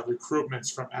officers are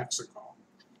recruitments from Exegol.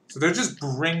 So they're just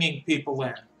bringing people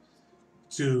in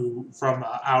from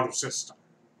out of system.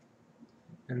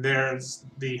 And there's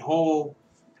the whole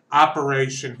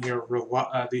operation here,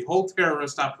 the whole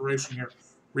terrorist operation here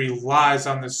relies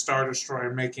on the Star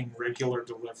Destroyer making regular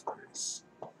deliveries.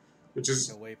 Which is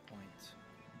a waypoint.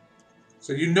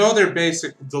 So you know their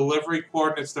basic delivery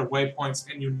coordinates, their waypoints,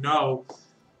 and you know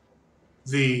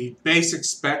the basic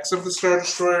specs of the Star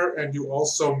Destroyer, and you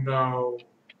also know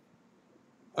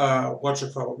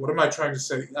what am I trying to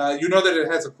say? You know that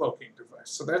it has a cloaking device.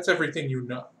 So that's everything you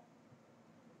know.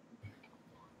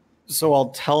 So I'll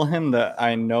tell him that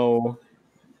I know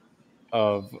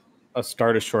of a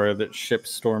Star Destroyer that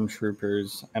ships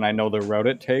stormtroopers, and I know the route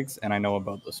it takes, and I know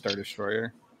about the Star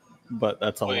Destroyer. But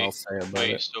that's all I'll say about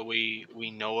it. So we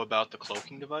know about the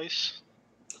cloaking device?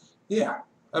 Yeah,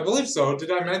 I believe so.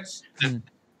 Did I mention?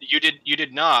 You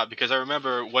did not, because I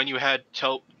remember when you had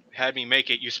me make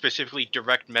it, you specifically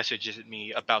direct messaged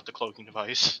me about the cloaking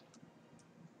device.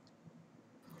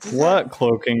 What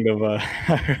cloaking device?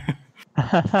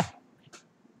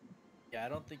 Yeah, I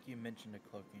don't think you mentioned a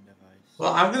cloaking device.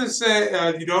 Well, I'm going to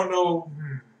say you don't know.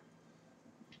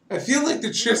 I feel like the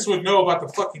Chiss would know about the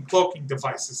fucking cloaking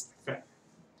devices thing.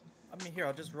 I mean, here,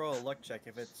 I'll just roll a luck check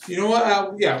if it's... You know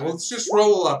what? Yeah, let's just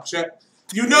roll a luck check.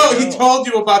 You know he told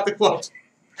you about the cloaking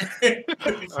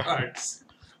device.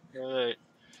 Alright.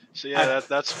 So yeah,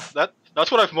 that's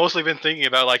what I've mostly been thinking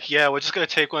about. Like, yeah, we're just going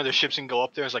to take one of the ships and go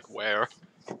up there. It's like, where?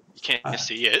 You can't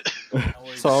see it.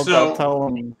 So I'll tell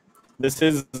him this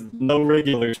is no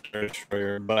regular Star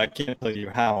Destroyer, but I can't tell you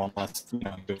how unless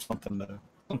there's something to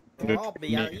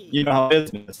you know how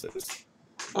business is.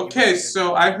 Okay,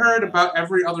 so I heard about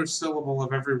every other syllable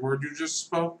of every word you just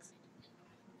spoke.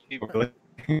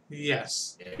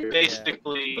 Yes.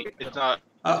 Basically, it's not.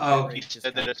 He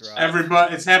said that it's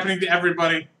everybody. It's happening to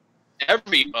everybody.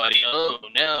 Everybody. Oh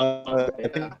no. I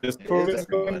think Discord is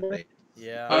going.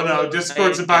 Yeah. Oh no,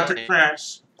 Discord's about to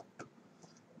crash.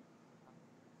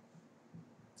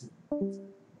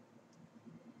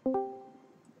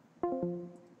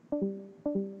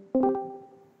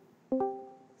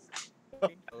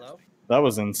 Hello? That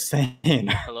was insane.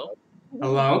 Hello?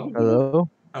 Hello? Hello?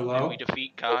 Hello? Did we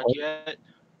defeat COD yet?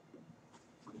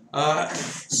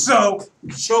 So,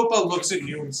 Chopa looks at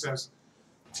you and says,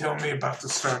 "Tell me about the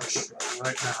Star Destroyer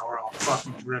right now, or I'll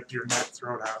fucking rip your neck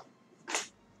throat out."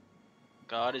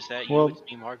 God, is that you? Well, It's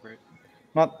me, Margaret.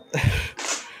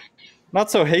 Not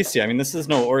so hasty. I mean, this is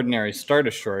no ordinary Star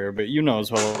Destroyer, but you know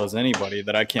as well as anybody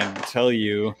that I can't tell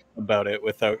you about it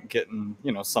without getting,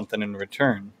 something in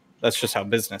return. That's just how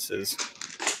business is.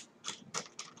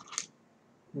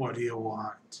 What do you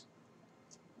want?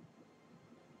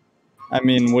 I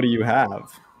mean, what do you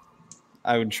have?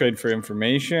 I would trade for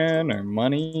information or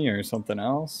money or something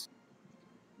else.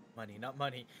 Money, not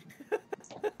money.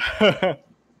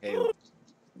 Hey,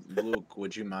 Luke,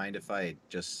 would you mind if I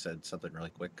just said something really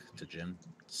quick to Jin?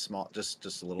 Small, just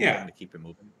a little Yeah. thing to keep it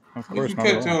moving. Of We course, can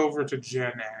not at get all. over to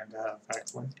Jen and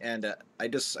Veclin. And I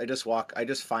just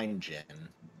find Jin,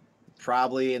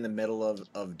 probably in the middle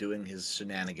of doing his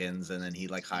shenanigans, and then he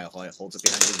like holds it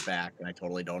behind his back, and I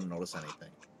totally don't notice anything.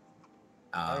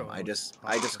 I just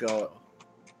go,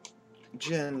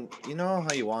 Jin, you know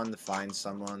how you wanted to find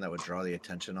someone that would draw the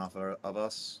attention off of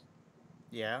us?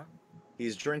 Yeah.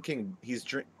 He's drinking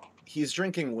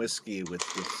whiskey with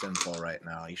Sinful right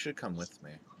now. You should come with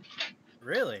me.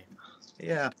 Really?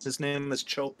 Yeah, his name is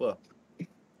Chopa.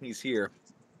 He's here.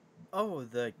 Oh,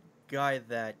 the guy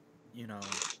that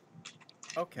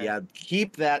Okay. Yeah,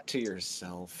 keep that to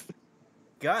yourself.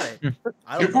 Got it.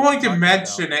 I You're don't know what going to talking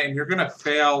mention about. it, and you're going to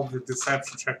fail the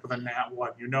deception check with a nat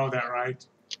 1. You know that, right?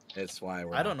 That's why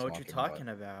we're I don't not know what you're talking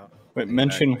about. about. Wait,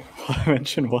 Exactly.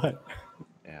 mention what?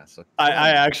 Yeah, so I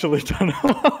actually don't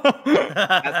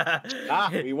know.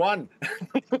 we won.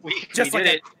 We just did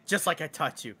it. just like I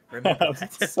taught you. Remember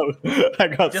that. I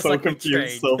got Just so like we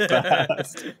confused trained. so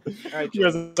fast. All right, You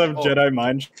guys Jen. have Jedi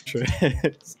mind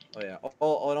tricks. Oh yeah.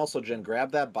 Oh, and also, Jen,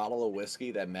 grab that bottle of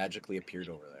whiskey that magically appeared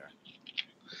over there.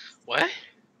 What?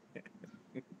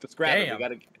 Just grab it. Damn. We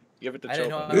gotta give it to I didn't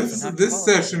know Chopa. I was This an this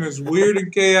alcoholic. session is weird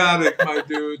and chaotic, my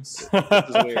dudes. This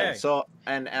is weird. Okay. So,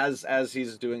 and as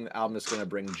he's doing, I'm just gonna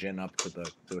bring Jin up to the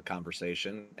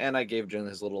conversation, and I gave Jin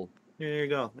his little. Here you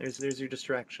go. There's your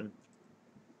distraction.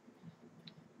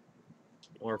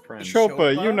 Or friend.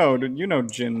 Chopa, Chopa? you know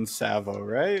Jin Savo,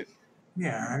 right?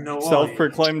 Yeah, I know all you.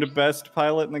 Self-proclaimed best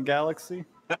pilot in the galaxy.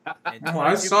 In Oh, 22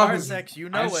 I saw his. parsecs, you I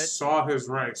know it. saw his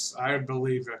race. I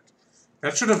believe it.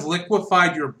 That should have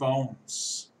liquefied your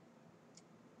bones.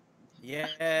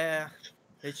 Yeah,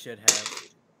 it should have.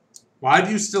 Why do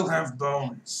you still have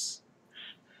bones?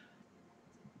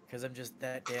 Because I'm just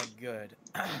that damn good.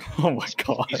 Oh my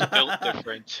god. He's built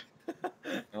different.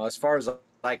 Well, as far as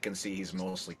I can see, he's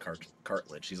mostly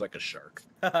cartilage. He's like a shark.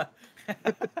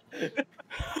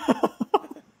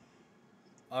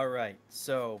 All right,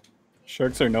 so.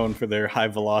 Sharks are known for their high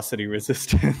velocity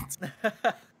resistance.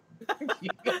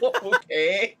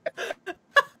 Okay.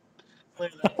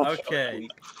 Okay.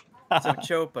 So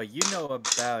Chopa, you know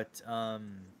about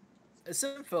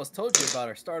Simphil's told you about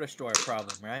our Star Destroyer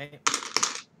problem, right?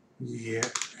 Yeah.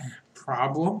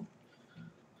 Problem?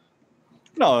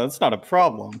 No, that's not a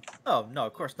problem. Oh no,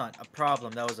 of course not a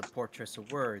problem. That was a poor choice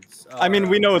of words. I mean,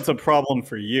 we know it's a problem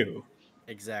for you.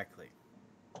 Exactly.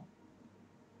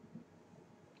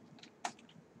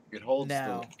 It holds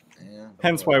Now. Yeah,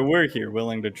 Hence why we're here,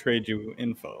 willing to trade you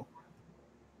info.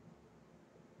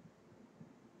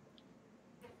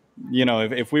 You know,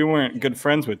 if we weren't good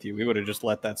friends with you, we would have just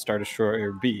let that Star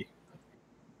Destroyer be.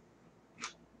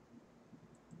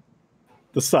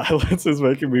 The silence is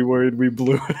making me worried we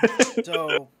blew it.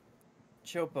 So,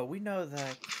 Chopa, we know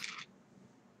that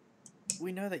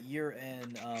you're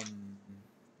in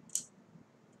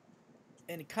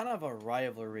kind of a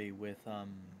rivalry with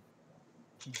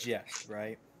Jest,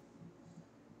 right?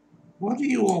 What do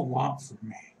you all want from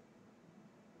me?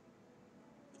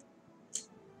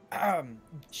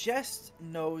 Jest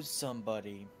knows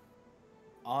somebody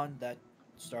on that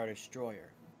Star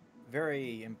Destroyer.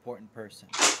 Very important person.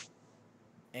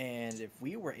 And if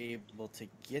we were able to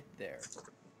get there,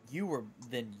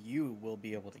 then you will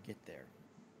be able to get there.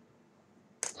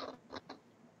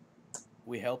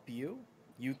 We help you.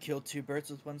 You kill 2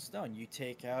 birds with 1 stone. You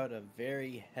take out a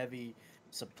very heavy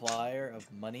supplier of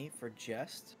money for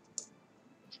Jest.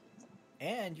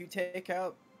 And you take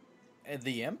out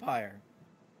the Empire.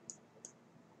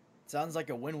 Sounds like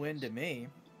a win-win to me.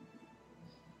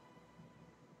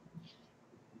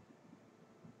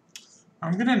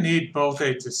 I'm going to need both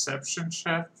a deception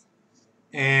check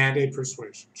and a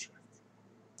persuasion check.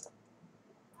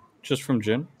 Just from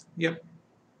Jin? Yep.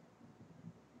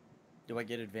 Do I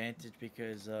get advantage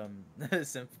because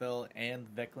Simphil and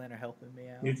Veclin are helping me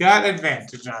out? You got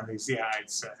advantage on these, yeah, I'd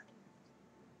say.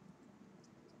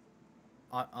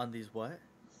 On these what?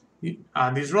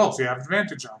 On these rolls, you have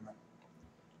advantage on them.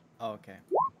 Oh, okay.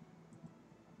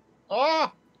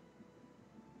 Oh!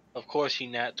 Of course, he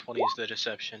nat 20s the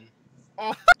deception.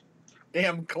 Oh!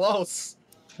 Damn close.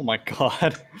 Oh my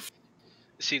god.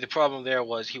 See, the problem there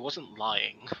was he wasn't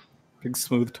lying. Big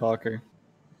smooth talker.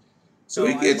 So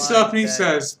he gets up and he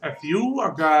says, if you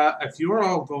are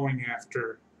all going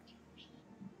after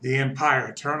the Empire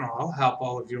Eternal, I'll help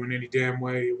all of you in any damn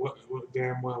way,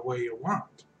 damn well way you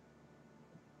want.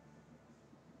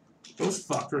 Those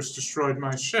fuckers destroyed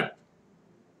my ship.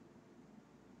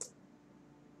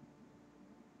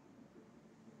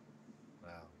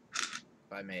 Wow.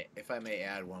 If I may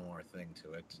add one more thing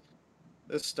to it,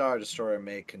 This Star Destroyer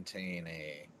may contain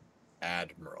a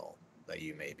admiral that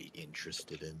you may be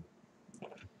interested in.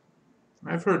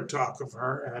 I've heard talk of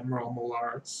her, Admiral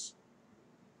Millars.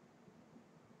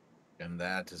 And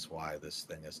that is why this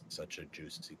thing is such a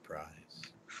juicy prize.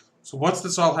 So what's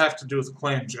this all have to do with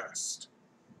Clan Jest?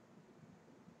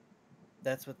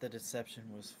 That's what the deception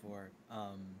was for,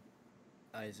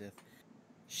 Isaac.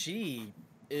 She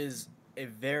is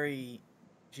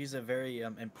she's a very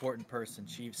important person.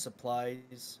 She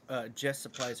supplies, Jess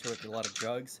supplies her with a lot of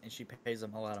drugs, and she pays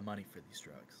them a lot of money for these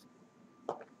drugs.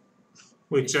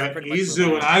 Which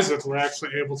Izu and Isaac were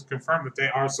actually able to confirm that they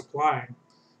are supplying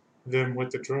them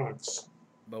with the drugs.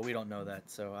 But we don't know that,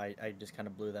 so I just kind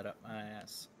of blew that up my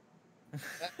ass.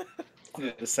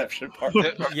 The deception part.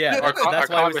 Yeah, that's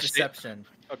why it was deception.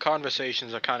 Our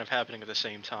conversations are kind of happening at the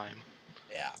same time.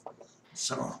 Yeah.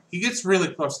 So he gets really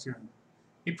close to you.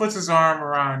 He puts his arm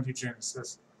around you, Jin, and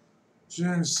says,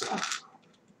 Jin,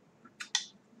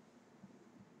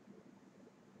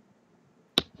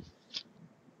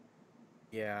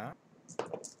 yeah.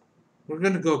 We're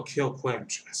gonna go kill Clan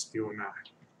Jest, you and I.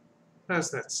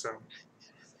 How's that sound?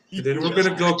 And then we're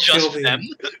gonna go kill the... them?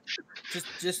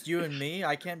 Just you and me?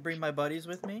 I can't bring my buddies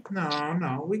with me?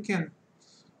 No, we can...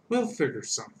 We'll figure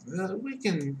something. We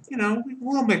can,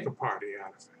 we'll make a party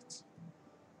out of it.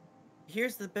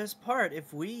 Here's the best part.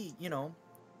 If we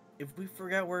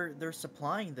forget where they're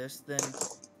supplying this, then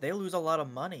they lose a lot of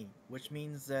money, which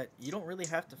means that you don't really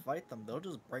have to fight them. They'll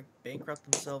just bankrupt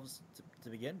themselves to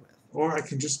begin with. Or I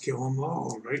can just kill them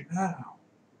all right now.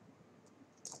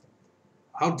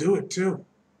 I'll do it too.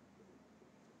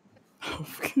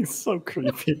 He's so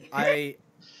creepy.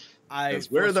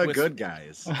 We're the good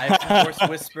guys. I force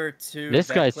whisper to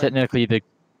This guy's Veclin. technically the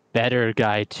better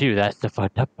guy too. That's the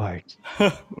fucked up part.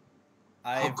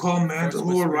 I'll call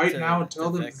Mandalore right now and tell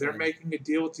them they're making a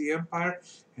deal with the Empire,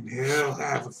 and he'll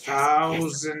have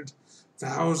 1,000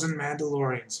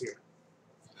 Mandalorians here.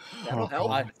 That'll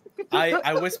help.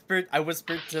 I whispered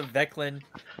to Veclin,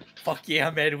 "Fuck yeah,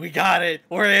 man, we got it.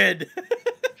 We're in."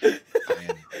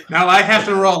 Now I have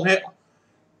to roll hit.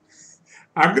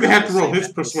 I'm gonna have to roll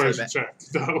his persuasion check.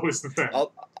 That was the thing.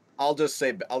 I'll just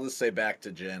say back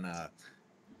to Jin.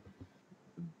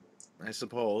 I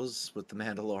suppose with the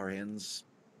Mandalorians,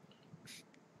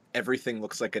 everything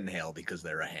looks like a nail because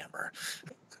they're a hammer.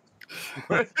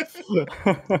 I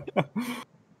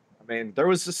mean, there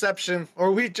was deception,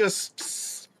 or we just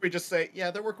say, yeah,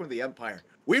 they're working with the Empire.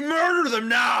 We murder them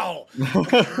now.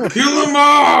 Kill them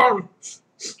all.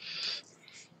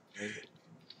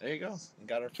 There you go. You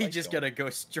got our He's just gonna go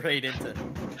straight into.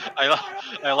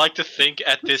 I like to think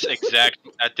at this exact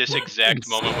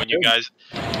moment when you guys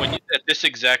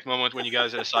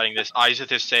are deciding this,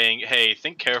 Isaac is saying, "Hey,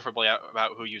 think carefully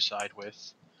about who you side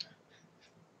with."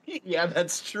 Yeah,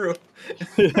 that's true.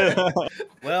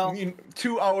 Well, I mean,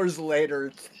 2 hours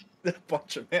later, a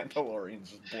bunch of Mandalorians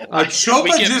just blow up. Chopa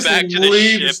We get just back to the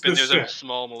leaves ship, and the there's ship. a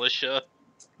small militia.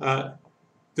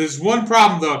 There's one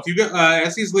problem though. If you get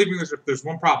as he's leaving the ship, there's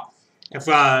one problem. If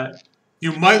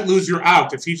you might lose your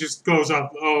out if he just goes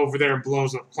up over there and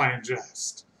blows up Clan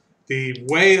Jest. The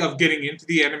way of getting into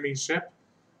the enemy ship.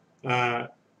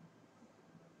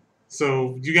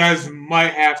 So you guys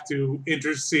might have to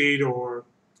intercede, or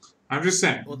I'm just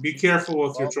saying, be careful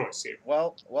with your choice here.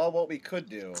 Well, what we could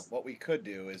do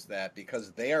is that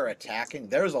because they are attacking,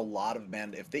 there's a lot of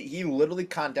he literally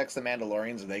contacts the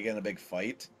Mandalorians and they get in a big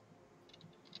fight.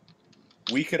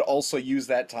 We could also use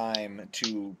that time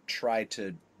to try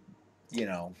to,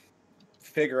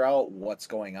 figure out what's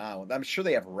going on. I'm sure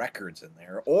they have records in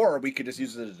there, or we could just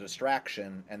use it as a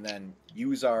distraction and then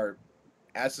use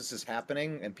as this is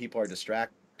happening and people are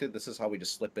distracted. This is how we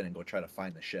just slip in and go try to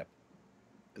find the ship.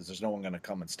 Because there's no one going to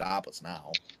come and stop us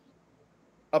now.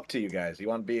 Up to you guys. You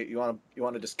want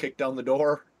to just kick down the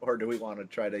door, or do we want to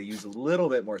try to use a little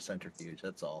bit more centrifuge?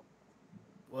 That's all.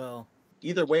 Well,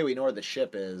 either way, we know where the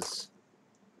ship is.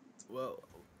 Well,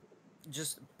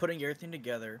 just putting everything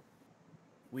together,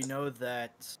 we know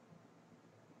that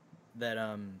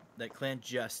Clan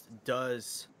Jest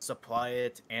does supply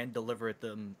it and deliver it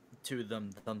to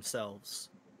them themselves.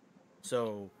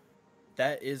 So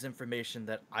that is information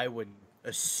that I would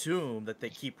assume that they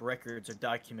keep records or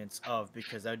documents of,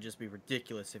 because that would just be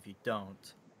ridiculous if you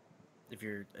don't. If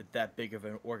you're that big of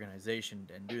an organization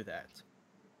and do that.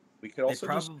 We could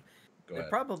also they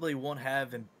probably won't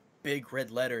have in big red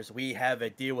letters, "We have a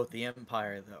deal with the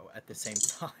Empire," though, at the same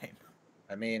time.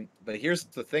 I mean, but here's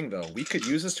the thing, though. We could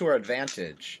use this to our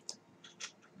advantage,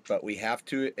 but we have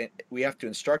to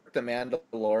instruct the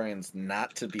Mandalorians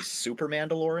not to be super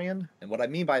Mandalorian. And what I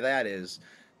mean by that is,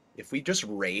 if we just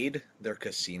raid their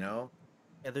casino,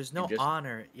 Yeah, there's no just-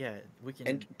 honor. Yeah, we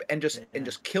can. and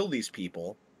just kill these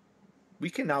people. We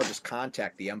can now just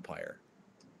contact the Empire.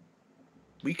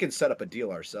 We can set up a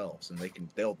deal ourselves, and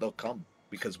they'll come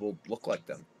because we'll look like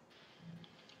them.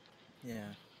 Yeah.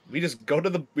 We just go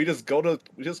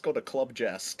to Club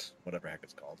Jest, whatever the heck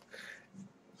it's called.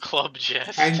 Club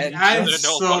Jest. And And I'm they're no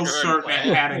so longer in certain it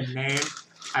plan. had a name.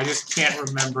 I just can't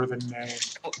remember the name.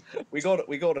 We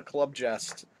go to Club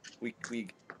Jest. We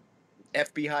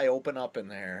FBI open up in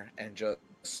there and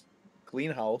just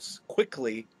clean house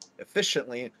quickly,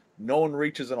 efficiently. No one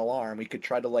reaches an alarm. We could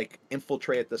try to like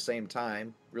infiltrate at the same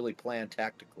time, really plan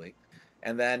tactically,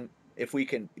 and then if we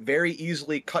can very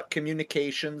easily cut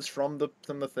communications from the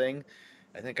thing,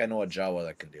 I think I know a Jawa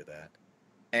that can do that.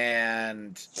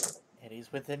 And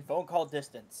he's within phone call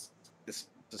distance. this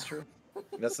is true.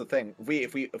 That's the thing.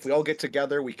 If we all get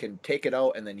together, we can take it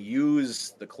out and then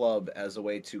use the club as a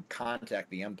way to contact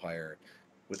the Empire,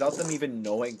 without them even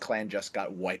knowing Clan just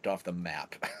got wiped off the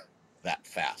map that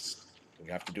fast. We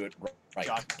have to do it right.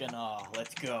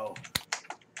 Let's go.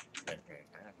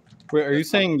 Wait, are you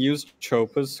saying use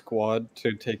Chopa's squad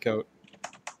to take out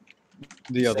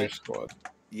the other squad?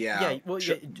 Yeah. Yeah, well,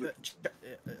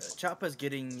 Choppa's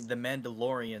getting the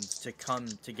Mandalorians to come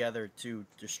together to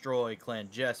destroy Clan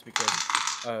Jess because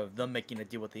of them making a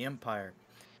deal with the Empire.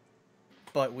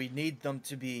 But we need them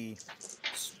to be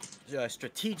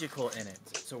strategical in it,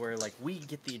 so we're like we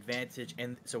get the advantage,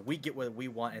 and so we get what we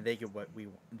want, and they get what we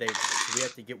want. We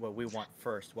have to get what we want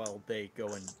first, while they go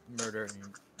and murder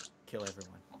and kill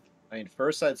everyone. I mean,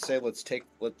 first I'd say let's take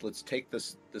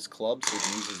this club so we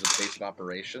can use it as a base of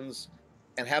operations,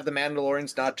 and have the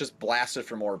Mandalorians not just blast it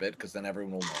from orbit, because then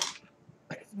everyone will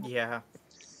know. Yeah.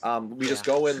 We just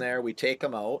go in there, we take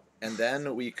them out, and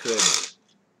then we could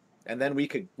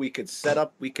set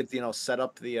up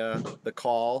the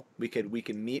call. We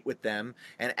can meet with them,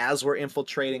 and as we're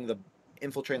infiltrating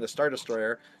the Star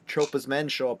Destroyer, Chopa's men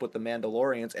show up with the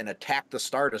Mandalorians and attack the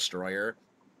Star Destroyer,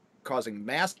 causing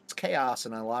mass chaos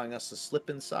and allowing us to slip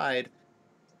inside,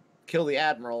 kill the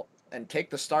Admiral, and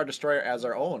take the Star Destroyer as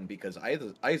our own, because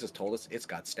Isis told us it's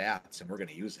got stats and we're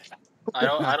gonna use it. I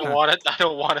don't want it. I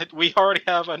don't want it. We already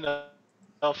have enough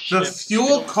The ships.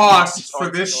 fuel cost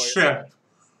for this ship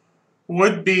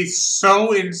would be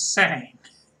so insane.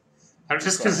 I'm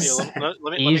just gonna say. Let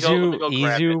me go grab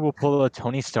it. Izu will pull a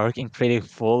Tony Stark and create a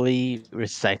fully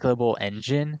recyclable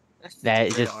engine that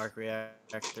It's just arc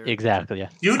reactor. exactly. Yeah.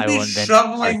 You'd I be will invent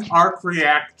shoveling arc. arc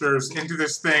reactors into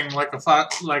this thing like an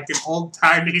old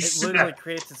timey It literally ship.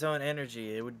 creates its own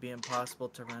energy. It would be impossible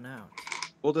to run out.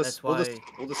 We'll That's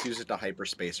just use it to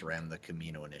hyperspace ram the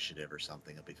Camino initiative or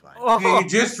something. It'll be fine. You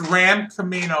just ram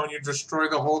Camino and you destroy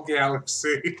the whole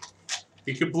galaxy.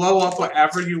 You can blow up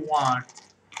whatever you want.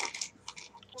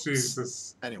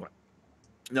 Jesus. Anyway,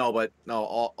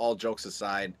 all jokes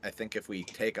aside, I think if we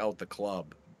take out the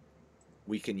club,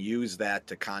 we can use that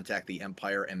to contact the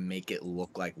Empire and make it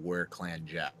look like we're Clan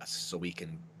Jess, so we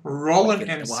can roll an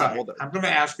insight. I'm going to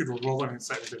ask you to roll an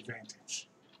insight with advantage.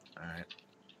 All right.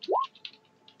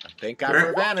 Thank God for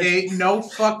advantage. Ain't no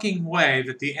fucking way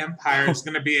that the Empire is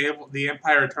going to be able. The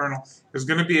Empire Eternal is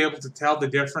going to be able to tell the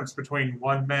difference between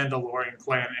one Mandalorian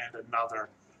clan and another.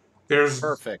 There's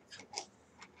perfect.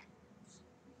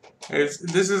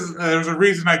 There's a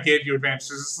reason I gave you advantage.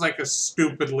 This is like a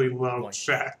stupidly low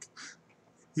check.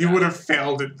 You would have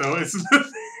failed it though. It's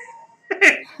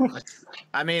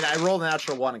I mean, I rolled a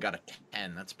natural 1 and got a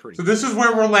 10. That's pretty. So this is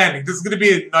where we're landing. This is going to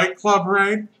be a nightclub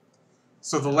raid.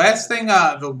 So the last thing,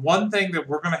 the one thing that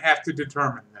we're going to have to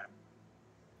determine then,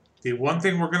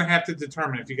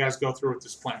 if you guys go through with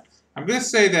this plan, I'm going to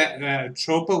say that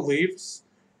Chopa leaves,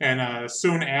 and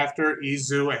soon after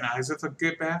Izu and Isaac will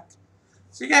get back.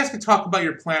 So you guys can talk about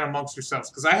your plan amongst yourselves,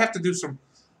 because I have to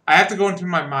go into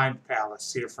my mind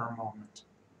palace here for a moment.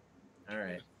 All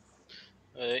right.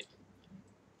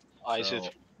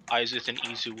 Isaac and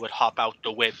Izu would hop out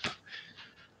the whip.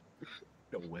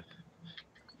 The whip.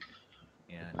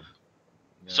 Yeah.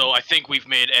 So I think we've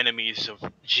made enemies of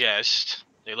Jest.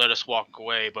 They let us walk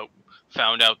away, but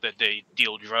found out that they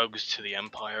deal drugs to the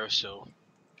Empire, so...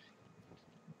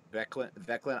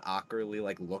 Veclin awkwardly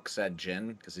looks at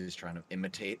Jin because he's trying to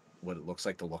imitate what it looks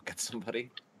like to look at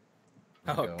somebody.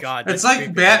 Oh God! It's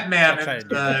like Batman in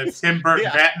the Tim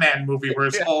Burton Batman movie where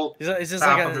his whole it's just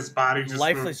top like of his body just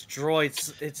lifeless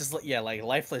droid. It's just like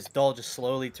lifeless doll just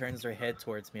slowly turns their head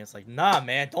towards me. It's like, nah,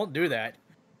 man, don't do that.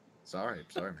 Sorry,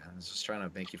 man. I was just trying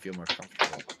to make you feel more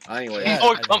comfortable. Anyway,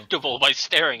 more comfortable by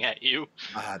staring at you.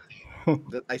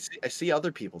 I see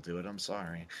other people do it. I'm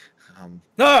sorry.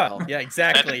 Yeah,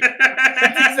 exactly.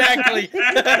 Exactly.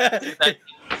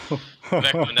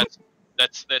 Veclin,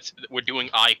 we're doing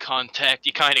eye contact.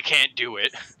 You kind of can't do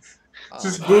it.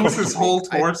 Just I moves think his you're whole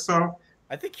being- torso.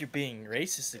 I think you're being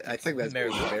racist I against think that's Mayor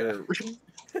being Luca.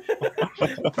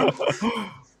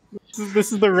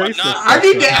 This is the racist not- I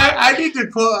need to. section.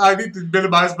 I need to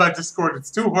minimize my Discord.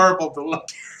 It's too horrible to look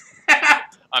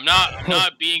at. I'm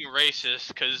not being racist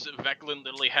because Veclin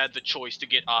literally had the choice to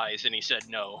get eyes and he said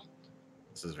no.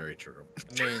 This is very true.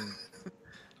 I mean,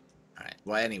 All right.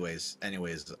 Well, anyways,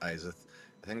 Isaac,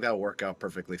 I think that'll work out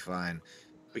perfectly fine.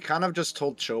 We kind of just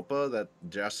told Chopa that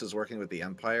Jess is working with the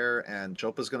Empire, and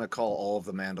Chopa's going to call all of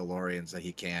the Mandalorians that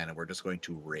he can, and we're just going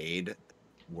to raid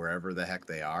wherever the heck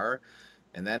they are.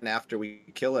 And then after we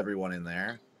kill everyone in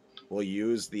there, we'll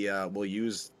use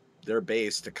their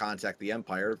base to contact the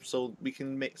Empire, so we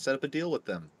can set up a deal with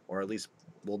them, or at least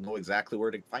we'll know exactly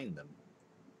where to find them.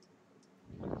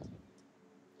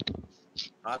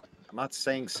 I'm not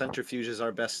saying centrifuge is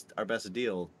our best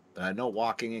deal, but I know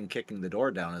walking and kicking the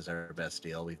door down is our best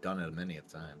deal. We've done it many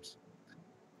of times.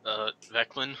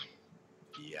 Veclin,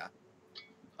 Yeah.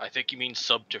 I think you mean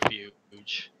subterfuge.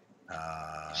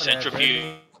 Whatever.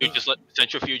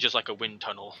 Centrifuge is like a wind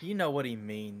tunnel. you know what he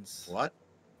means. What?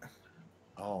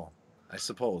 Oh, I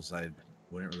suppose I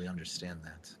wouldn't really understand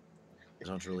that. I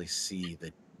don't really see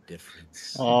the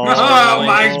difference. Oh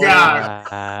my god!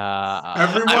 Uh,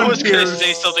 Everyone I was gonna hears-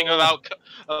 say something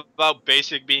about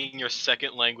basic being your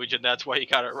second language, and that's why you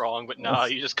got it wrong. But no,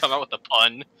 you just come out with a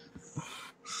pun.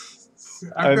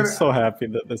 I'm so happy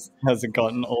that this hasn't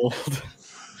gotten old.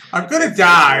 I'm gonna It's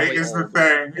die. really Is the old.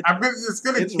 thing. It's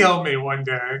gonna kill me one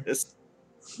day.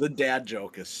 The dad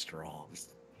joke is strong.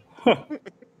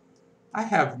 I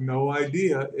have no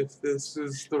idea if this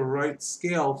is the right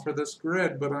scale for this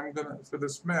grid, but I'm gonna for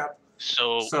this map.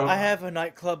 So I have a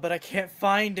nightclub, but I can't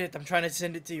find it. I'm trying to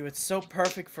send it to you. It's so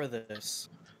perfect for this.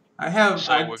 I'm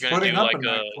we're gonna putting do up like a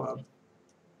nightclub.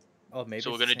 Oh, maybe. so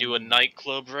we're it's the gonna do same a one.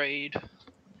 nightclub raid.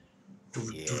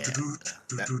 Yeah,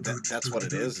 that's what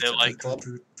it is. They're It's a like- nightclub.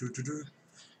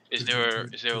 Is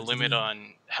there a limit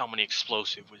on how many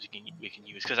explosives we can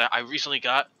use? Because I recently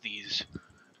got these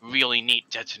really neat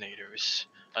detonators.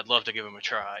 I'd love to give them a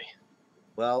try.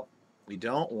 Well, we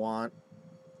don't want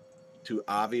to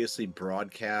obviously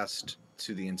broadcast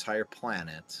to the entire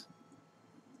planet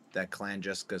that Clan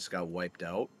Jessica's got wiped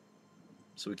out.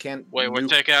 So we can't Wait, we're nuke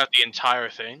taking out the entire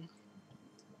thing?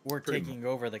 We're Pretty taking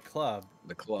over the club.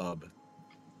 the club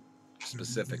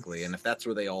specifically, and if that's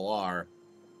where they all are,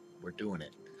 we're doing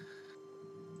it.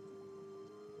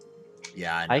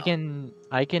 Yeah, I know.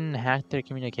 I can hack their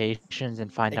communications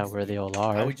and find out where they all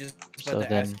are. I was just about So to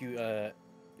then- ask you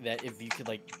that if you could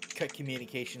like cut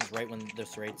communications right when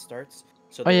this raid starts.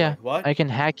 So Oh they're yeah, like, what? I can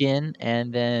hack in,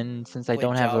 and then since I Wait,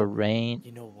 don't have a Joe, range.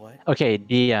 You know what? Okay,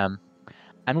 DM.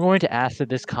 I'm going to ask if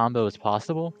this combo is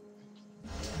possible.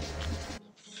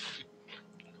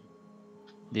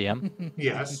 DM.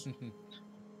 Yes.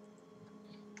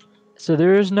 So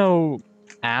there is no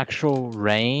actual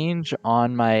range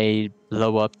on my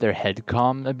blow up their head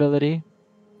comm ability.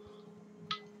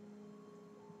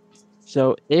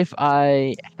 So if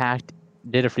I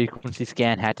did a frequency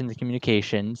scan, hacked into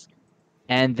communications,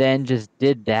 and then just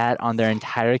did that on their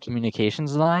entire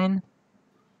communications line,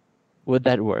 would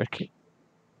that work?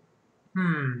 I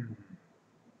don't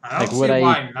Like, see would I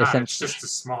why not. It's essentially- just a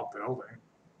small building.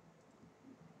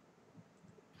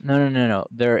 No.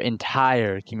 Their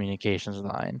entire communications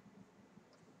line.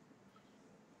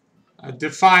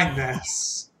 Define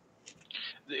this.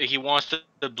 He wants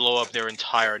to blow up their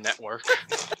entire network.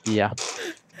 Yeah.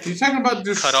 Are you talking about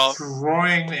Cut off-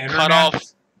 destroying the internet? cut off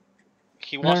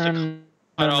He No, wants no, to no,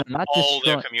 cut no, off not all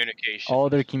their destroy communication. all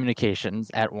their communications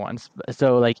at once.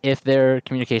 So, like, if their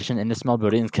communication in this small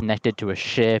building is connected to a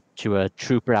ship, to a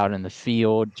trooper out in the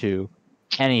field, to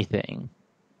anything,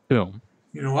 boom.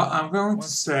 You know what? I'm going to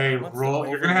Wants- say wants to roll.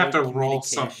 You're gonna have to overload roll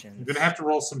some. You're communications. gonna have to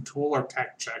roll some tool or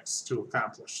tech checks to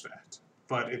accomplish that.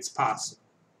 But it's possible.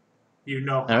 You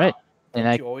know. All right. Don't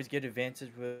And you always get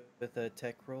advantage with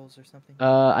tech rolls or something?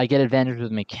 I get advantage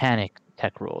with mechanic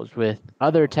tech rolls. With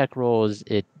other Oh. tech rolls,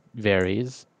 it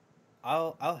varies.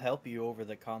 I'll help you over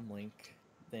the comlink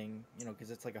thing, because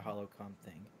it's like a holocom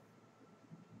thing.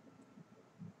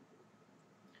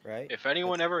 Right? If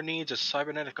anyone ever needs a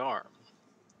cybernetic arm,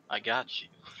 I got you.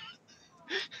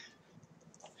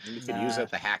 You could use Nah. it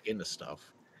to hack into stuff.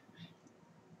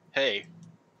 Hey,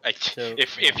 So,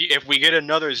 if we get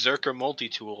another Zerker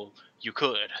multi-tool, you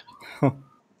could.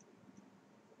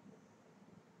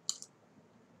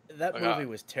 That Okay. movie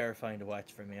was terrifying to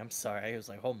watch for me. I'm sorry. I was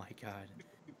like, oh my god.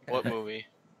 What movie?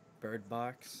 Bird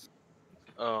Box.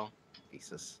 Oh,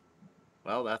 Jesus.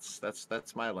 Well,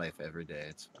 that's my life every day.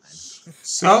 It's fine.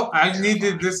 So I need to.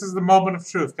 Terrifying. This is the moment of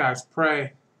truth, guys.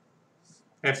 Pray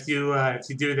if you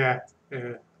do that.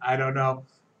 I don't know,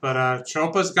 but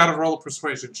Chopa's got to roll a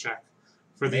persuasion check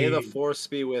for May the the. force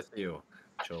be with you,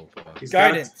 Chopa. He's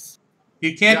gotta- Guidance.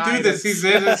 He can't do this. He's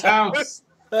in his house.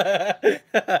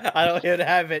 I don't even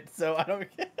have it, so I don't.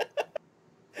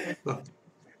 Look,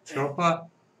 Chopa,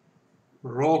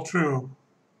 roll true.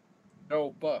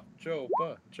 Chopa,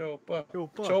 Chopa, Chopa,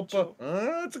 Chopa,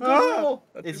 Chopa. It's a good Ah. roll.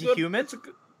 That's Is a he good- human? it's a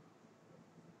good-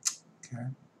 Okay.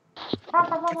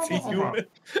 Is he human?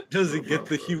 Does he get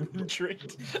the human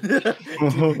trait?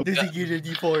 Does he get a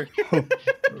D4?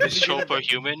 Is Chopa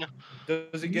human?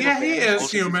 Does he get Yeah, he advantage is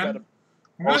because he's human. got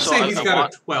I'm gonna Also, say I- he's I got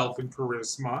want- a 12 in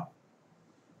charisma.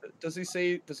 Does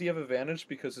he have advantage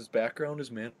because his background is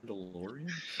Mandalorian?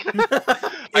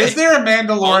 Is there a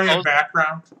Mandalorian I'll-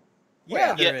 background? Yeah,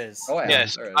 Yeah. there is. Oh, yeah.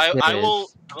 Yes, there is. I There will.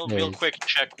 is. I will There real is. quick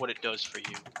check what it does for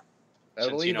you. I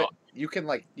Since, believe you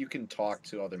can talk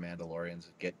to other Mandalorians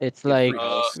and get. It's get like, free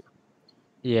house.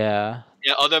 yeah.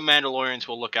 Yeah, other Mandalorians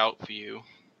will look out for you.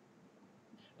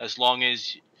 As long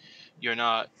as you're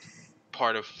not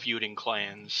part of feuding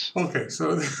clans. Okay,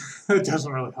 so it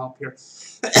doesn't really help here.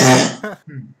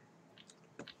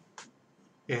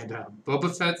 And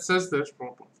Boba Fett says this.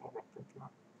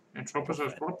 And Chopa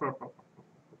says.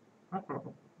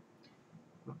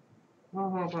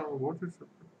 What is it?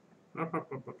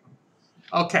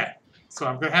 Okay, so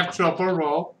I'm gonna have Chopa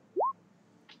roll.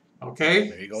 Okay,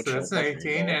 There you go, so that's Chopa, an there you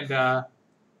 18, go. and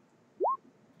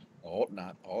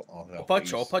Chopa,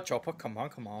 Chopa, Chopa, come on,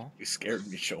 come on. You scared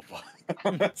me, Chopa.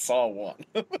 I saw one.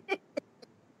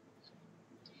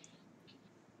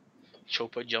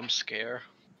 Chopa jump scare.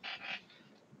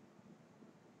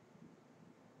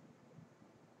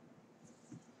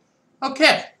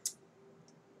 okay.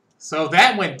 So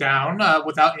that went down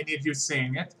without any of you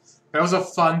seeing it. That was a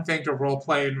fun thing to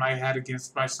roleplay in my head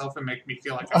against myself and make me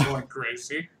feel like I'm going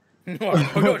crazy. Me and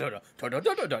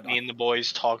the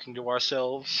boys talking to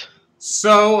ourselves.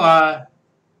 So,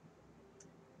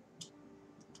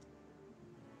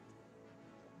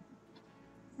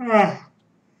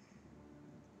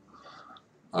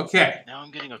 okay. Now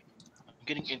I'm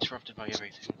getting interrupted by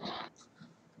everything.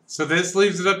 So this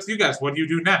leaves it up to you guys. What do you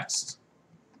do next?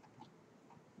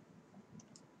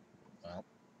 Well,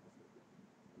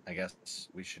 I guess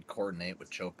we should coordinate with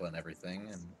Chopa and everything,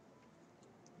 and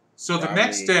So the probably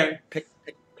next day, pick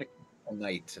a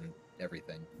night and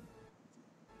everything.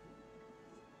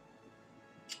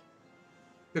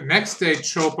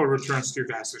 Chopa returns to your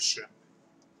guys' ship.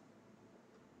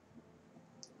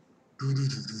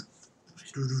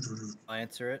 I'll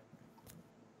answer it.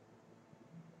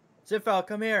 Sifal,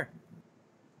 come here.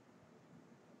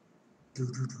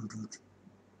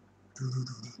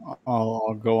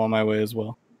 I'll go on my way as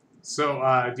well. So,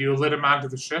 do you let him onto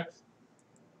the ship?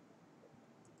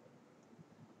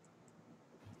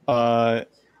 Uh,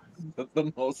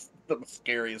 The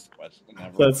scariest question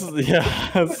ever. that's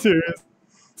yeah, seriously.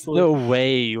 No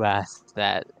way you asked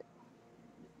that.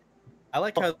 I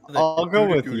like how the I'll go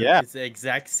with doo-doo-doo-doo yeah. is the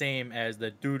exact same as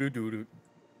the doo-doo-doo-doo.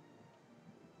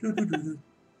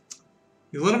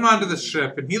 You let him onto the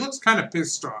ship, and he looks kind of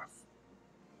pissed off.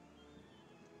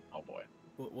 Oh boy.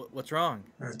 What's wrong?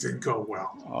 It didn't go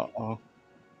well. Uh-oh.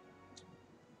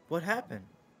 What happened?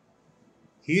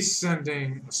 He's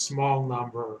sending a small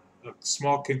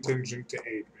contingent to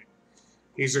aid me.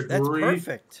 He's That's agreed.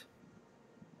 perfect.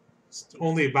 It's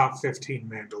only about 15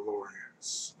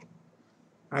 Mandalorians.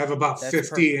 I have about That's 50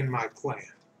 perfect. in my clan.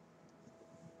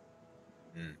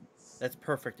 That's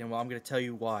perfect, and well, I'm going to tell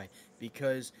you why.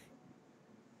 Because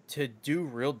to do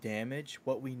real damage,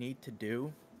 what we need to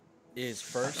do is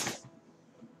first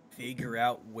figure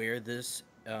out where this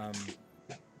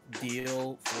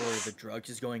deal for the drugs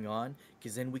is going on,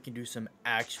 because then we can do some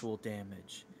actual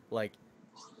damage. Like,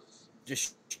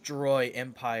 destroy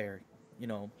Empire,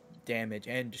 damage,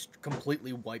 and just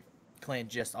completely wipe Clan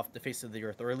Jest off the face of the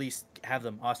earth, or at least have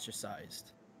them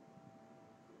ostracized.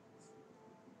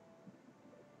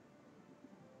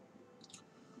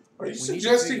 Are you need to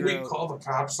suggesting figure we out- call the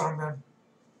cops on them?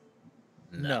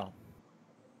 No.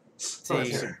 Okay.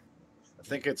 See, I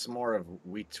think it's more of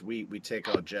we take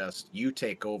out Jest. You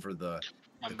take over the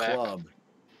I'm back. club.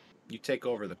 You take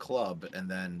over the club, and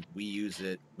then we use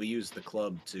it. We use the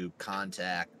club to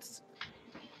contact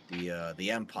the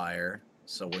Empire,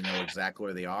 so we know exactly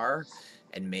where they are,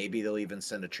 and maybe they'll even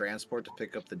send a transport to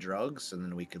pick up the drugs, and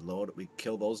then we could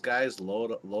kill those guys,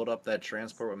 load up that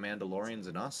transport with Mandalorians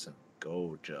and us, and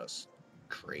go just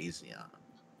crazy on 'em.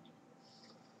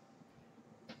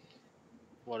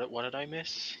 What did I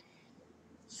miss?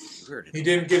 He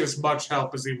didn't get as much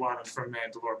help as he wanted from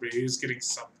Mandalore, but he was getting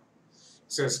something. He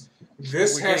says,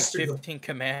 this We're has to getting go. 15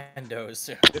 commandos.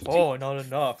 15. Oh, not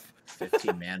enough.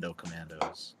 15 Mando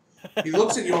commandos. He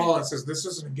looks at you all and says, this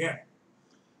isn't a game.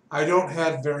 I don't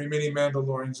have very many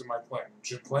Mandalorians in my clan.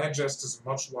 Clan Jest is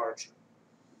much larger.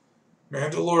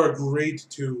 Mandalore agreed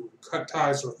to cut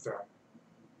ties with them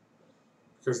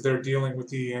because they're dealing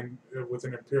with with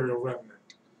an Imperial remnant.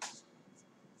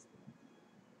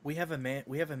 We have a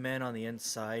man on the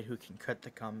inside who can cut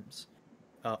the comms,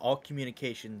 all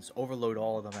communications, overload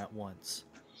all of them at once,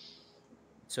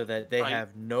 so that they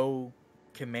have no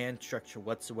command structure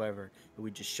whatsoever. We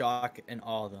just shock and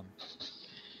awe them.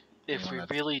 If we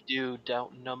really do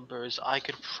doubt numbers, I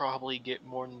could probably get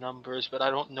more numbers, but I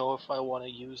don't know if I want to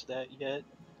use that yet.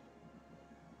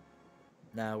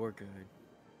 Nah, we're good.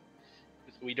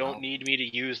 We don't need me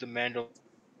to use the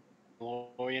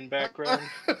Mandalorian background.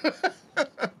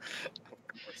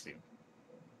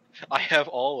 I have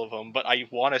all of them, but I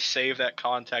want to save that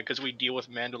contact because we deal with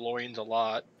Mandalorians a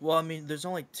lot. Well, I mean, there's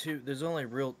only two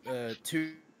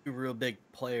real big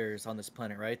players on this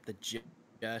planet, right? The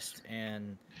Jest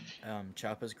and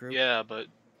Choppa's group. Yeah, but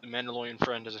the Mandalorian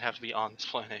friend doesn't have to be on this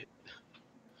planet.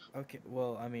 Okay,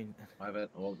 well, I mean,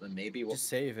 well, then maybe we'll just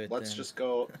save it. Let's just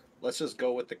go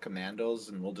with the commandos,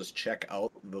 and we'll just check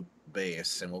out the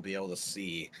base, and we'll be able to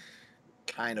see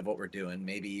kind of what we're doing.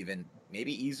 Maybe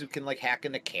Izu can like hack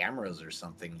into cameras or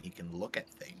something. He can look at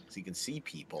things. He can see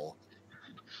people.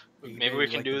 Maybe we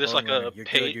can do this like a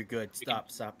You're good. Stop.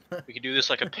 We can do this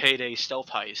like a payday stealth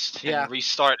heist. Yeah. And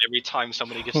restart every time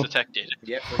somebody gets detected.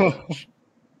 Yeah, pretty much.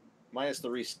 Minus the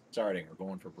restarting or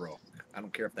going for broke. I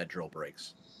don't care if that drill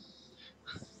breaks.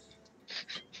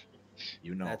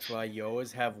 You know. That's why you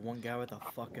always have one guy with a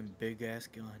fucking big ass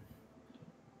gun.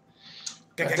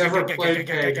 I've never played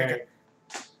Payday.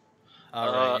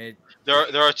 Alright.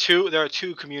 There are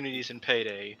two communities in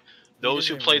Payday. Those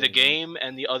who play the game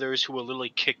and the others who will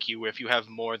literally kick you if you have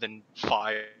more than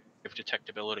 5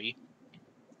 detectability.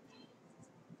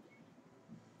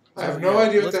 I have no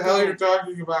idea what the hell you're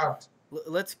talking about.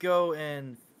 Let's go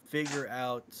and figure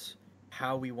out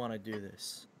how we want to do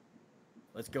this.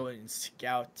 Let's go and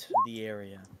scout the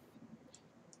area.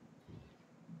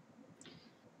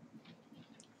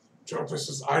 Joppa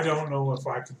says, I don't know if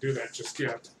I can do that just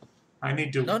yet. I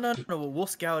need to... No. We'll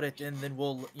scout it, and then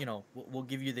we'll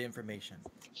give you the information.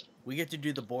 We get to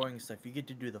do the boring stuff. You get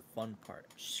to do the fun part.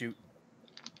 Shoot.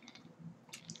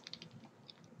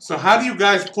 So how do you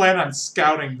guys plan on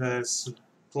scouting this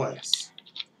place?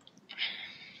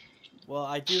 Well,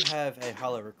 I do have a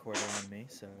holo recorder on me,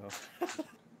 so...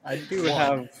 I do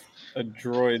have a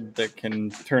droid that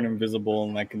can turn invisible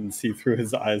and that can see through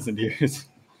his eyes and ears.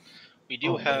 We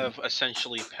do have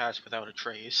essentially pass without a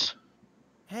trace.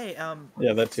 Hey,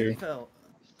 yeah, that too. Phil,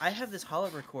 I have this holo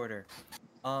recorder.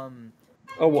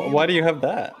 Why do you have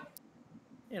that?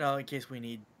 You know, in case we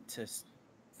need to,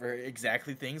 for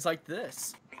exactly things like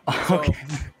this. Okay.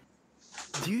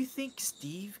 So, do you think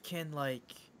Steve can,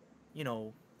 like,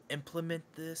 implement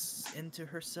this into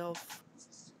herself?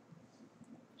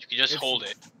 You can just hold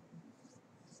it.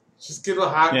 Just get a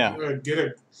hot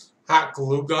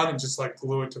glue gun and just like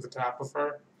glue it to the top of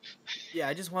her. Yeah,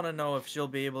 I just want to know if she'll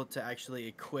be able to actually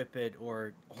equip it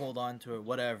or hold on to it,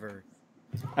 whatever.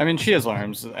 I mean, she has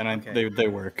arms, and they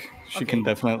work. She can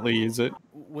definitely use it.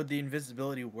 Would the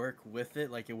invisibility work with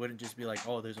it? Like, it wouldn't just be like,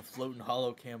 oh, there's a floating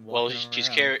holocam. Well,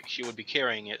 she would be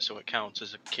carrying it, so it counts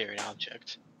as a carried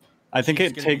object. I think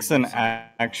it takes an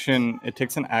action. It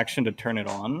takes an action to turn it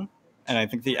on, and I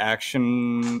think the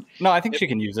action. No, I think she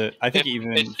can use it. I think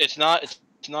it's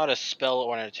not a spell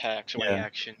or an attack. So any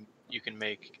action you can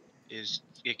make is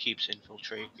it keeps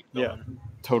infiltrate going. Yeah,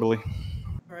 totally.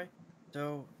 All right.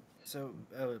 So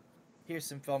here's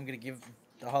some film. I'm gonna give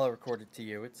the holo recorder to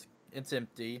you. It's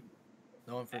empty,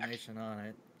 no information on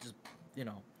it. Just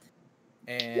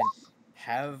and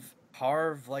have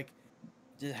Harv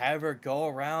just have her go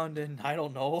around and I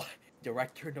don't know,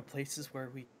 direct her to places where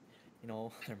we,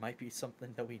 there might be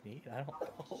something that we need. I don't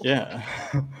know. Yeah,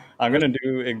 I'm gonna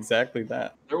do exactly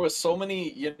that. There was so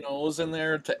many knows in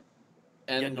there to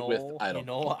end with I don't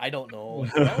know. I don't know.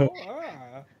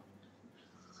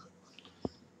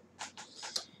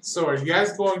 So are you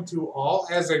guys going to all,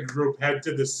 as a group, head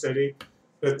to the city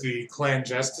that the Clan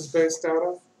Jest is based out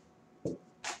of?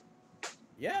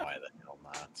 Yeah. Why the hell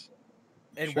not?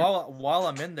 And while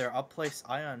I'm in there, I'll place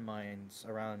ion mines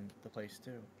around the place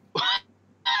too.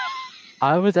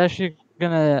 I was actually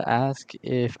gonna ask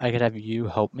if I could have you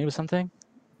help me with something.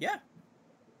 Yeah.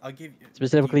 I'll give you.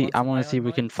 Specifically, I want to see if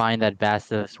we can find that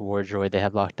Bastos war droid they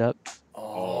have locked up.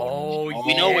 Oh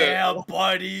We know where. Yeah,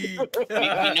 buddy.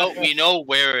 We know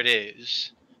where it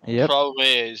is. Yep. Problem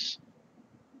is,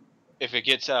 if it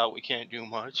gets out, we can't do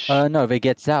much. No, if it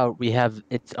gets out, we have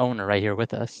its owner right here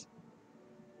with us.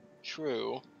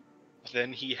 True.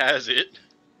 Then he has it.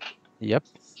 Yep.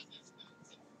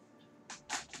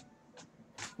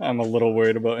 I'm a little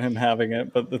worried about him having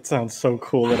it, but that sounds so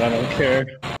cool that I don't care.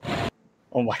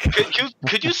 Oh my god.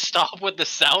 Could you stop with the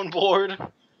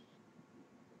soundboard?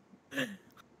 I'm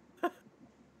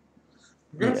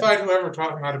gonna find whoever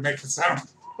taught him how to make the sound.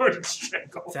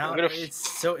 It's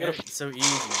so easy.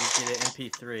 Just get an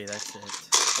MP3. That's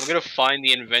it. I'm gonna find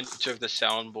the inventor of the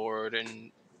soundboard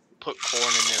and put corn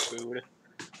in their food.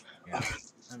 Yeah.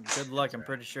 Good luck. I'm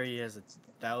pretty sure he has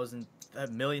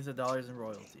millions of dollars in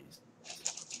royalties.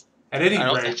 At any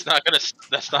rate, that's not gonna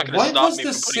stop me. What was from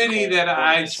the putting city corn that in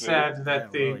I his food. said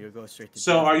that Well, you'll go straight to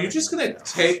So jail are for you just breaking gonna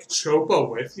this take Chopa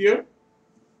with you?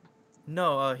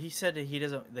 No, he said that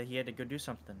he had to go do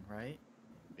something, right?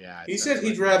 Yeah. He said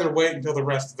he'd rather wait until the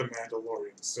rest of the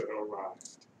Mandalorians arrived.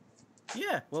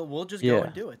 Yeah. Well, we'll just go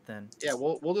and do it then. Yeah,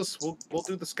 we'll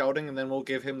do the scouting and then we'll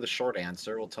give him the short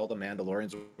answer. We'll tell the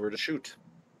Mandalorians where to shoot.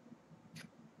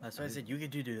 That's why I said you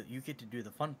get to do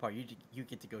the fun part. You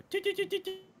get to go.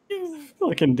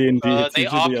 Like in D&D, it's They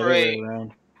usually the other way operate.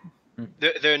 around.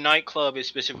 Their nightclub is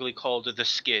specifically called the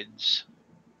Skids.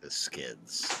 The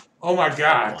Skids. Oh my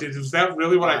god, dude, is that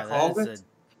really what I called it?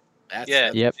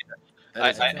 Yeah. Yep.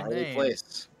 That is I- a gnarly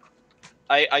place.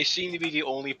 I seem to be the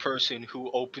only person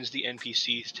who opens the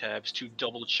NPCs tabs to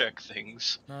double check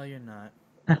things. No, you're not.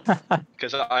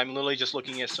 Because I'm literally just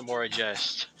looking at some more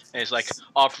Jest, and it's like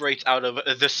operates out of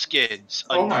the Skids,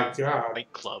 a Oh my god.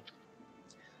 nightclub,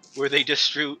 where they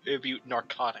distribute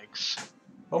narcotics.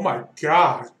 Oh my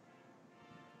god.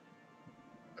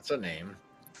 That's a name.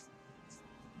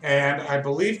 And I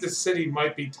believe the city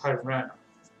might be Tirana.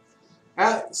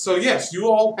 So yes, you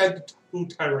all head to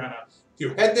Tirana. Do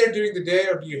you head there during the day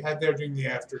or do you head there during the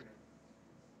afternoon?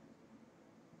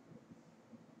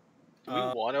 Do we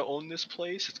want to own this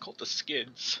place? It's called the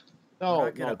Skids. No, We're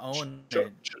not gonna own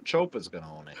it. Chopa's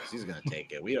gonna own it. 'Cause he's gonna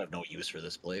take it. We have no use for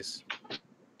this place.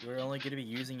 We're only gonna be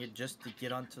using it just to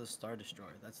get onto the Star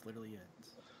Destroyer. That's literally it.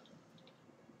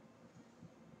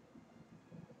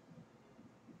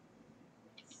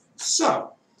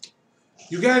 So,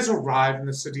 you guys arrive in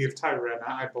the city of Tirana,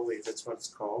 I believe that's what it's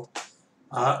called.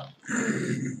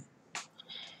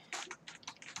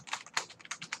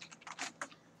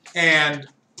 And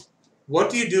what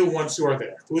do you do once you are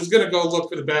there? Who's going to go look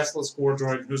for the Basilisk War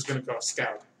Droid and who's going to go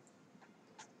scout?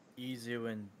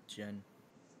 Izu and Jen.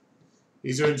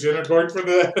 Izu and Jin are going for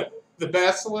the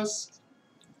Basilisk?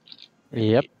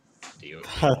 Yep.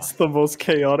 That's the most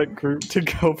chaotic group to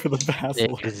go for the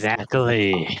Basilisk.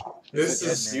 Exactly. This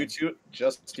just is you two.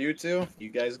 Just you two. You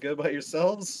guys good by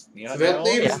yourselves? You so on that your own?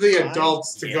 leaves the Fine.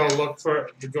 adults to Yeah.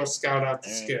 go scout out the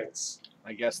Alright. skids.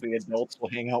 I guess the adults will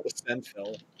hang out with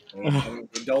Senfil. The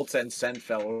adults and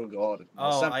Senfil will go out.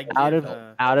 Oh, Senfil- I Out give,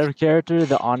 of out of character,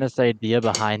 the honest idea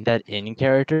behind that in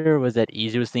character was that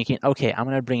Izu was thinking, okay, I'm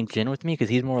gonna bring Jin with me because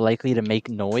he's more likely to make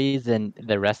noise than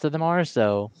the rest of them are.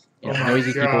 So you Oh know, my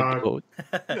noisy God. people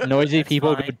noisy That's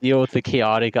people go fine. deal with the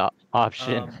chaotic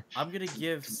option. I'm gonna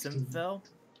give Simfel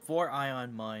 4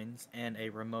 ion mines and a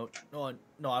remote.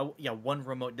 One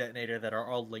remote detonator that are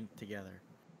all linked together.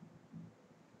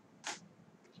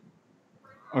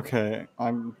 Okay,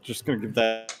 I'm just gonna give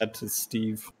that to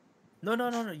Steve. No.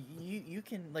 You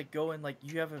can like go and like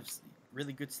you have a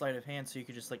really good sleight of hand, so you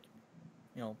could just like,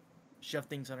 shove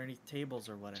things underneath tables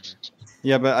or whatever.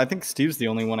 Yeah, but I think Steve's the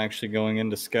only one actually going in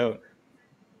to scout.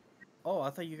 Oh,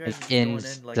 I thought you guys Like were going in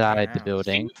like inside the now.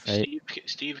 building, right?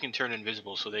 Steve can turn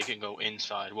invisible, so they can go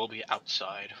inside. We'll be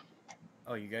outside.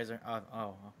 Oh, you guys are.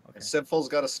 Okay. Senfil's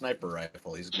got a sniper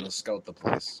rifle. He's gonna scout the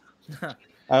place.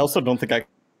 I also don't think I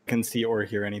can see or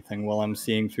hear anything while I'm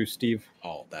seeing through Steve.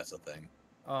 Oh, that's a thing.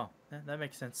 Oh, that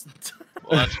makes sense.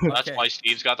 Well, that's Okay. why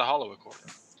Steve's got the hollow recorder.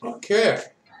 Okay.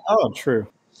 Oh, true.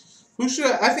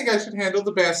 I think I should handle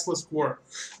the Basilisk War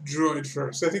Droid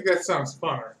first. I think that sounds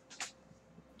funner.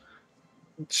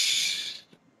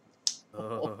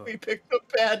 Oh, We picked a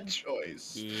bad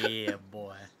choice. yeah,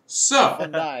 boy. So,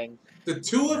 I'm dying. the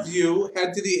two of you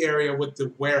head to the area with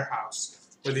the warehouse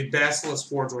where the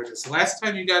Basilisk War Droid is. Last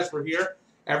time you guys were here,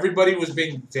 everybody was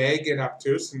being vague and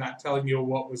obtuse and not telling you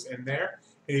what was in there.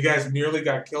 And you guys nearly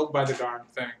got killed by the darn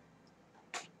thing.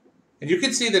 And you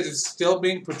can see that it's still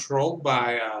being patrolled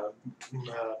by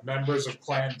members of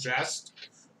Clan Jest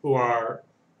who are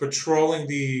patrolling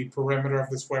the perimeter of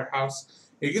this warehouse.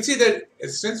 And you can see that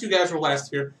since you guys were last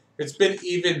here, it's been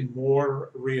even more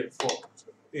reinforced.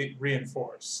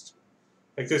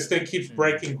 Like this thing keeps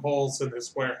breaking holes in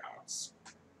this warehouse.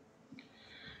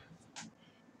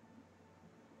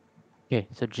 Okay,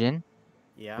 so Jin,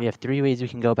 Yeah. we have 3 ways we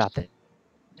can go about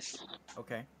this.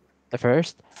 Okay. The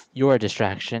first, you're a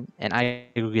distraction, and I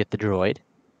go get the droid.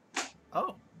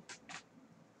 Oh.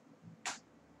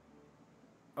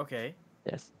 Okay.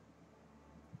 Yes.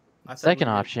 I thought Second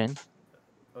we were... option.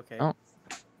 Okay. Oh.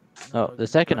 No, The go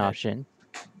second ahead. option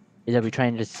is that we try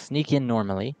and just sneak in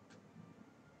normally,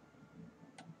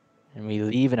 and we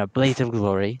leave in a blaze of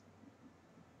glory.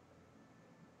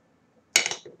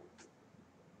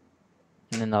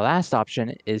 And then the last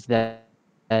option is that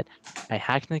I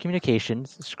hack into the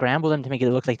communications, scramble them to make it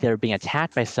look like they're being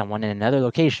attacked by someone in another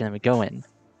location, and we go in.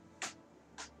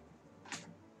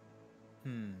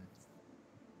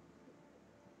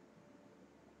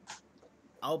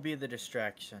 I'll be the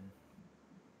distraction.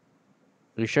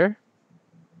 You sure?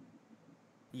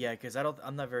 Yeah, because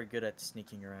I'm not very good at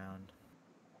sneaking around.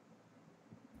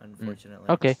 Unfortunately.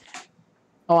 Okay.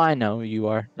 Oh, I know you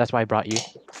are. That's why I brought you.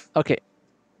 Okay.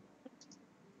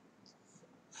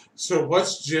 So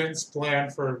what's Jin's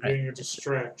plan for being a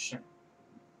distraction?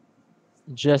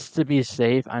 Just to be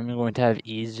safe, I'm going to have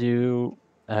Izu.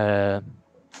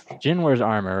 Jin wears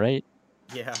armor, right?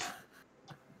 Yeah.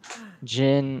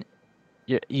 Jin,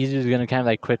 Izu's gonna kind of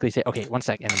like quickly say, "Okay, 1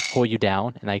 sec," and then pull you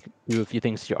down and like do a few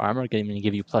things to your armor, give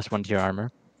you +1 to your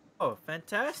armor. Oh,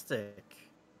 fantastic.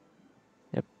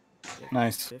 Yep.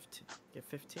 Nice. 15. Get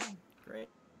 15. Great.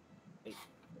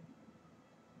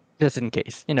 Just in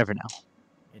case, you never know.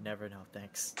 You never know.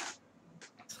 Thanks.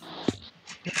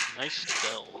 Nice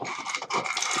spell.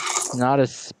 It's not a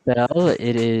spell.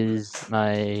 It is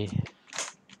my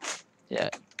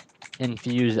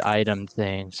infused item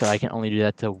thing. So I can only do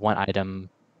that to 1 item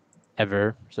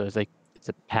ever. So it's like it's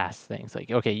a pass thing. It's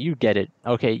like, okay, you get it.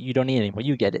 Okay, you don't need it anymore.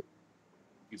 You get it.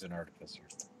 He's an artificer.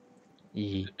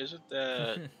 Isn't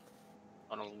that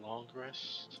on a long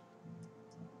rest?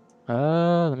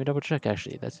 Let me double check.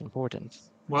 Actually, that's important.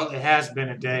 Well, it has been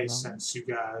a day since you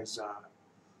guys,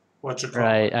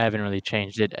 Right, I haven't really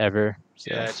changed it ever.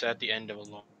 So. Yeah, it's at the end of a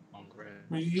long rest.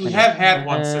 You have had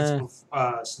one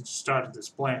since you started this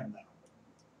plan, though.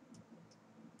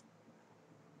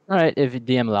 All right, if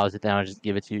DM allows it, then I'll just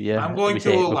give it to you. Yeah, I'm going we to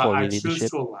say it allow. before we I leave the choose ship.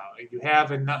 to allow it. You've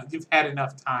had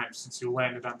enough time since you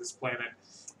landed on this planet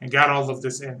and got all of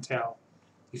this intel.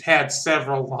 You've had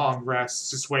several long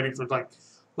rests, just waiting for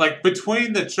like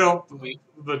between the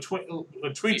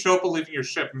between Chopa leaving your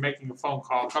ship and making a phone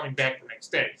call, coming back the next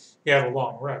day. You had a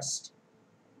long rest.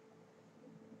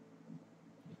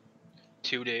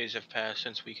 2 days have passed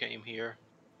since we came here.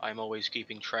 I'm always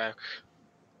keeping track.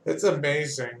 It's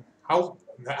amazing. How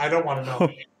I don't want to know.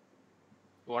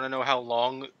 You want to know how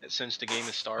long since the game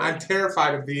has started? I'm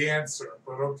terrified of the answer,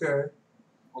 but okay.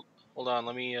 Hold on,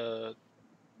 let me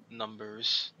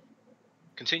numbers.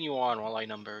 Continue on while I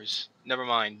numbers. Never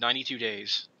mind, 92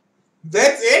 days.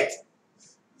 That's it?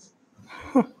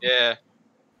 Yeah.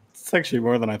 It's actually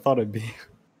more than I thought it'd be.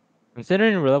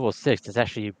 Considering we're level 6, it's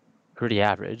actually pretty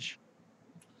average.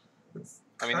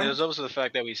 I mean, there's also the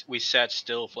fact that we sat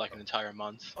still for like an entire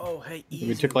month. Oh, hey, easy.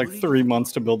 We took like 3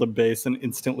 months to build a base and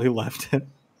instantly left it.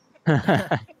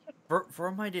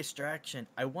 For my distraction,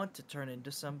 I want to turn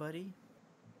into somebody.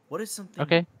 What is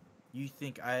something you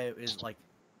think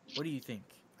what do you think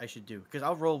I should do? Because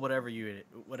I'll roll whatever you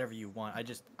want.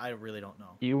 I really don't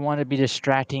know. You want to be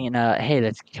distracting in a, hey,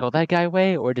 let's kill that guy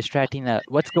way, or distracting a,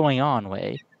 what's going on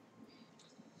way?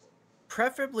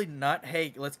 Preferably not,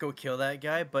 hey, let's go kill that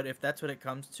guy, but if that's what it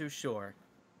comes to, sure.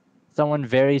 Someone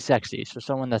very sexy, so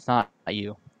someone that's not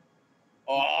you.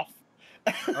 Off.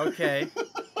 Okay.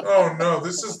 Oh no,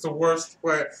 this is the worst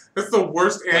way. This is the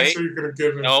worst answer you could have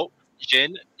given. No,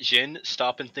 Jin,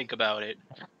 stop and think about it.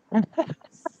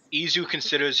 Izu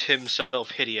considers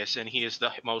himself hideous, and he is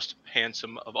the most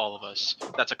handsome of all of us.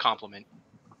 That's a compliment.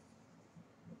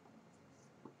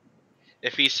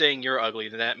 If he's saying you're ugly,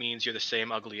 then that means you're the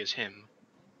same ugly as him.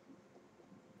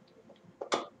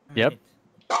 Yep.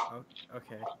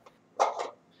 Okay.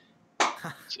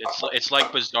 It's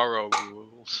like Bizarro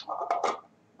rules.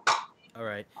 All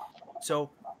right. So,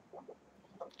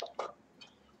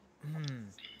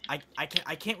 I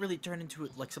can't really turn into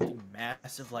like something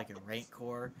massive like a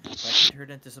Rancor, but I can turn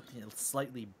into something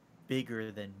slightly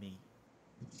bigger than me.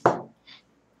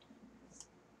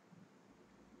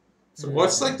 So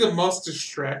what's like the most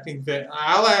distracting thing?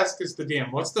 I'll ask as the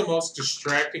DM. What's the most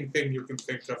distracting thing you can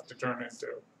think of to turn into?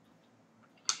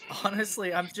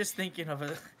 Honestly, I'm just thinking of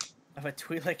a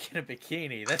Twi'lek in a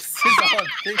bikini. That's just all I'm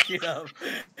thinking of.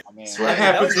 That's what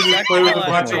happens when you play with a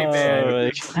bunch of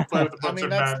I mean,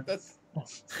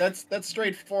 That's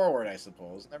straightforward, I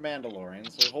suppose. They're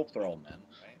Mandalorians, so I hope they're all men.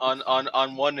 Right?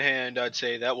 On one hand, I'd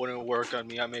say that wouldn't work on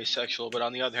me. I'm asexual, but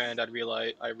on the other hand, I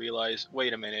realize,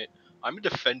 wait a minute, I'm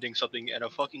defending something, and a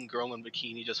fucking girl in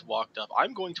bikini just walked up.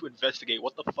 I'm going to investigate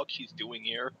what the fuck she's doing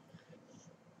here.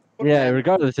 Yeah,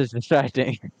 regardless, it's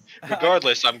distracting.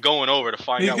 Regardless, I'm going over to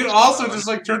find You out could what's also going on. just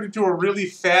like turn into a really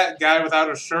fat guy without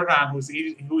a shirt on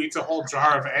who eats a whole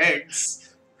jar of eggs.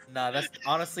 Nah, that's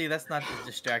honestly not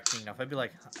distracting enough. I'd be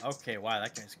like, okay, wow,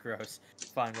 that guy's gross.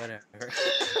 Fine, whatever.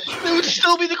 There would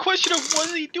still be the question of what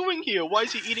is he doing here? Why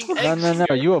is he eating eggs? No.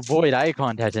 Here? You avoid eye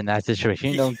contact in that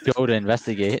situation. You don't go to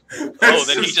investigate. Oh,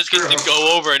 then he just gets to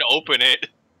go over and open it.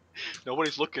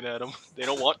 Nobody's looking at him. They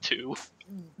don't want to.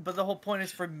 But the whole point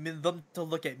is for them to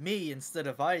look at me instead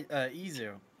of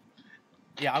Izu.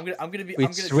 Yeah, I'm gonna be. We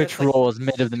I'm gonna switch roles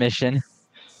mid of the mission.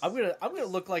 I'm gonna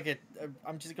look like a.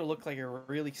 I'm just gonna look like a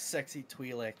really sexy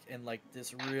Twi'lek in like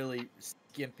this really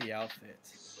skimpy outfit.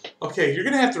 Okay, you're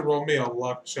gonna have to roll me a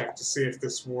luck check to see if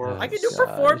this works. I can do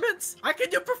performance. I can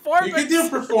do performance. You can do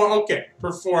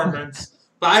performance,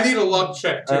 but I need a luck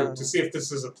check too to see if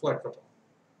this is applicable.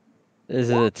 This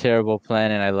is a terrible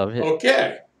plan, and I love it.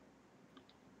 Okay.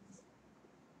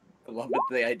 I love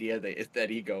the idea that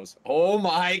he goes, "Oh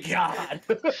my god!"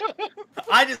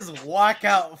 I just walk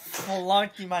out,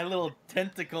 flunking my little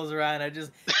tentacles around. I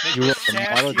just make You a are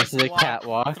a model. This is a walk,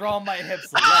 catwalk. throw my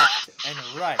hips left and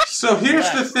right. So here's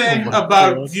the thing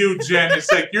about you, Jen. It's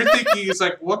like you're thinking, it's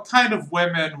like, what kind of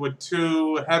women would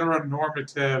two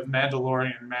heteronormative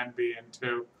Mandalorian men be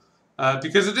into?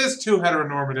 Because it is two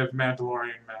heteronormative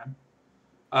Mandalorian men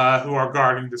who are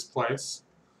guarding this place.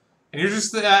 And you're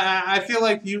just, I feel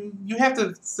like you have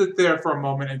to sit there for a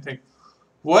moment and think,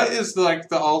 what is like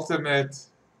the ultimate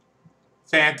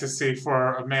fantasy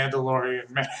for a Mandalorian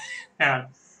man?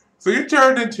 So you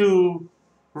turn into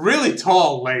a really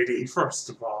tall lady, first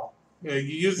of all. You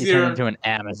use You turn into an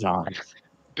Amazon.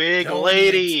 Big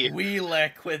lady.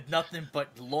 Twi'lek with nothing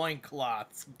but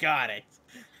loincloths. Got it.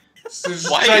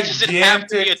 Why does it have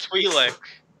to be a Twi'lek?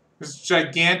 This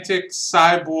gigantic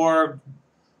cyborg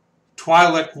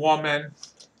Twi'lek woman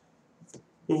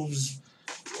who's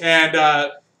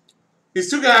these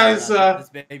two guys this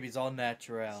baby's all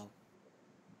natural.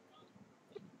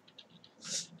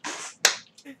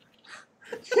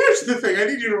 Here's the thing, I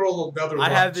need you to roll another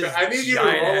luck check. I need you to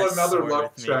roll another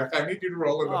luck check. I need you to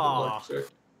roll another luck check.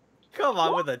 Come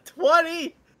on, with a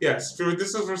 20? Yes, dude,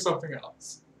 this is for something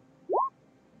else.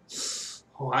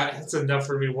 Oh, that's enough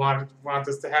for me want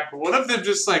this to happen. One of them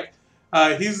just like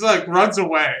he's like runs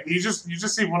away. You just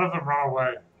see one of them run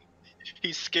away.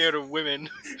 He's scared of women.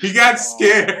 He got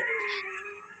scared.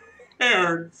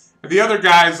 And the other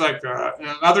guy's like,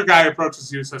 another guy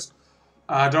approaches you and says,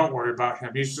 "Don't worry about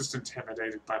him. He's just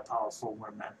intimidated by powerful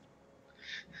women."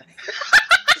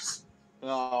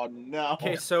 Oh no.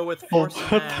 Okay, so with Force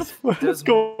What's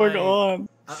going on?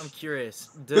 I'm curious.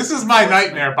 This is my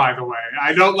nightmare, by the way.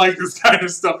 I don't like this kind of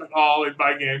stuff at all in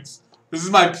my games. This is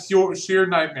my sheer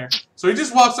nightmare. So he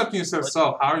just walks up to you and says,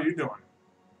 "So, how are you doing?"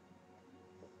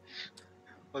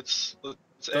 Let's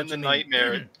end the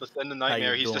nightmare. Let's end the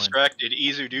nightmare. He's distracted.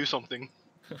 Izu, do something.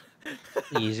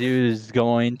 Izu's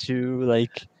going to,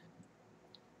 like...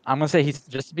 I'm going to say, he's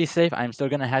just to be safe, I'm still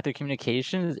going to hack their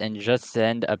communications and just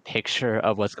send a picture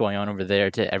of what's going on over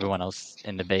there to everyone else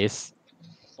in the base.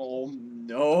 Oh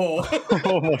no.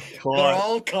 Oh my god. They're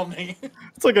all coming.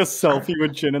 It's like a selfie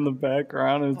with Jin in the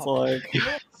background, and it's like...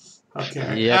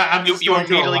 Okay. Yeah. You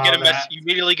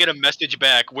immediately get a message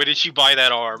back. Where did she buy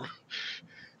that arm?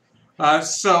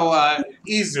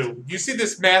 Izu, you see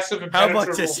this massive impenetrable... How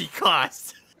much does he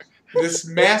cost? This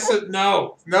massive...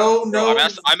 No.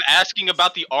 I'm asking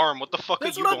about the arm. What the fuck are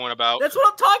you going about? That's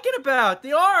what I'm talking about.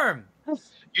 The arm.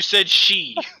 You said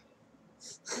she.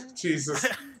 Jesus.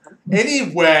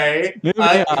 Anyway,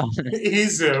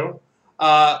 Izu,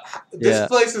 this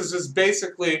place is just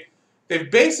basically...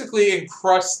 They've basically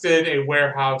encrusted a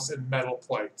warehouse in metal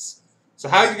plates. So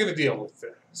how are you going to deal with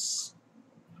this?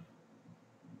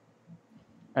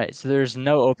 Alright, so there's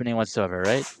no opening whatsoever,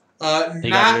 right?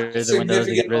 Not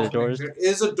significant opening. There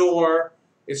is a door.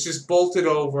 It's just bolted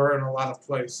over in a lot of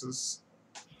places.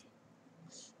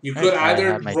 You could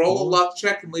either roll a luck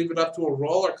check and leave it up to a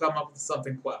roll or come up with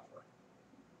something clever.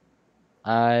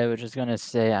 I was just going to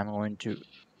say I'm going to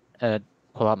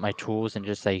pull out my tools and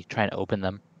just like try and open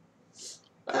them.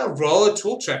 Roll a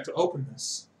tool check to open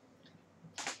this.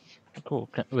 Cool.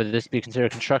 Would this be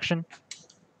considered construction?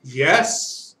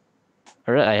 Yes.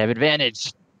 Alright, I have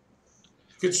advantage.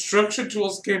 Construction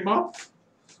tools came up?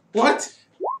 What?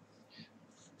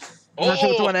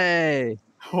 Natural 20!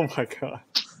 Oh my god.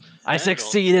 I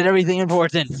succeeded everything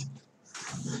important.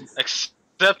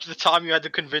 Except the time you had to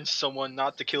convince someone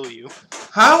not to kill you.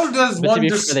 How does But one to be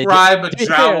describe a to be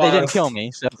fair, they Jawa? didn't kill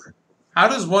me, so How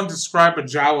does one describe a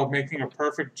Jawa making a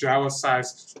perfect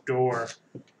Jawa-sized door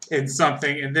in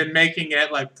something and then making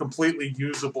it like completely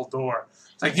usable door?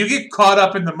 It's like you get caught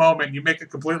up in the moment, you make a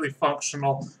completely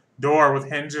functional door with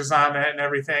hinges on it and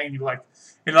everything.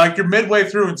 You're midway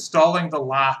through installing the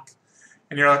lock,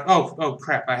 and you're like, oh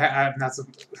crap, I'm not.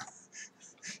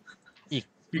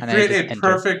 You and I create just a enter.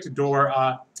 perfect door.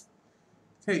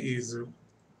 Hey Izu,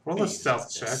 roll a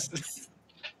stealth check.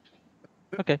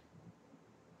 Okay.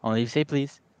 Only you say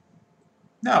please.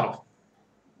 No.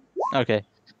 Okay.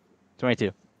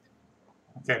 22.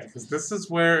 Okay, because this is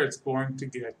where it's going to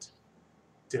get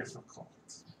difficult.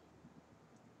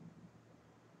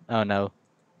 Oh no.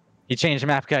 He changed the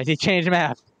map, guys. He changed the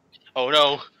map. Oh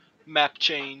no, map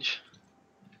change.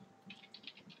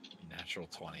 Natural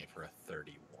 20 for a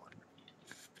 31.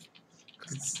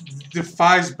 It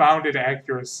defies bounded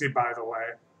accuracy, by the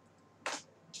way.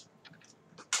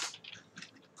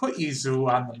 Put Izu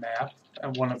on the map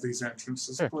at one of these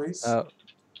entrances, Sure. please.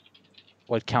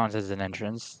 What counts as an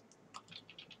entrance?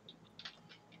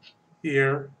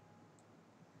 Here.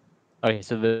 Okay,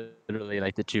 so literally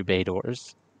like the 2 bay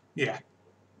doors. Yeah.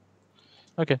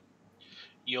 Okay.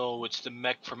 Yo, it's the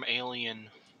mech from Alien.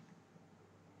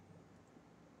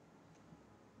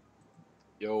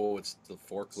 Yo, it's the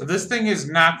forklift. So this thing is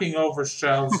knocking over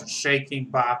shelves, shaking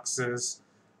boxes,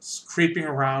 creeping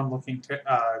around, looking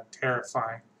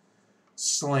terrifying,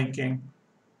 slinking.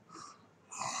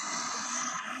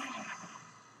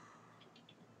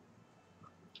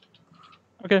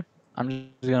 Okay. I'm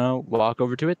just gonna walk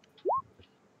over to it.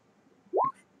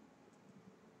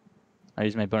 I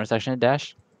use my bonus action to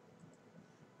dash.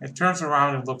 It turns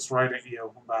around and looks right at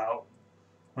you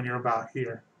when you're about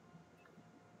here.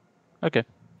 Okay.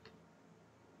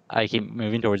 I keep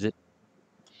moving towards it.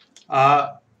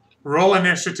 Roll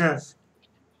initiative.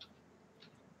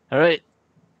 Alright.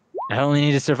 I only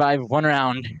need to survive 1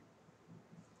 round.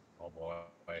 Oh boy.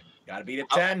 Gotta beat it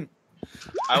 10.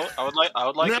 I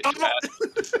would like to ask.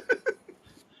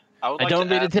 I don't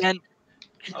beat a 10.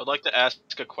 I would like to ask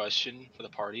a question for the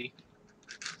party.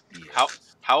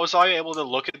 Yes. How was I able to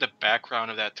look at the background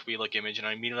of that Twi'lek image and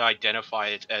I immediately identify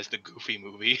it as the Goofy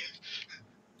movie?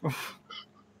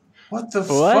 What the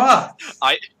What? fuck?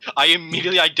 I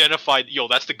immediately identified, yo,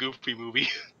 that's the Goofy movie.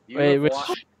 You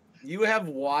I have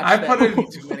watched put that it-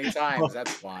 movie too many times,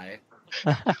 that's why.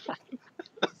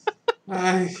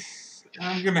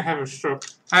 I'm gonna have a stroke.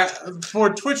 For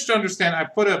Twitch to understand, I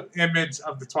put an image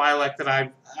of the Twi'lek that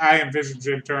I envisioned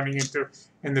Jim turning into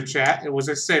in the chat. It was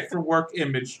a safe for work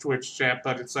image Twitch chat,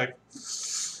 but it's like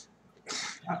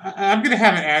I'm gonna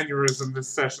have an aneurysm this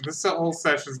session. This whole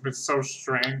session's been so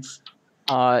strange.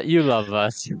 You love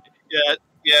us. Yeah.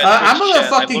 I'm Twitch gonna chat,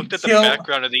 fucking I looked at kill- the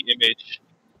background of the image.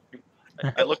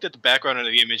 I looked at the background of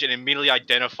the image and immediately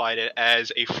identified it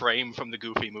as a frame from the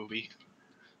Goofy movie.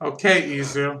 Okay,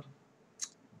 Izu.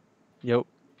 Yep.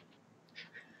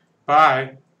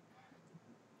 Bye.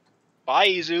 Bye,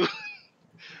 Izu.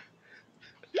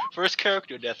 First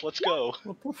character death. Let's go.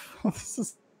 What the fuck? This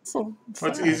is so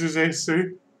What's sad. Izu's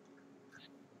AC?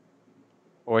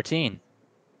 14.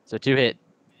 So 2 hit.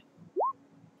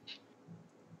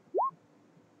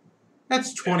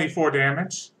 That's 24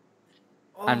 damage.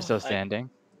 I'm still standing.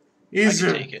 I can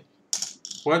Izu. take it.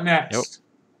 What next? Yep.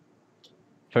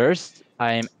 First,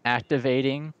 I am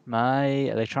activating my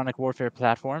electronic warfare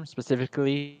platform,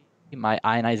 specifically my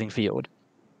ionizing field.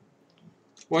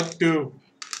 What do?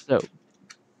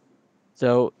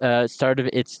 So, start of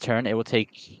its turn, it will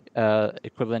take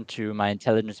equivalent to my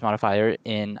intelligence modifier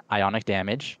in ionic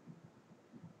damage.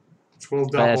 Which will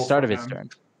But at the double start for of its him. turn.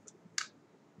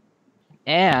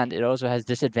 And it also has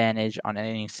disadvantage on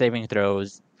any saving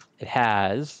throws it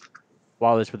has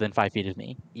while it's within 5 feet of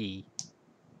me. E.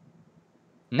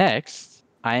 Next,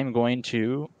 I am going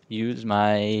to use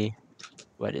my,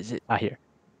 what is it? Here.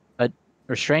 A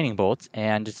restraining bolt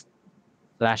and just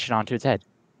lash it onto its head.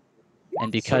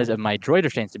 And because of my droid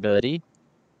restraint ability,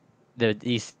 the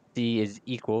DC is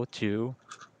equal to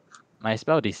my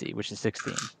spell DC, which is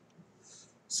 16.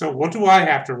 So what do I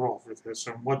have to roll for this,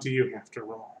 and what do you have to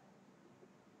roll?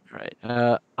 Right.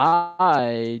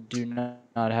 I do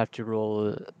not have to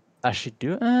roll.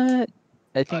 Actually,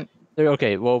 I think they're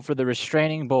okay. Well, for the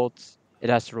restraining bolts, it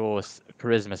has to roll a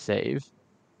charisma save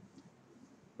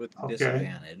With Okay.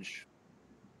 disadvantage.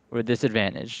 with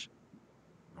disadvantage.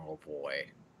 Oh boy.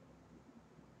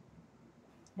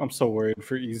 I'm so worried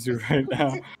for Izu right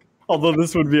now. Although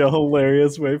this would be a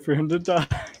hilarious way for him to die.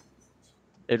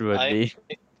 It would be.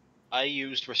 I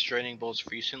used restraining bolts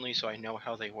recently, so I know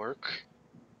how they work.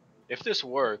 If this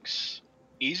works,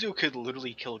 Izu could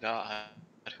literally kill God.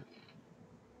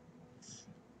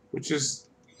 Which is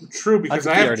true because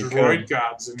I think he have already droid could.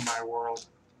 gods in my world.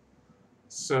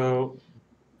 So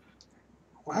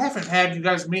I haven't had you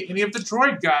guys meet any of the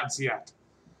droid gods yet.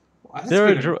 Well, that's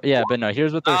There been are yeah, but no.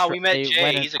 Here's what we met they Jay.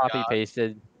 went and He's a copy god.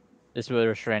 pasted. This is what a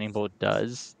restraining bolt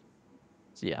does.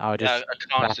 So yeah, I'll Yeah, just a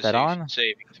slap that constitution on.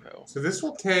 saving throw. so this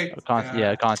will take.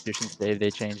 Yeah, Constitution save. They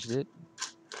changed it.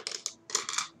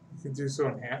 You can do so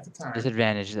in half the time.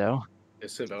 Disadvantage though.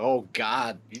 Oh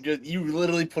God, you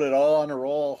literally put it all on a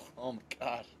roll. Oh my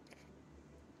God.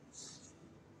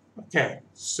 Okay,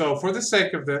 so for the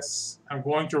sake of this, I'm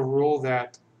going to rule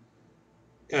that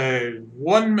half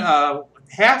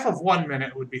of 1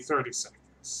 minute would be 30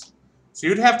 seconds. So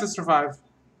you'd have to survive.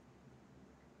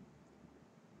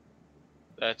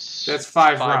 That's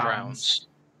 5 rounds.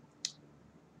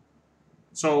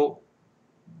 So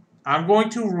I'm going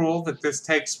to rule that this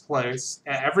takes place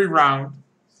at every round.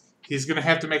 He's going to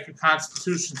have to make a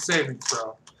Constitution saving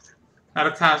throw, not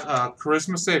a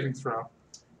Charisma saving throw,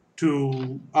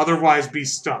 to otherwise be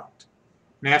stunned.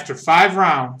 And after 5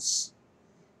 rounds,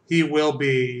 he will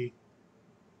be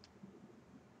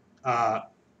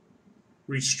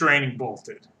restraining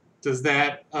bolted. Does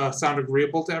that sound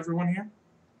agreeable to everyone here?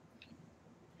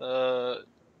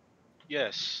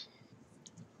 Yes.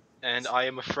 And I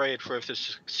am afraid for if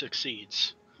this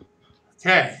succeeds.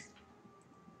 Okay.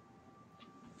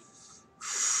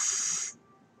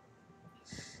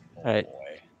 Alright.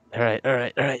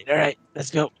 Alright.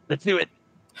 Let's go. Let's do it.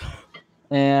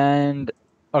 And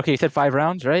okay, you said 5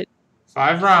 rounds, right?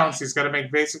 5 rounds. He's got to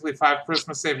make basically 5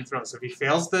 Charisma saving throws. If he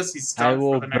fails this, he's stunned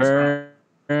for the next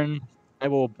round. I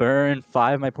will burn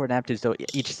 5 of my port aptitude, so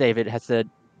each save it has to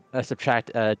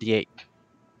subtract d8.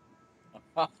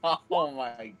 Oh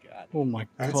my God. Oh my God.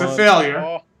 That's a failure.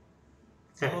 Oh.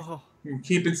 Okay. You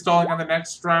keep installing on the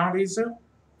next round, Izu?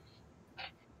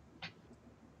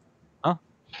 Huh?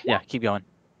 Yeah, keep going.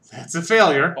 That's a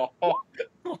failure.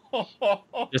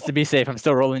 Just to be safe, I'm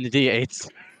still rolling the d8s.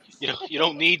 You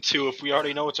don't need to if we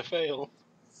already know it's a fail.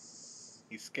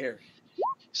 He's scared.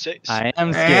 I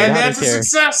am scared. And that's a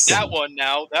success. That one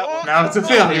now. That one. Now it's a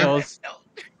failure.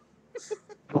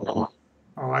 Oh,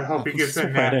 I hope he gets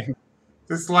in that.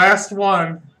 This last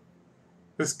one.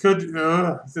 This could.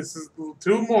 This is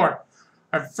 2 more.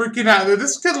 I'm freaking out.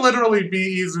 This could literally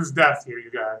be Izu's death here,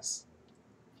 you guys.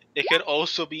 It could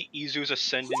also be Izu's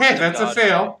ascendant. Okay, that's a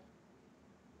fail.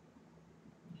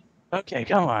 Okay,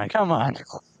 come on.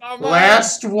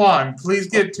 Last one. Please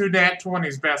get 2 nat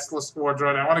 20s, Basilisk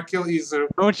Wardrobe. I want to kill Izu.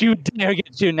 Don't you dare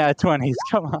get 2 nat 20s.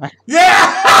 Come on.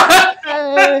 Yeah!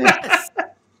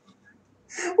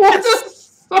 What the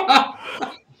fuck?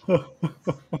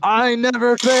 I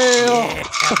never fail. Yeah,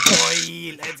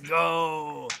 boy, let's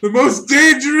go. The most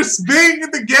dangerous being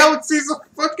in the galaxy is a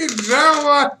fucking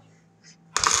Jawa.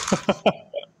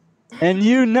 And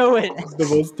you know it. The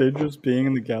most dangerous being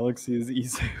in the galaxy is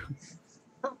Izu.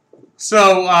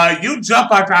 So you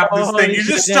jump on top of this thing. You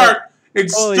just start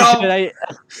installing.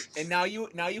 And now you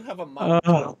have a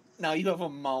mount. Now you have a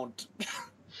mount.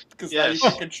 Because now you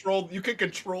can control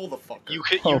the fucker. You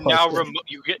can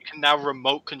now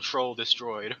remote control this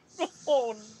droid.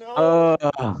 Oh no.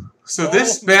 So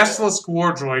this Basilisk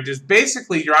War Droid is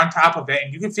basically, you're on top of it,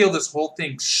 and you can feel this whole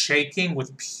thing shaking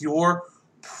with pure,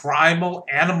 primal,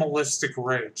 animalistic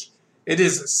rage. It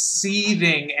is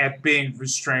seething at being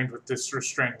restrained with this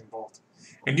restraining bolt.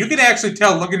 And you can actually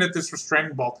tell, looking at this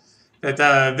restraining bolt, that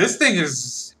this thing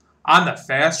is on the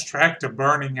fast track to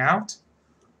burning out.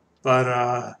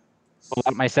 But,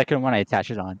 my second one, I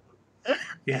attach it on.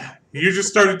 Yeah, you just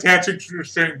start attaching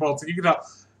restraining bolts, and you can tell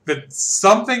that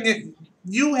something...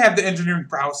 You have the engineering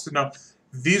prowess to know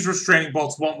these restraining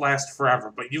bolts won't last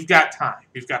forever, but you've got time.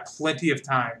 You've got plenty of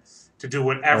time to do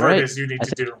whatever it is you need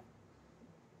to do.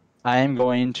 I am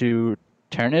going to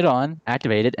turn it on,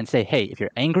 activate it, and say, hey, if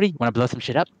you're angry, you want to blow some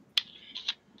shit up?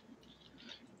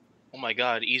 Oh my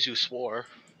god, Izu swore.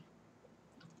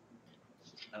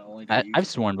 I've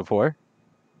sworn before.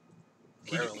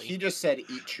 He just said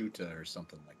eat chuta or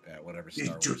something like that, whatever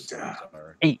Star Wars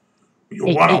are. Eat. You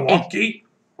want a wonky?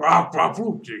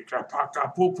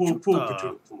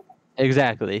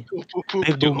 Exactly.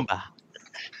 Big boomba.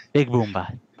 Big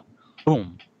boomba.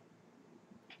 Boom.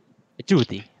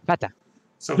 Juti. Pata.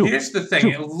 So here's the thing.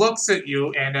 It looks at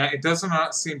you, and it does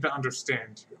not seem to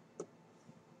understand you.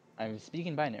 I'm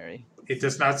speaking binary. It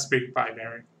does not speak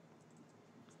binary.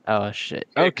 Oh, shit.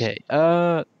 Okay.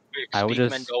 I will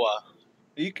just... Mandoa.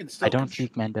 You can still I don't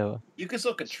speak Mandoa. You can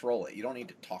still control it. You don't need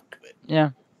to talk to it. Yeah.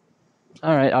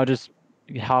 All right. I'll just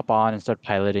hop on and start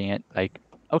piloting it. Like,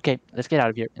 okay, let's get out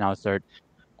of here, and I'll start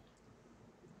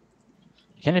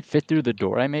Can it fit through the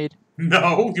door I made?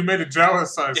 No, you made a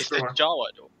Jawa-sized It's a door. Jawa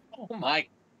door. Oh my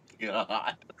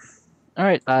god. All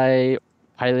right, I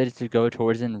piloted to go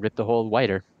towards it and rip the hole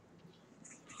wider.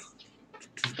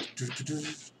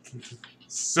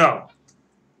 So.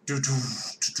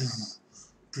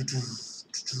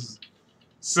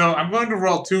 So I'm going to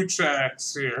roll 2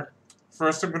 checks here.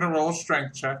 First, I'm going to roll a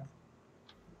strength check.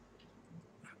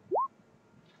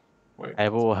 Wait. I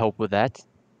will help with that.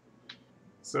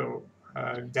 So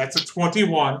that's a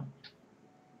 21.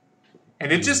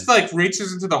 And it just like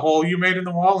reaches into the hole you made in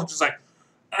the wall and just like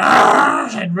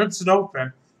and rips it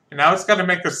open. And now it's got to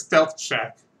make a stealth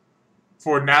check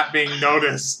for not being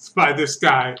noticed by this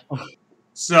guy.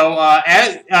 So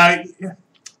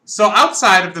so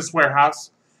outside of this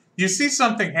warehouse, you see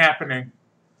something happening.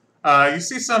 You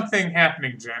see something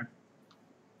happening, Jen.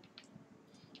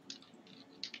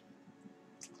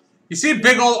 You see a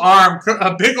big old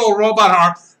robot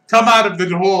arm come out of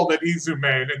the hole that Izu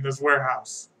made in this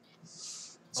warehouse.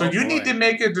 So you need to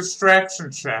make a distraction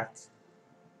check.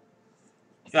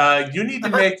 You need to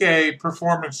make a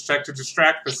performance check to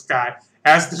distract this guy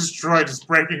as this droid is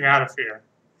breaking out of here.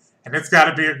 And it's got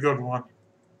to be a good one.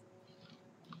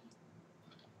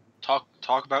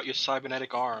 Talk about your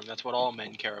cybernetic arm. That's what all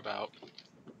men care about.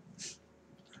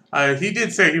 He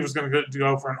did say he was going to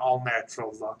go for an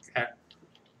all-natural look.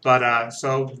 But,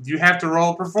 so you have to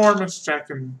roll a performance check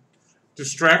and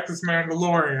distract this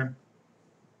Mandalorian.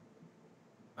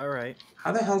 Alright.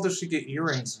 How the hell does she get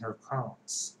earrings in her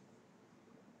cones?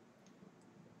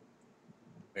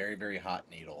 Very, very hot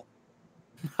needle.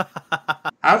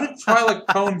 How did Twilight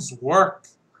cones work?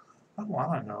 I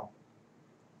want to know.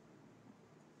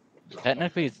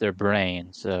 Technically, it's their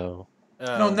brain, so...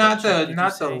 No, not the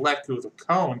Leku, the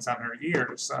cones on her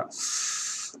ears.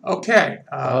 Okay.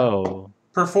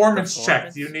 Performance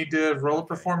check. You need to roll a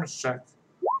performance check.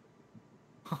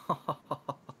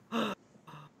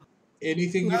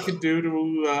 Anything you can do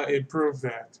to improve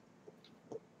that?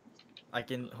 I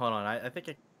can... Hold on. I think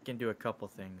I can do a couple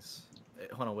things.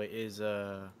 Hold on, wait.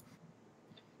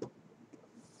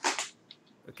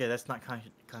 Okay, that's not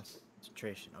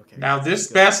concentration. Okay. Now, this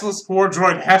Basilisk War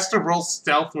droid has to roll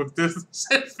stealth with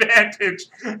disadvantage.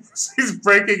 He's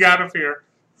breaking out of here.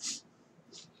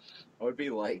 I would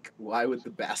be like, why would the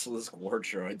Basilisk War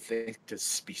droid think to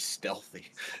be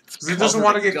stealthy? Because he doesn't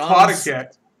want to get caught again.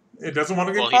 It doesn't want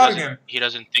to get caught again. He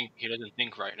doesn't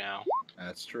think right now.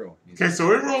 That's true. Okay, so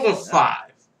we rolled a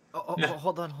 5.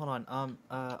 Hold on.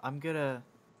 I'm gonna...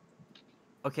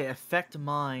 Okay, affect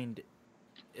mind...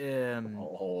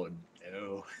 Oh,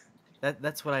 no.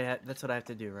 That's what I have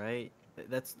to do, right?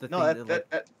 That's the thing. No,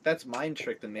 that's mind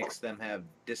trick that makes them have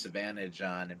disadvantage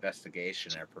on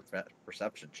investigation or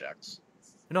perception checks.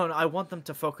 No, I want them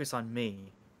to focus on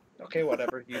me. Okay,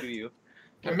 whatever. You do you.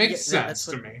 It makes sense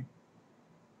to me.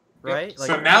 Right? Yep. Like,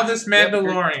 so now this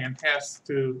Mandalorian has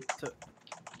to...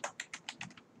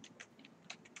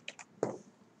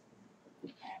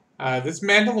 this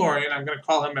Mandalorian, I'm going to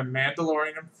call him a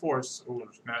Mandalorian Enforcer. Ooh,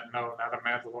 not a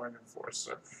Mandalorian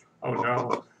Enforcer. Oh,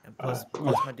 no. And plus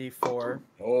my D4.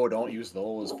 Oh, don't use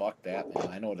those. Fuck that, man.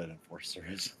 I know what an Enforcer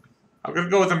is. I'm going to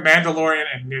go with a Mandalorian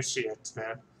Initiate,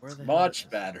 then. Much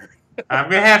better. I'm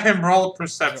going to have him roll a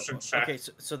perception check. Okay,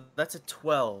 so that's a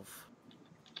 12.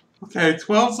 Okay,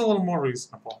 12's a little more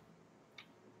reasonable.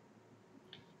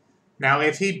 Now,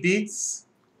 if he beats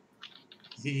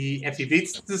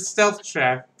the stealth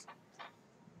check,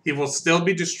 he will still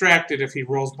be distracted if he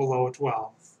rolls below a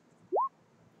 12.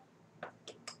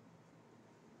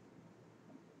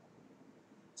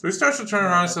 So he starts to turn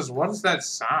around and says, "What is that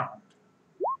sound?"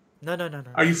 No.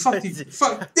 Are you fucking...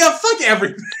 fuck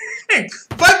everything!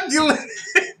 Fuck you!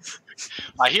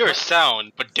 I hear a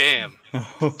sound, but damn.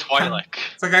 Twilight.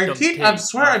 It's like, I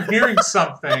swear I'm hearing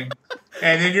something.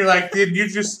 And then you're like, you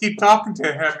just keep talking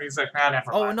to him, and he's like, nah,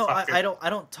 never mind. Oh, no, I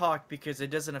don't talk because it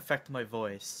doesn't affect my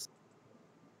voice.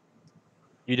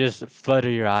 You just flutter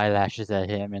your eyelashes at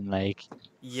him and, like,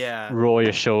 roll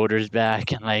your shoulders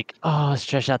back and, like,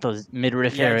 stretch out those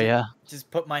midriff area.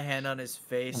 Just put my hand on his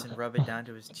face and rub it down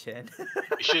to his chin.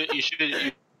 You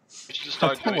should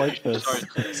start doing like this.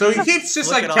 So he keeps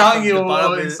just, like, telling you,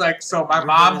 it's like, so my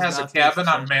mom has a cabin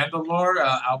on Mandalore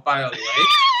out by a lake.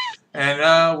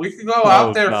 And we could go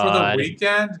out there for the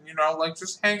weekend, you know, like,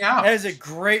 just hang out. It has a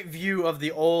great view of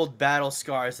the old battle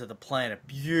scars of the planet.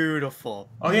 Beautiful.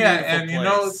 Oh, yeah, and, you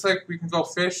know, it's like, we can go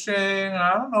fishing.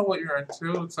 I don't know what you're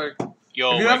into. It's like,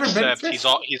 yo, have you ever been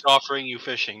fishing? He's offering you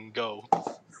fishing. Go.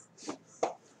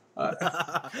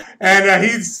 And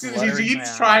he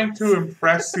keeps trying to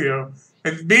impress you.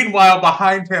 And meanwhile,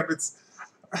 behind him, it's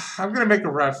I'm gonna make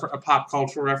a pop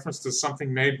culture reference to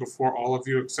something made before all of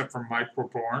you except for Mike were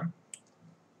born.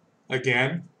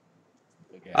 Again.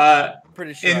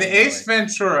 Pretty sure In I the know Ace it.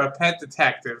 Ventura: Pet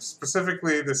Detective,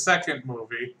 specifically the second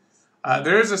movie,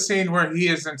 there is a scene where he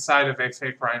is inside of a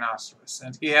fake rhinoceros,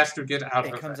 and he has to get out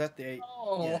It of comes it. at the.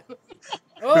 Oh.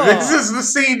 Yeah. This is the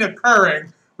scene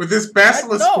occurring with this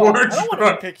basilisk No, I wardrobe. don't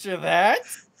want to picture that.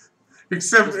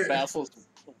 Except This basilisk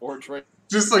wardrobe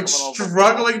just like coming off the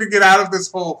struggling to get out of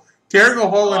this hole, tearing a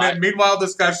hole in Oh, it. Meanwhile,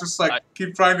 this guy's just like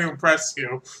keep trying to impress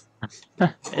you.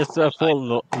 It's a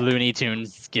full Looney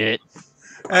Tunes skit.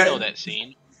 I know that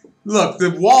scene. Look,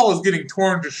 the wall is getting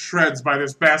torn to shreds by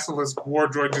this basilisk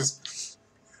wardrobe. Just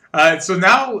so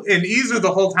now in Izu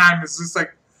the whole time is just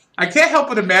like I can't help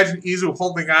but imagine Izu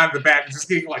holding on to the back and just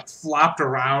getting like flopped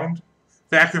around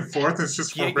back and forth. It's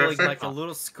just Giggling horrific. like a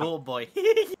little schoolboy.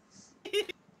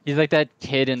 He's like that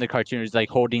kid in the cartoon who's like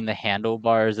holding the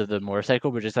handlebars of the motorcycle,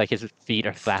 but just like his feet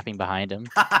are flapping behind him.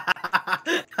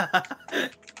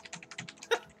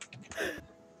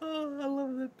 Oh, I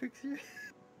love that picture.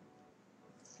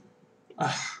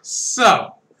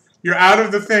 So you're out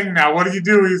of the thing now. What do you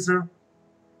do, Izu?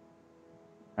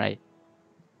 Right.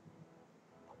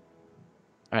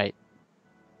 Right.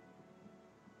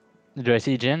 Do I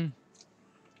see Jin?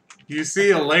 You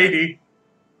see a lady.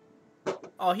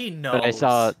 Oh, he knows.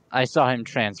 But I saw him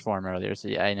transform earlier, so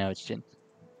yeah, I know it's Jin.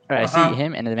 Alright, I see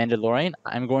him and the Mandalorian.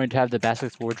 I'm going to have the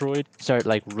Basilisk Wardroid start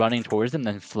like running towards them,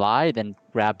 then fly, then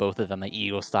grab both of them like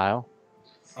eagle style.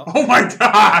 Oh my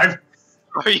god!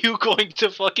 Are you going to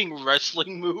fucking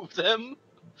wrestling move them?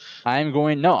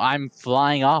 I'm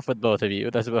flying off with both of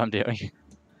you. That's what I'm doing.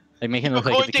 Like making it look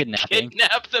like it's a kidnapping.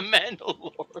 Kidnap the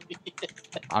Mandalorian.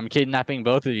 I'm kidnapping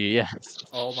both of you, yes.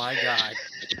 Oh my god.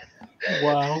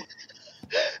 Wow.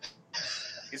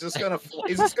 He's just gonna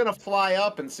fly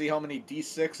up and see how many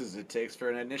D6s it takes for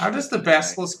an initiative. How does the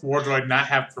Basilisk Wardroid not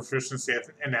have proficiency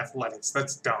in athletics?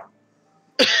 That's dumb.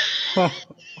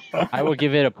 I will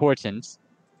give it a portent.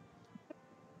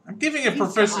 I'm giving it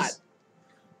proficiency.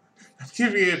 I'm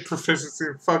giving it proficiency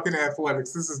in fucking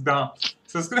athletics. This is dumb.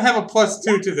 So it's gonna have a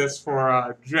 +2 to this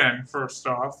for Jen. First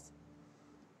off,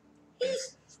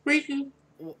 squeaky.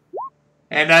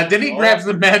 And then he grabs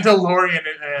the Mandalorian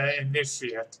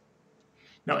initiate.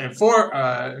 No, and for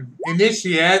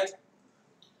initiate.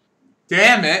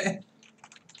 Damn it!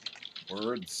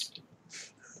 Words.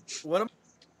 What am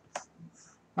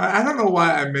I don't know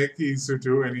why I make Izu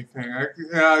do anything.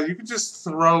 You could just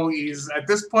throw Izu. At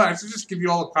this point, I should just give you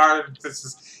all a card. This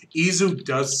is Izu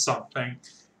does something,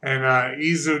 and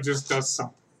Izu just does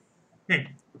something.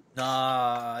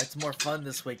 Nah, it's more fun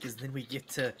this way because then we get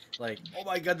to like, oh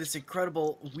my god, this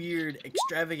incredible, weird,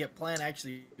 extravagant plan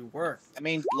actually worked. I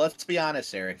mean, let's be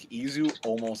honest, Eric. Izu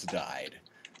almost died.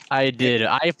 I did.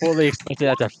 I fully expected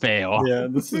that to fail. Yeah,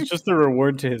 this is just a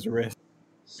reward to his risk.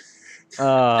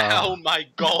 Ow, my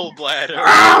gallbladder!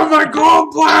 Ow, my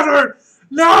gallbladder!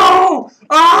 No!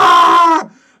 Ah!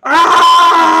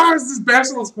 Ah! This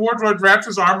Basilisk Wardroid wraps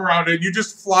his arm around it, and you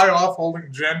just fly off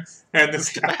holding Jen and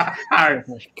this guy. I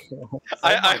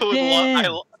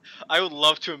would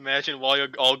love to imagine while you're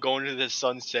all going to the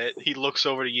sunset, he looks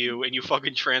over to you and you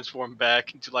fucking transform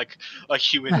back into like a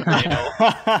human male.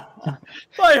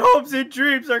 My hopes and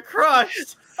dreams are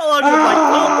crushed. Along with my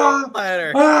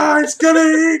gallbladder. It's gonna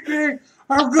eat me!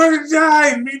 I'm gonna die!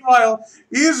 And meanwhile,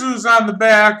 Izu's on the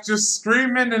back, just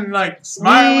screaming and like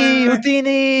smiling.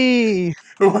 Houdini!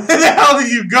 Where the hell do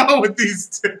you go with these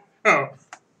two?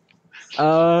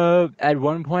 At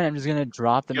one point, I'm just gonna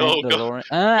drop the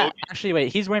Mandalorian. Actually,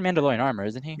 wait, he's wearing Mandalorian armor,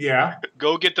 isn't he? Yeah.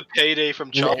 Go get the payday from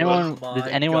Does Choppa.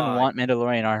 anyone want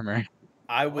Mandalorian armor?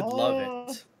 I would love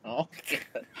it. Oh,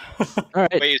 All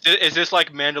right. Wait, is this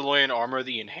like Mandalorian armor,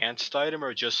 the enhanced item,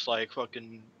 or just like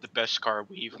fucking the best scar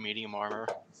weave medium armor?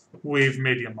 Weave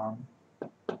medium armor.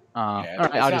 All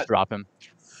right, I'll just drop him.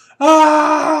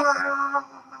 Well,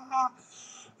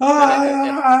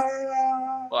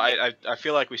 I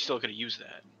feel like we still could use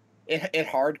that. It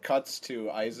hard cuts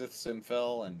to Isaac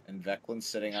Sinfil and Veclin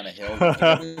sitting on a hill.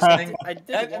 I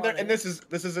did and this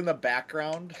is in the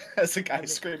background as a guy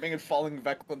screaming and falling.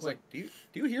 Veclin's like, do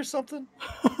you hear something?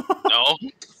 No.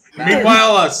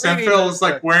 Meanwhile, Sinfil is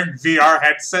like wearing VR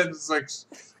headsets. Like,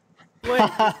 wait,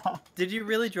 did you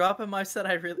really drop him? I said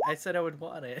I would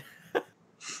want it.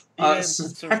 That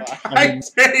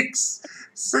takes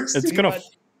 60.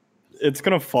 It's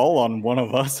gonna fall on one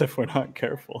of us if we're not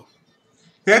careful.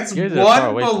 That's one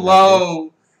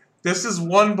below. This is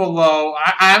one below.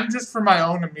 I'm just for my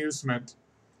own amusement.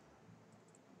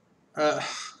 For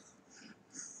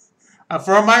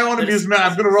my own amusement,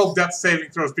 I'm going to roll death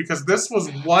saving throws because this was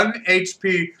 1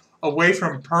 HP away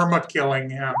from perma-killing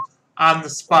him on the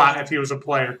spot if he was a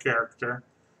player character.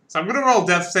 So I'm going to roll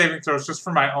death saving throws just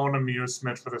for my own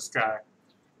amusement for this guy.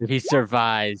 If he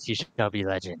survives, he shall be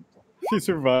legend. If he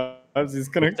survives, he's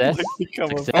gonna Success? like, become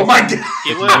Success. a. Oh my god!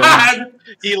 He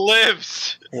lives. He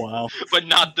lives, Wow. but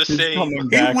not the He's same. coming He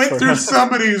back went for through us.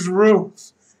 somebody's roof,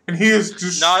 and he is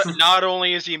just Not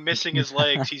only is he missing his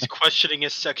legs, he's questioning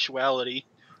his sexuality.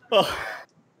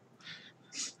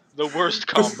 The worst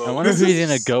I combo. wonder who he's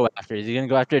gonna go after. Is he gonna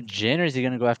go after Jin or is he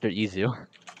gonna go after Izu?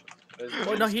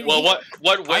 Oh, no, he, Well,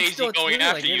 what way I'm is he still going tweeting,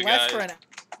 after it you lasts guys? for an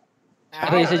I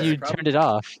thought you said hour. you Probably- turned it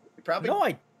off. He probably No,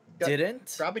 I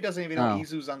didn't. probably doesn't even know Oh.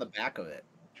 Izu's on the back of it.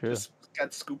 True. Just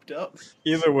got scooped up.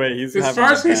 Either way, he's as having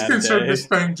far as a he's bad concerned, day. this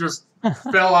thing just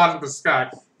fell out of the sky.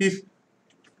 He's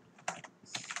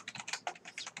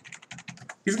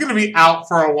gonna be out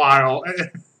for a while.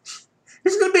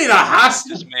 He's gonna be in a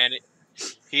hospital. This man,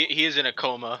 he is in a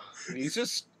coma. He's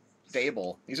just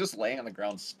stable. He's just laying on the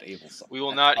ground stable. We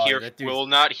will not Oh, hear. that We dude's- will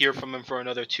not hear from him for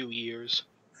another 2 years.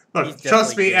 Look, He's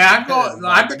trust definitely me, getting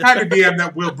I'm the kind of DM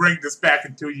that will bring this back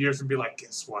in 2 years and be like,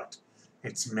 guess what?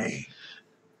 It's me.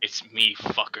 It's me,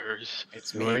 fuckers.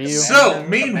 It's Who are me. you? So,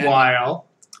 meanwhile,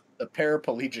 The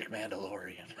paraplegic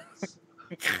Mandalorian.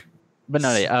 But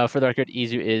no, for the record,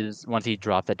 Izu is, once he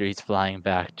dropped that dude, he's flying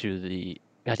back to the...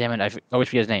 God damn it, I always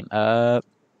forget his name.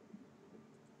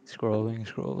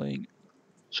 Scrolling.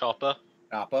 Choppa.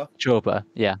 Appa. Chopa,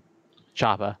 yeah.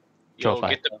 Choppa. Yo,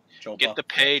 Chopa. get the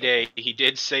payday. He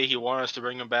did say he wanted us to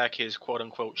bring him back his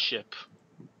quote-unquote ship.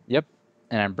 Yep,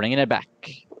 and I'm bringing it back.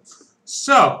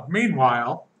 so,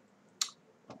 meanwhile,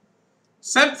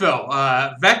 Sentville,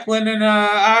 Veclin, and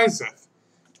Isaac,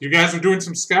 you guys are doing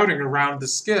some scouting around the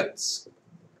skits.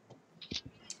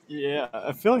 Yeah,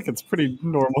 I feel like it's pretty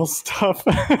normal stuff.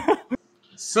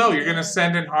 So, you're going to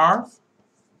send in Harv?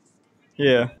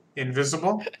 Yeah,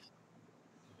 Invisible?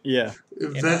 yeah.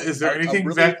 Is there anything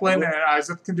really- Veclin and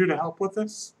Isaac can do to help with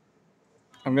this?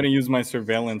 I'm gonna use my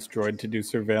surveillance droid to do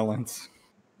surveillance.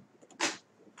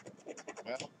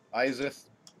 Well, Isaac,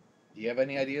 do you have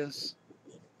any ideas?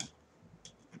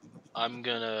 I'm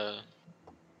gonna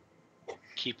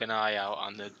keep an eye out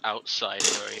on the outside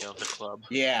area of the club.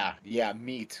 Yeah,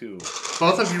 me too.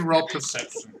 Both of you roll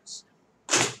perceptions.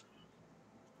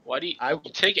 Why do you I-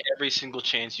 take every single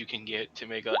chance you can get to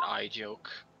make an eye joke?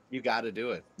 You got to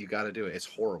do it. You got to do it. It's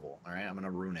horrible. All right, I'm gonna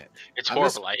ruin it. It's I'm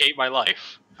horrible. I hate my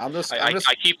life. I'm just. I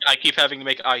keep having to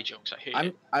make eye jokes. I hate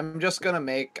it. I'm just gonna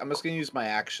use my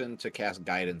action to cast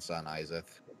guidance on Isaac,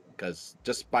 because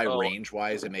just by Oh. range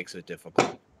wise, it makes it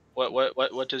difficult. What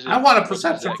does it? I want a what does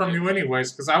perception that from give? you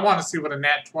anyways, because I want to see what a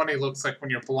nat 20 looks like when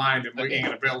you're blind and looking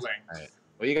Okay. at a building.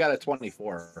 Well, you got a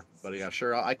 24, but yeah,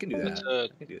 sure, I can do that. That's a I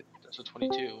can do it. that's a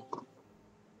 22.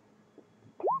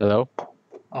 Hello?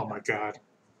 Oh my god.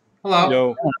 Hello?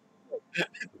 Yo,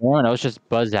 No, no, it's just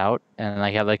buzz out and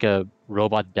like have like a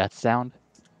robot death sound.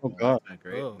 oh god. That's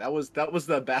great. Oh. That was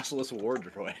the Basilisk War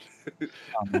droid.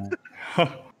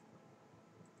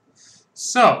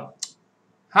 So,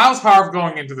 how's Harv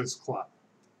going into this club?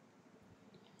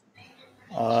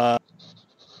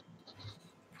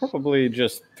 Probably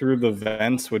just through the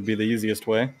vents would be the easiest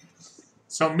way.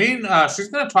 So, she's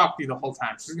going to talk to you the whole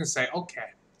time. She's going to say,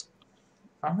 okay,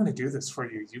 if I'm going to do this for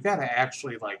you, you got to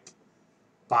actually, like,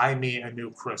 buy me a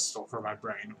new crystal for my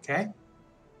brain, okay?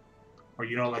 Or,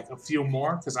 you know, like a few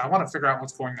more, because I want to figure out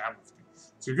what's going on with you.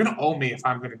 So, you're going to owe me if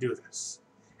I'm going to do this.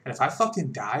 And if I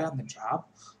fucking die on the job,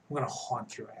 I'm going to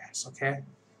haunt your ass, okay?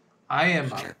 I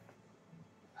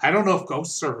don't know if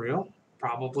ghosts are real.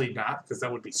 Probably not, because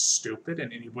that would be stupid,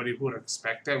 and anybody who would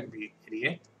expect that would be an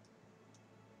idiot.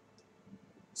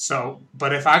 So,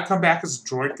 but if I come back as a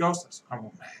droid ghost, oh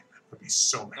man, that would be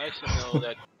so mad. Nice to know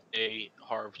that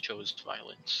Harv chose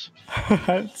violence.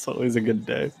 It's always a good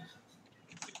day.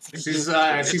 She says,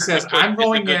 It's I'm a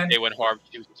going good in. day when Harv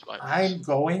chooses violence. I'm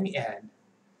going in.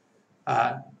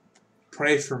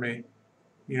 Pray for me.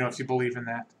 You know, if you believe in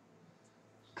that.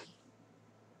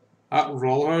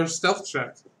 Roll her stealth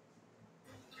check.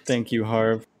 Thank you,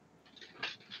 Harv.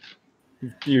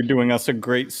 You're doing us a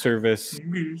great service.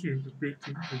 You're doing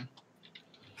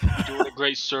a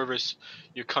great service.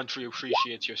 Your country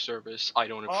appreciates your service. I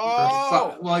don't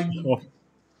appreciate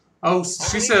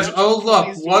She says, oh,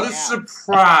 look, what a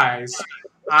surprise.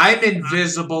 I'm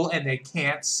invisible and they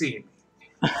can't see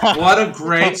me. What a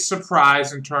great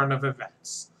surprise and turn of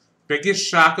events. Biggest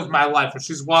shock of my life. When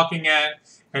she's walking in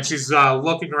and she's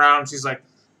looking around, she's like,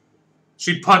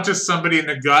 she punches somebody in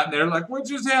the gut and they're like, what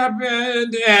just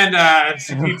happened? And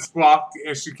she keeps walking,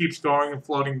 and she keeps going and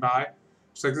floating by.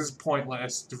 She's like, this is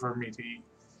pointless for me to eat.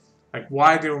 Like,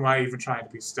 why am I even trying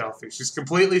to be stealthy? She's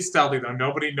completely stealthy, though.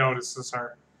 Nobody notices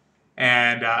her.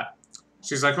 And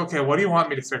she's like, okay, what do you want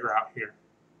me to figure out here?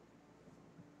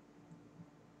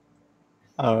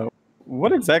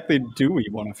 What exactly do we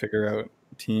want to figure out,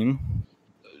 team?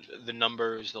 The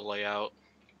numbers, the layout.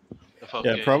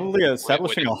 Yeah, probably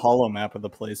establishing a holo map of the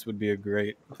place would be a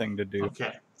great thing to do.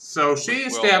 Okay, so she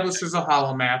establishes a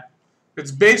holo map.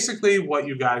 It's basically what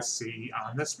you guys see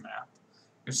on this map.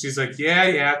 And she's like,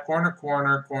 yeah, corner,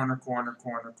 corner, corner, corner,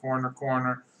 corner, corner,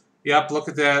 corner. Yep, look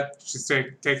at that. She's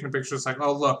taking a picture. It's like,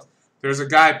 oh, look, there's a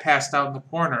guy passed out in the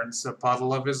corner, and it's a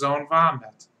puddle of his own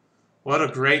vomit. What a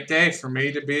great day for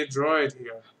me to be a droid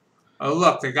here. Oh,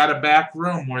 look, they got a back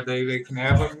room where they can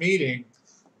have a meeting.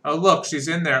 Oh, look, she's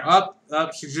in there. Up,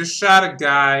 she just shot a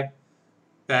guy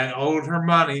that owed her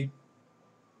money.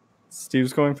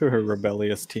 Steve's going through her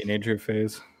rebellious teenager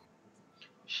phase.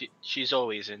 She's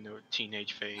always in the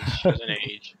teenage phase. She doesn't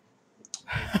age.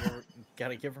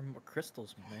 Gotta give her more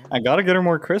crystals, man. I gotta get her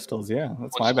more crystals, yeah.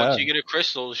 That's my bad. Once you get her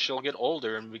crystals, she'll get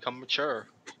older and become mature.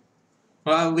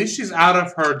 Well, at least she's out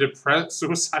of her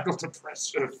suicidal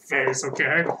depression phase,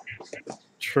 okay?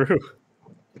 True.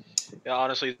 Yeah,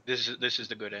 honestly, this is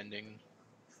the good ending.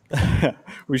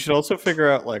 We should also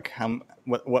figure out like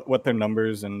what their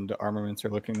numbers and armaments are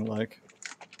looking like.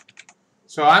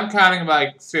 So I'm counting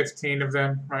like 15 of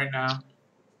them right now.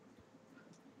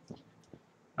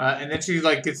 And then she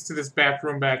like gets to this back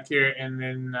room back here, and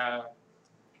then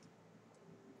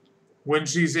when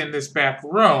she's in this back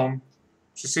room,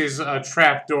 she sees a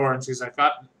trap door, and she's like,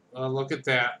 oh, look at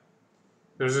that.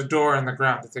 There's a door in the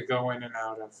ground that they go in and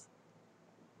out of.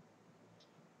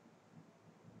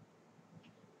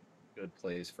 Good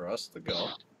place for us to go.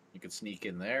 You could sneak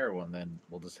in there, and then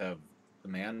we'll just have the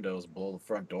Mandos blow the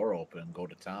front door open and go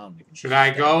to town. Should I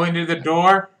go into the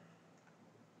door?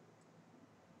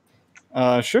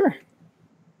 Sure.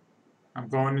 I'm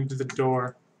going into the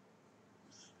door.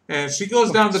 And she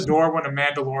goes down the door when a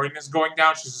Mandalorian is going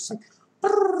down. She's just like,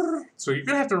 brrr. So you're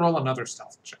going to have to roll another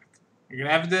stealth check. You're going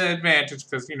to have the advantage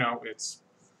because, you know, it's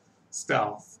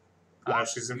stealth.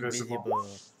 She's invisible.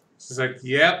 She's like,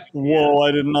 yep. Whoa,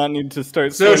 I did not need to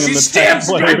start. So she stabs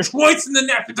her twice in the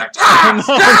neck. It's like,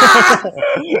 ah!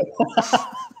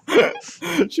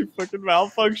 She fucking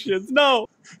malfunctions. No.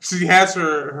 She has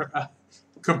her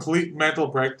complete mental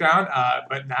breakdown,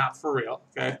 but not for real.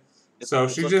 Okay. So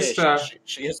she okay.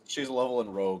 just she's level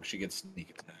in rogue. She gets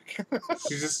sneak attack.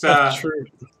 She just true.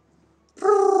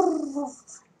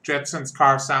 Jetson's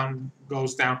car sound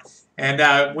goes down,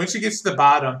 and when she gets to the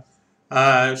bottom,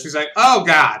 she's like, "Oh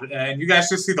God!" And you guys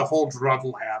just see the whole drug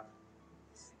lab.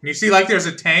 And you see like there's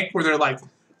a tank where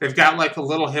they've got like a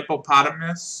little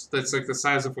hippopotamus that's like the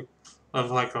size of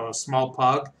like a small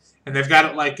pug, and they've got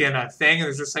it like in a thing, and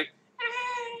it's just like.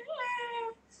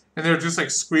 And they're just like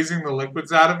squeezing the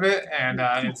liquids out of it, and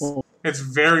it's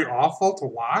very awful to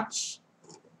watch.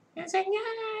 It's like,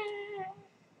 yeah.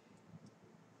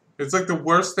 It's like the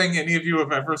worst thing any of you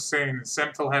have ever seen.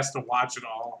 Semphil has to watch it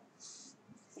all.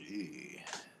 Gee.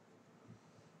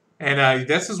 And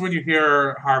this is when you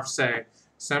hear Harv say,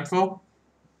 Semphil?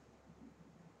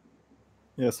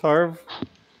 Yes, Harv?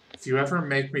 If you ever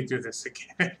make me do this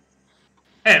again,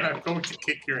 and I'm going to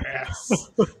kick your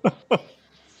ass.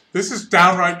 This is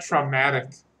downright traumatic.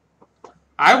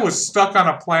 I was stuck on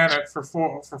a planet for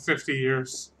 50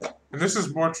 years. And this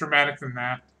is more traumatic than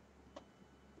that.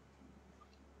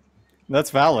 That's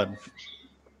valid.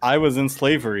 I was in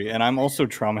slavery, and I'm also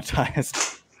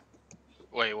traumatized.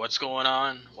 Wait, what's going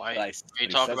on? Why are you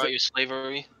talking about your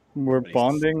slavery? We're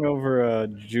bonding over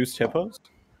juiced hippos?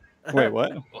 Wait,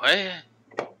 what? What?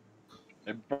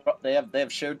 They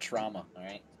have shared trauma,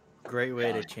 alright? Great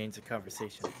way to change the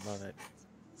conversation. Love it.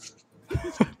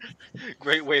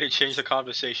 Great way to change the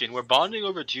conversation. We're bonding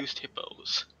over juiced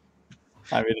hippos.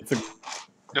 I mean, it's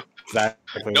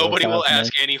exactly. Nobody will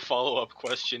ask any follow-up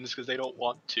questions because they don't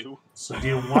want to. So do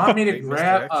you want me to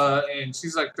grab... and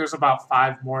she's like, there's about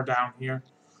 5 more down here.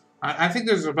 I think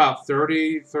there's about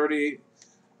 30...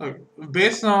 Look,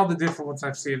 based on all the different ones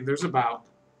I've seen, there's about...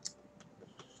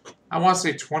 I want to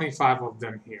say 25 of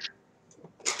them here.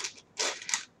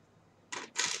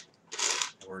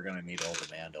 We're gonna need all the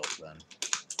Mandos then.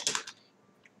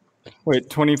 Wait,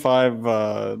 25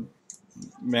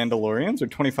 Mandalorians or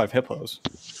 25 hippos?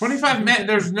 25 men.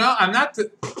 There's no. I'm not.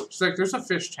 She's like, there's a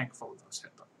fish tank full of those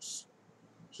hippos.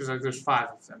 She's like, there's 5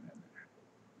 of them in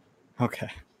there.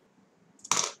 Okay.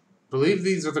 Believe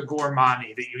these are the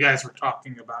Gormani that you guys were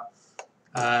talking about.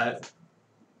 At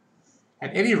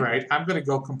any rate, I'm going to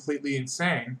go completely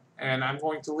insane, and I'm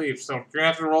going to leave. So you're going to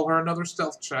have to roll her another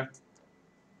stealth check.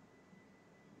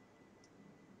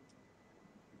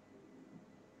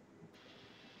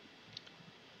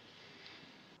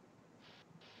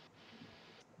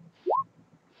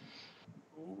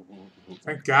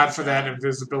 Thank God for that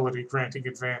invisibility granting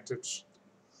advantage.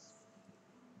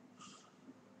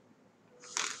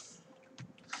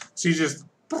 She just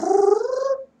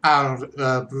out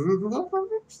of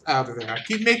out of there. I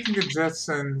keep making the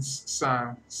Jetsons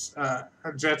sounds, a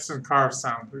Jetson car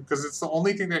sound, because it's the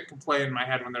only thing that can play in my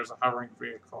head when there's a hovering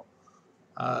vehicle.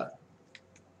 What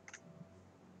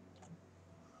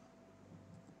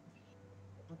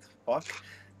the fuck?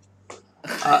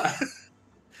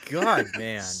 God,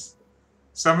 man.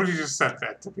 Somebody just said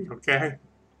that to me, okay?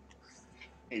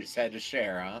 You just had to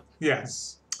share, huh?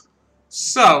 Yes.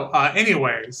 So,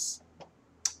 anyways,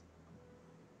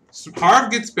 so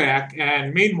Harv gets back,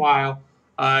 and meanwhile,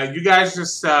 you guys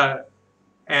just, and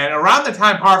around the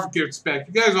time Harv gets back,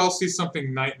 you guys all see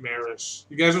something nightmarish.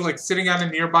 You guys are like sitting on a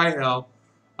nearby hill,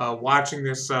 watching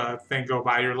this thing go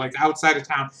by. You're like outside of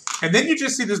town, and then you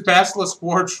just see this basilisk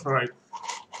war droid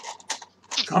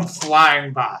come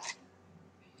flying by.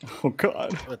 Oh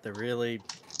God! With the really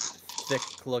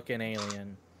thick-looking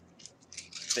alien.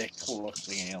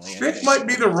 Thick-looking alien. Thick might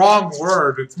be the wrong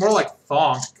word. It's more like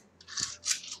thonk.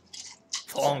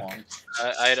 Thonk.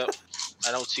 I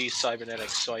don't see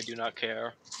cybernetics, so I do not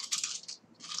care.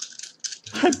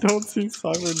 I don't see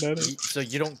cybernetics. So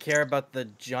you don't care about the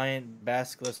giant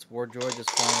basilisk war droid just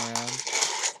flying around?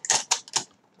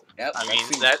 Yep, I mean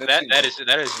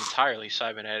that is entirely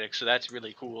cybernetic, so that's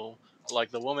really cool.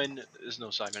 Like the woman, there's no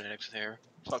cybernetics there.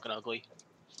 Fucking ugly.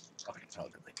 Fucking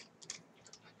ugly.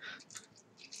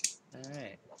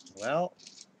 Alright. Well,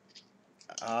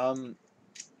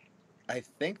 I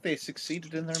think they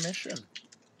succeeded in their mission.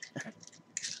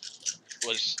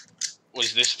 Was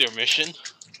this their mission?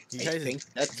 I think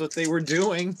that's what they were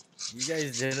doing. You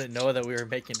guys didn't know that we were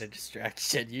making a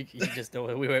distraction. You just know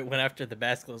we went after the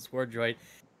basilisk war droid.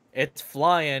 It's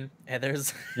flying, and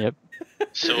there's. Yep.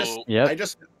 So Yep.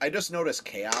 I just noticed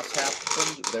chaos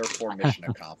happened, therefore mission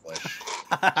accomplished.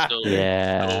 So,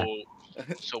 Yeah.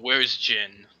 So where's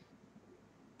Jin?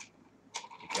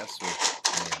 I guess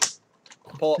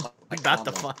I pull up my About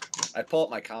the comm link. fuck. I pull up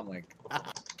my comm link.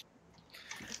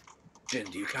 Jin,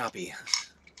 do you copy?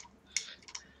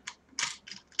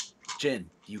 Jin,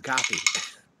 do you copy?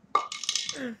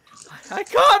 I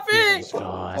copy.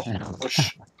 God. Oh,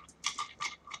 shh.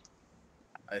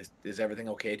 Is everything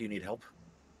okay? Do you need help?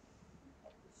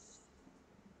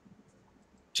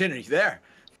 Jin, are you there?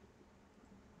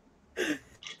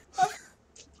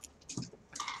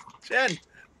 Jin!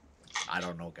 I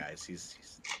don't know, guys. He's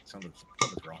something's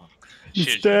wrong.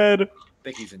 He's dead. I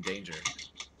think he's in danger.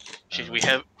 Should we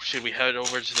head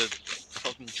over to the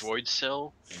fucking droid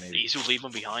cell? Maybe. Izu leave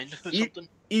him behind or something?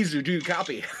 Izu, do you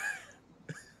copy?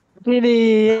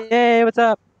 Billy, hey, what's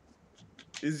up?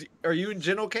 Are you and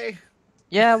Jin okay?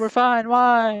 Yeah, we're fine.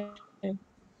 Why? You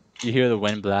hear the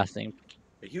wind blasting.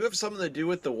 You have something to do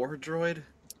with the war droid?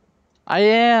 I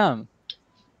am.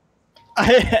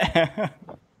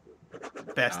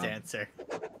 Best answer.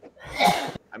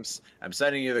 I'm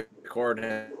sending you the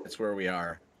coordinates where we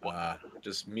are.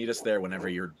 Just meet us there whenever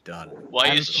you're done.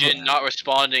 Why is Jin not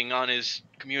responding on his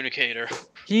communicator?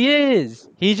 He is.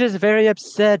 He's just very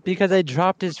upset because I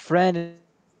dropped his friend,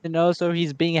 and also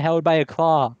he's being held by a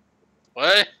claw.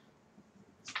 What?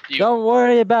 Don't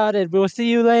worry about it. We'll see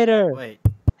you later. Wait.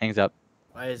 Hangs up.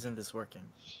 Why isn't this working?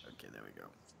 Okay, there we go.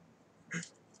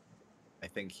 I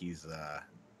think he's I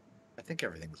think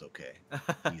everything's okay.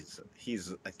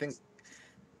 he's I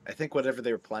think whatever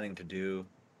they were planning to do,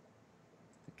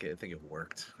 I think it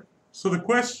worked. So the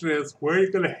question is, where are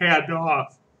you going to hand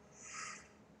off?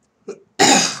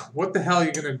 What the hell are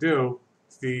you going to do?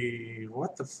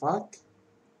 What the fuck?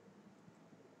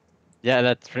 Yeah,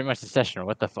 that's pretty much the session.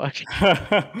 What the fuck?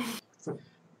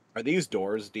 Are these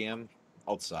doors, DM,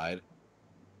 outside?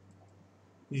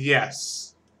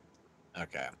 Yes.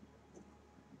 Okay.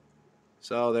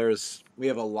 So we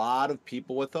have a lot of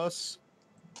people with us.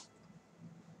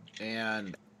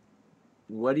 And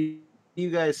what do you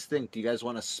guys think? Do you guys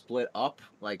want to split up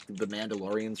like the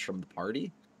Mandalorians from the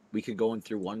party? We could go in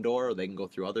through one door, or they can go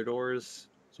through other doors.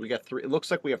 So we got three. It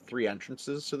looks like we have three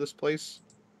entrances to this place.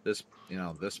 This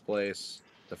place,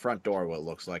 the front door, what it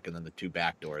looks like, and then the two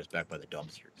back doors back by the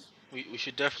dumpsters. We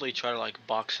should definitely try to like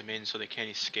box them in so they can't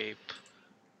escape,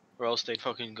 or else they'd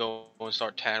fucking go and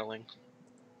start tattling.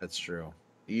 That's true.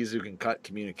 Izu can cut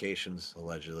communications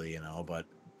allegedly, but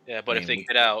yeah, but if they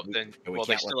get out, then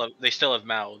they still have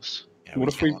mouths. Yeah, what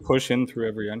if we push in through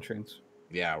every entrance?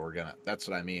 Yeah, that's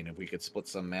what I mean. If we could split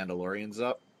some Mandalorians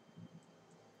up,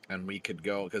 and we could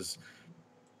go, because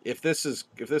if this is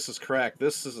correct,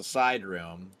 this is a side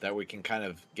room that we can kind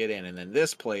of get in, and then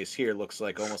this place here looks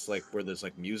like almost like where there's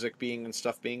like music and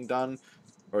stuff being done,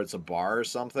 or it's a bar or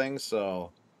something.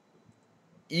 So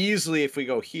easily, if we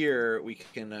go here, we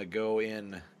can go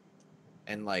in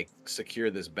and like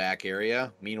secure this back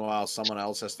area. Meanwhile, someone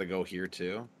else has to go here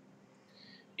too.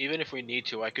 Even if we need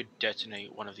to, I could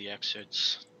detonate one of the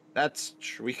exits. That's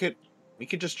true. We could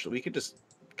just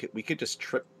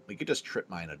trip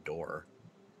mine a door.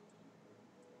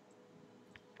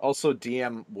 Also,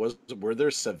 DM, were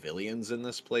there civilians in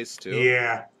this place too?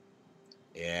 Yeah.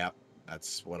 Yeah,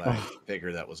 that's what I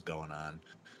figured that was going on.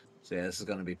 So yeah, this is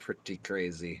going to be pretty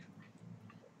crazy.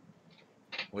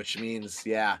 Which means,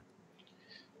 yeah.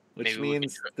 Which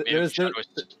means there's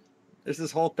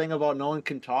this whole thing about no one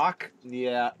can talk.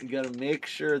 Yeah, you got to make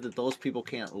sure that those people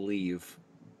can't leave.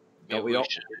 Maybe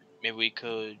we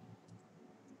could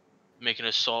make an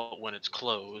assault when it's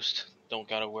closed. Don't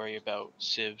gotta worry about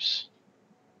civs.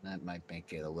 That might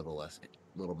make it a little less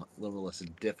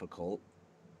difficult.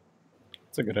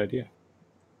 It's a good idea.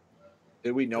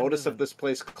 Did we notice if this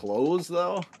place closed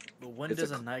though? But when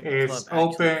does a nightclub It's actually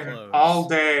open close? all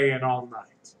day and all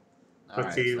night. But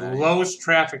Alright, the so that lowest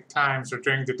traffic times are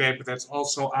during the day, but that's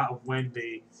also out when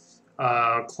the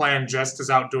clan just is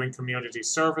out doing community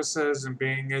services and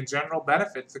being a general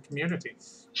benefit to the community.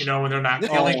 You know, when they're not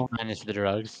killing. Minus the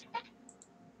drugs.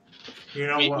 You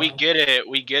know we get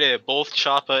it. Both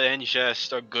Choppa and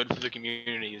Jest are good for the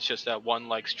community. It's just that one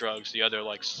likes drugs, the other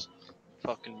likes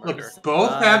fucking murder. Look,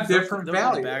 both have different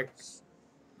values.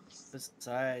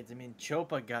 Besides, I mean,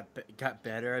 Chopa got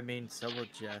better. I mean, so will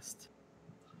Jest.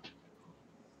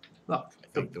 Look, I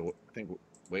think the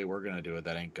way we're gonna do it,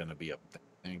 that ain't gonna be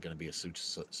a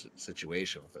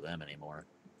situation for them anymore.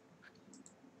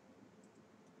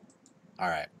 All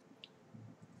right.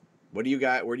 Where do you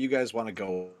guys want to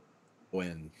go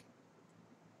in?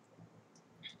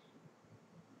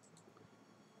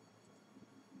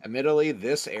 Admittedly,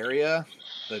 this area,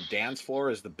 the dance floor,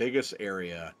 is the biggest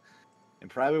area, and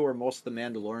probably where most of the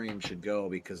Mandalorians should go,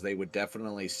 because they would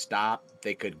definitely stop.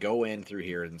 They could go in through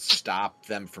here and stop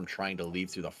them from trying to leave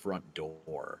through the front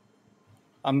door.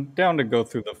 I'm down to go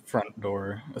through the front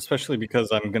door, especially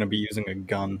because I'm going to be using a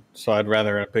gun, so I'd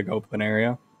rather a big open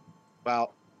area.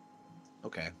 Well,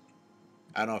 okay.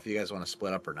 I don't know if you guys want to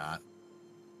split up or not.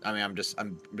 I mean, I'm just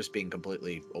being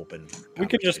completely open. We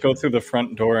could just go through the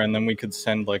front door, and then we could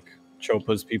send like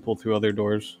Chopa's people through other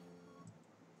doors.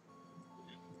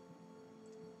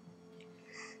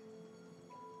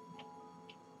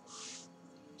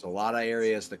 There's a lot of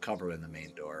areas to cover in the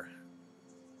main door.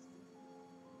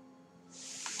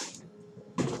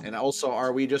 And also,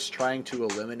 are we just trying to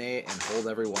eliminate and hold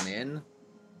everyone in?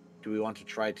 Do we want to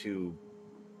try to...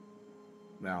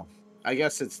 Well, I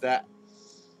guess it's that...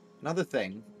 Another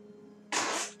thing.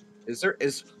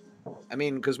 I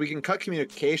mean, because we can cut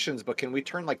communications, but can we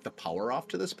turn, like, the power off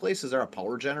to this place? Is there a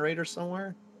power generator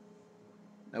somewhere?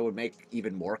 That would make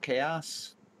even more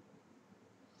chaos?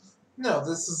 No,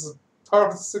 this is a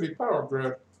part of the city power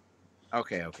grid.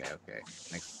 Okay.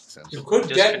 Makes sense. You could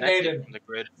detonate the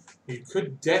grid. You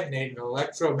could detonate an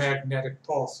electromagnetic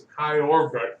pulse in high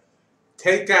orbit,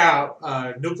 take out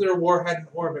a nuclear warhead in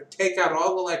orbit, take out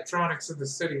all electronics in the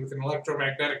city with an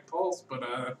electromagnetic pulse, but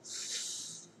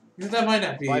that might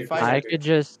not be. I could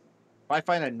just. If I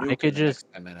find a nuke in the next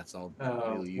 10 minutes, I'll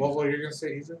use what were you gonna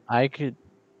say, Ethan? I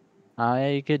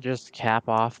could just cap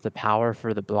off the power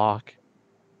for the block.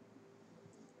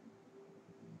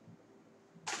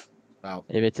 Wow.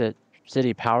 If it's a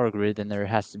city power grid, then there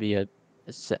has to be a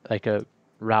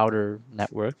router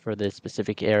network for this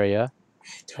specific area.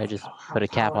 I just put a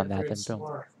cap on that, then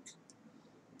boom.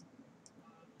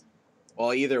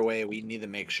 Well, either way, we need to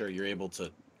make sure you're able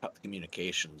to cut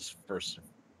communications first and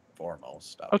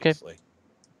foremost, obviously. Okay.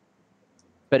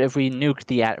 But if we nuke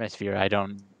the atmosphere, I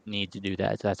don't need to do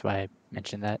that, so that's why I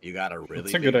mentioned that. You got a really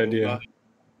That's a good idea.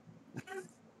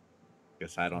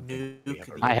 Guess I don't think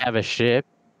I have a ship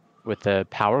with a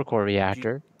power core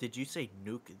reactor. Did you say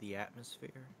nuke the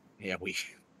atmosphere? Yeah, we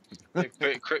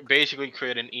basically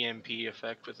create an EMP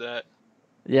effect with that.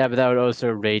 Yeah, but that would also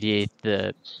radiate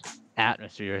the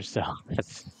atmosphere, so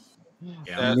that's...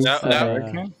 Yeah.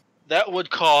 That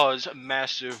would cause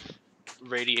massive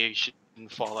radiation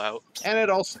fallout. And it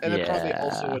probably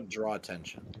also would draw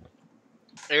attention.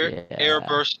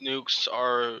 Airburst nukes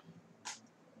are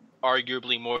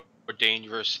arguably more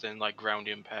dangerous than like ground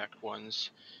impact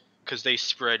ones, because they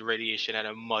spread radiation at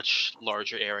a much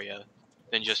larger area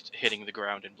than just hitting the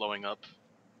ground and blowing up.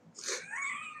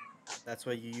 That's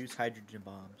why you use hydrogen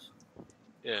bombs.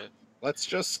 Yeah. Let's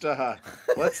just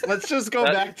let's just go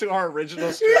back to our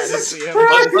original strategy.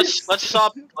 Let's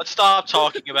stop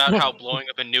talking about how blowing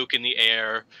up a nuke in the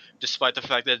air, despite the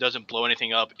fact that it doesn't blow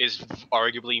anything up, is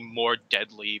arguably more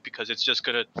deadly, because it's just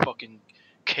gonna fucking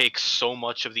cake so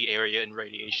much of the area in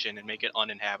radiation and make it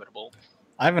uninhabitable.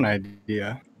 I have an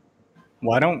idea.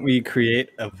 Why don't we create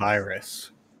a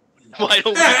virus? Why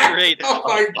don't we create Oh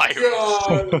my a virus?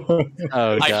 god!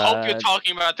 Oh I hope you're god.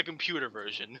 talking about the computer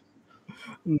version.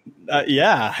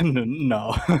 Yeah,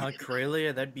 no.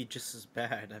 Corellia, that'd be just as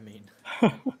bad. I mean,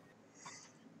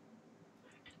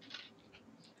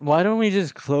 Why don't we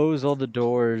just close all the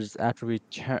doors after we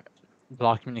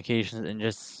block communications and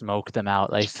just smoke them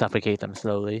out, like suffocate them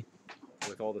slowly?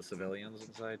 With all the civilians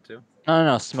inside too.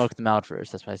 No, smoke them out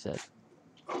first. That's what I said.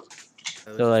 let's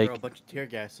So, just like- throw a bunch of tear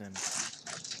gas in.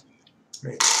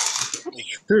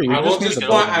 True. We I will need just the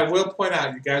point. building. I will point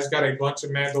out, you guys got a bunch of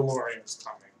Mandalorians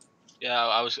coming. Yeah,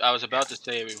 I was about to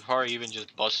say before I even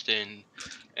just bust in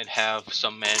and have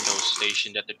some Mandos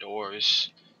stationed at the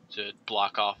doors to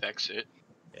block off exit.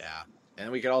 Yeah,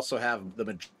 and we could also have the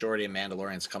majority of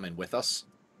Mandalorians come in with us.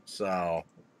 So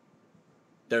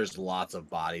there's lots of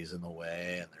bodies in the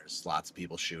way, and there's lots of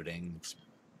people shooting.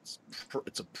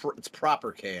 It's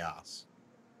proper chaos.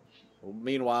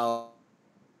 Meanwhile,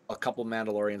 a couple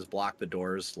Mandalorians block the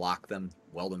doors, lock them,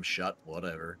 weld them shut,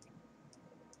 whatever.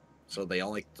 So they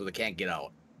can't get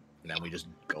out, and then we just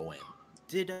go in.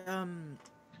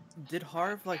 Did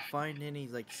Harv like find any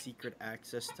like secret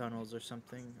access tunnels or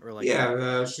something, or like?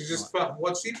 Yeah, she just found,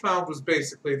 what she found was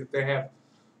basically that they have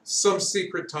some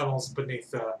secret tunnels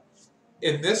beneath.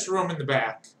 In this room in the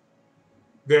back,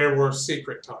 there were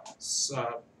secret tunnels.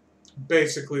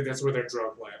 Basically, that's where their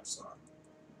drug labs are.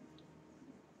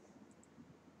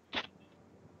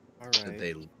 All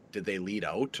right. Did they lead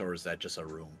out, or is that just a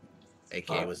room?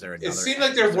 AKA, was there another? It seemed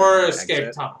like there were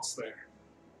escape tunnels there.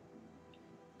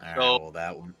 All right, So- well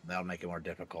that'll make it more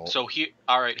difficult. So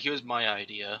here's my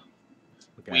idea.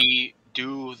 Okay. We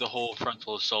do the whole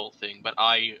frontal assault thing, but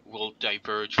I will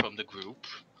diverge from the group,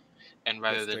 and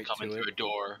rather than straight coming to through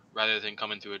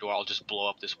a door, I'll just blow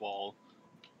up this wall,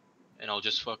 and I'll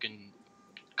just fucking,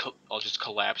 I'll just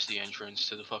collapse the entrance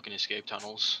to the fucking escape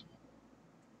tunnels.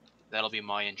 That'll be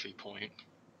my entry point.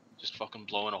 Just fucking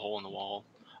blowing a hole in the wall.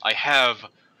 I have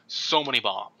so many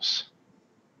bombs.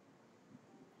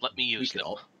 Let me use them.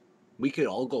 We could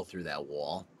all go through that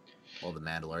wall, while the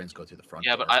Mandalorians go through the front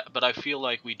Yeah, door. but I feel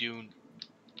like we do.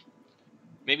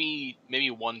 Maybe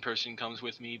one person comes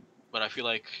with me, but I feel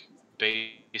like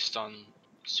based on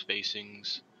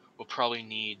spacings, we'll probably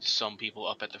need some people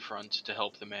up at the front to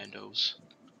help the Mandos.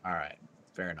 All right,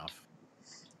 fair enough.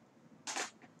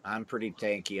 I'm pretty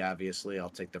tanky, obviously. I'll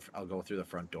go through the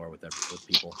front door with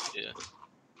people. Yeah.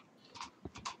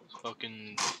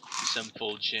 Fucking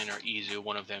Simple, Jin, or Izu,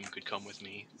 one of them could come with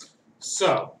me.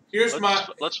 So here's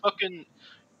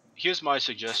Here's my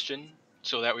suggestion,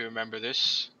 so that we remember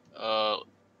this.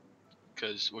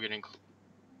 Because we're getting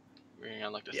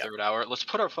on like the third hour. Let's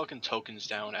put our fucking tokens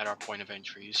down at our point of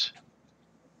entries.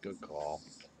 Good call.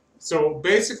 So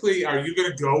basically, are you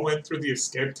gonna go in through the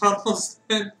escape tunnels?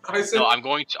 Then I said. No, I'm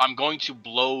going to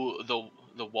blow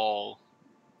the wall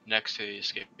next to the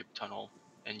escape tunnel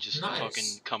and just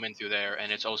fucking come in through there,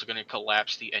 and it's also gonna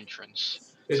collapse the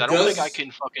entrance. Because I don't think I can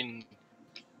fucking.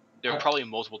 There are probably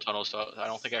multiple tunnels, so I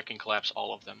don't think I can collapse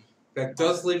all of them. That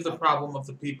does leave the problem of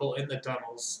the people in the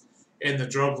tunnels, in the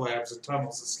drug labs and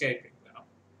tunnels escaping now.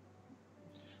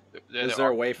 Is there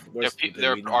a way?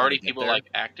 There are already people like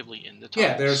actively in the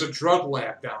tunnels. Yeah, there's a drug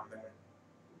lab down there.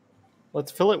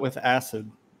 Let's fill it with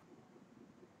acid.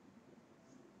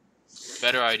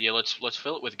 Better idea. Let's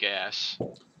fill it with gas.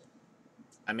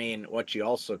 I mean, what you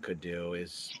also could do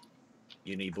is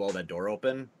you need to blow that door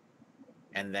open,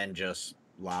 and then just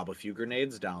lob a few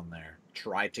grenades down there.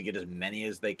 Try to get as many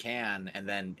as they can, and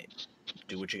then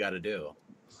do what you got to do.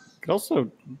 Could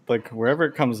also, like, wherever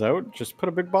it comes out, just put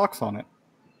a big box on it.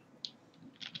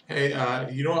 Hey,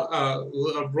 you know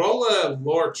what? Roll a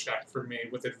lore check for me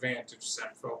with advantage,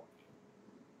 Central.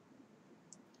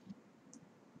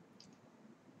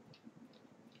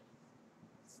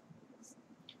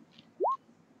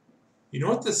 You know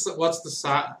what this? What's the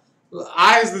size?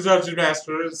 I, as the dungeon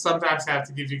master, sometimes have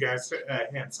to give you guys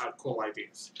hints on cool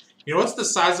ideas. You know what's the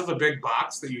size of a big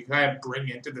box that you kind of bring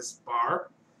into this bar?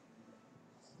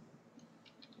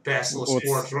 Basilisk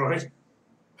War Droid.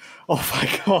 Oh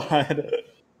my god.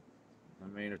 I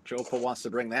mean, if Chopa wants to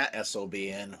bring that SOB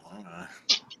in,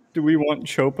 Do we want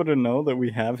Chopa to know that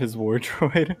we have his war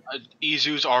droid?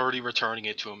 Izu's already returning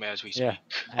it to him as we speak. Yeah,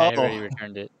 I already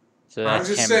returned it. So that's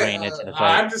him bringing it to the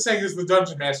fight. I'm just saying, as the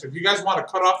dungeon master, if you guys want to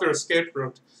cut off their escape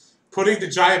route, putting the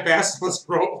giant basilisk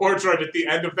war droid at the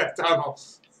end of that tunnel,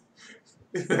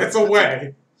 that's a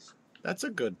way. That's a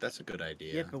good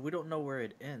idea. Yeah, but we don't know where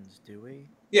it ends, do we?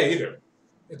 Yeah, you do.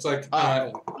 It's like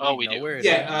we do. Where it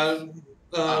yeah. ends.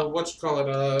 what you call it,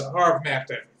 hard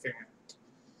mapped everything out.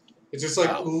 It just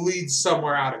like leads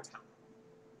somewhere out of town.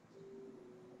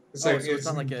 It's Oh, like so it's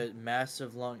not like a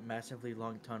massively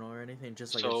long tunnel or anything.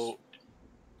 Just like So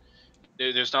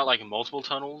there's not like multiple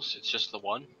tunnels. It's just the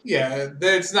one. yeah,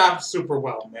 it's not super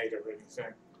well made or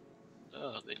anything.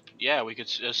 Yeah, we could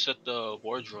just set the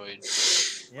war droid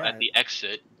at the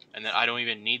exit, and then I don't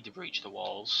even need to breach the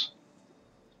walls.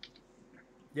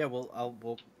 Yeah,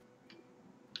 we'll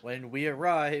when we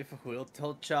arrive, we'll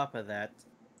tell Choppa that.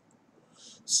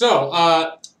 So,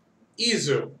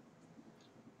 Izu,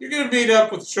 you're gonna meet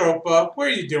up with Chopa. Where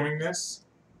are you doing this?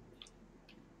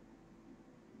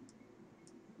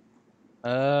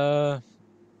 Where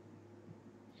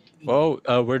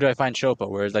do I find Chopa?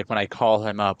 Where's like when I call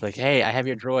him up, like, hey, I have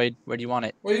your droid. Where do you want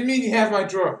it? What do you mean you have my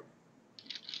droid?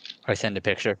 I send a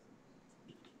picture.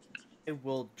 I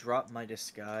will drop my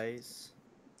disguise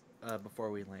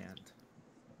before we land.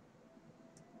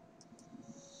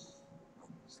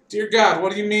 Dear God,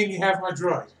 what do you mean you have my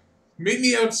droid? Meet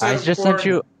me outside I of just sent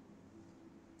you.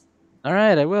 All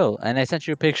right, I will, and I sent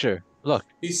you a picture. Look.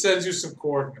 He sends you some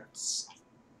coordinates.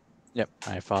 Yep,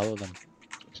 I follow them.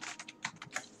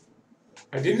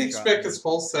 I didn't expect this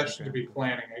whole session to be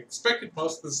planning. I expected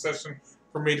most of the session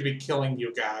for me to be killing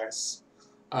you guys.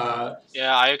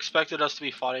 Yeah, I expected us to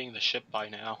be fighting the ship by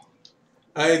now.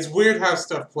 It's weird how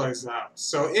stuff plays out.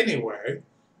 So anyway,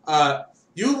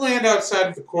 you land outside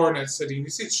of the coordinate city, and you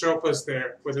see Chopa's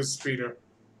there with his speeder.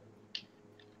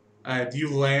 Do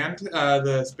you land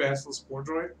the Basilisk war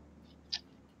droid?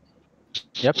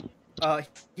 Yep.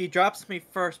 He drops me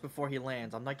first before he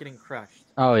lands. I'm not getting crushed.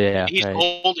 Oh yeah, he's right.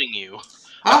 holding you.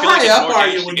 How high up are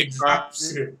you when he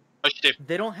drops you?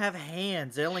 They don't have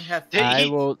hands. They only have. I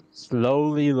will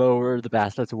slowly lower the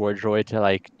Basilisk war droid to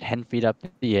like 10 feet up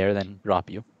in the air, then drop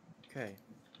you. Okay.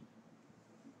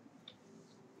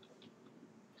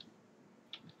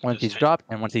 Once he's dropped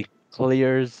and once he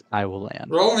clears, I will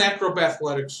land. Roll an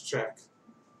acrobathletics check.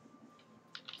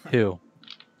 Who?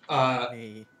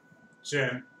 Me.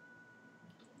 Jen.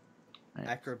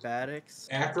 Acrobatics.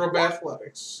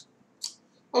 Acrobathletics.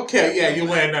 Okay, yeah, you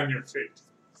land on your feet.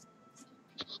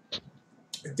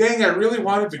 Dang, I really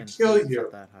wanted to kill you.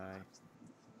 Not that high.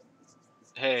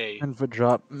 Hey. 10-foot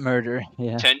drop, murder.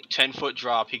 Yeah. 10-foot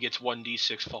drop. He gets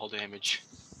 1d6 fall damage.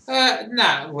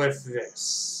 Not with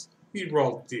this. He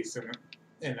rolled decent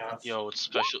enough. Yo, it's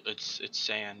special. It's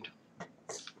sand.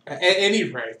 At any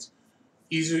rate,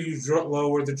 Izu, you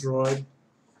lower the droid,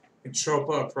 and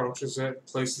Chopa approaches it,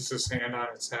 places his hand on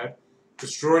its head.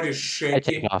 This droid is shaking. I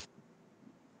take off.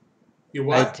 You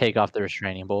what? I take off the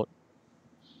restraining bolt.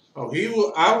 Oh,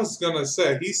 I was gonna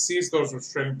say he sees those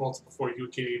restraining bolts before you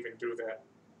can even do that.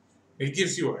 He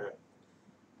gives you a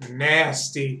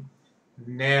nasty,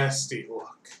 nasty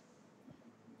look.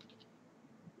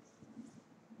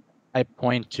 I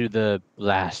point to the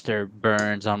blaster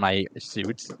burns on my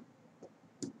suit.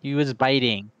 He was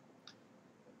biting.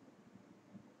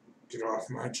 Get off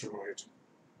my droid.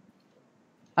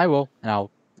 I will, and I'll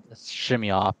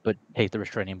shimmy off, but take the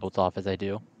restraining bolts off as I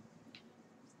do.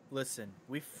 Listen,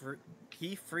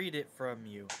 he freed it from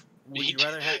you. Would you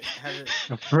rather have it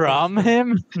from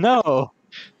him? No.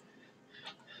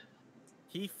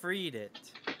 He freed it.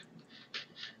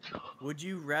 Would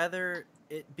you rather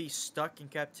it be stuck in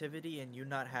captivity and you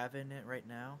not having it right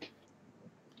now?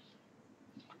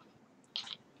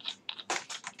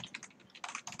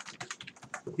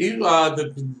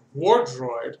 The war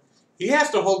droid, he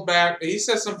has to hold back. He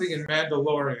says something in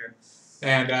Mandalorian,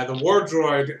 and the war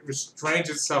droid restrains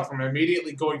itself from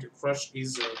immediately going to crush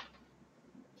Izu.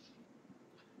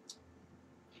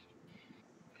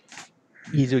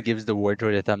 Izu gives the war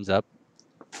droid a thumbs up.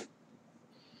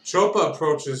 Chopa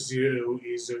approaches you,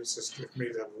 Izu, and says,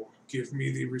 give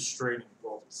me the restraining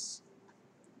bolts.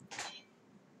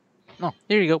 Oh,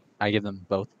 here you go. I give them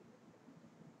both.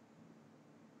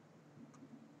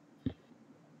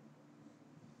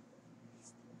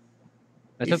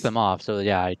 I took them off, so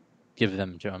yeah, I give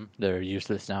them to him. They're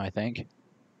useless now, I think.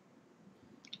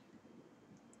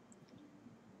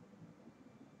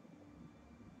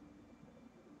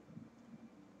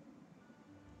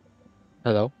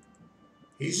 Hello?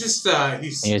 He's just,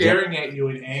 he's staring at you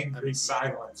in angry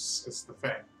silence, is the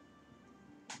thing.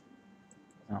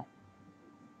 No.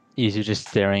 Izu just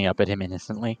staring up at him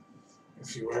innocently.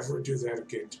 If you ever do that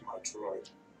again to my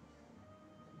droid,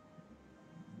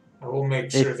 I will make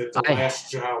sure that the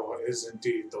last Jawa is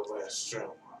indeed the last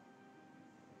Jawa.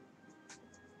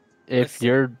 If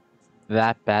you're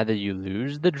that bad that you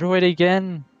lose the droid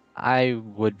again, I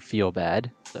would feel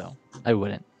bad, so I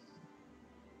wouldn't.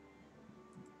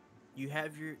 You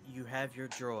have your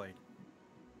droid.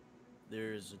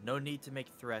 There's no need to make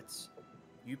threats.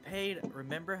 You paid.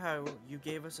 Remember how you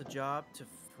gave us a job to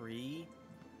free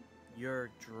your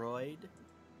droid,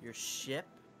 your ship?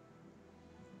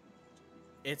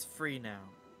 It's free now.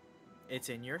 It's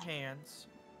in your hands.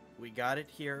 We got it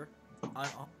here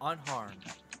unharmed.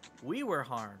 We were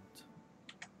harmed.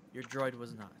 Your droid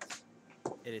was not.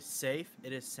 It is safe.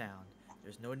 It is sound.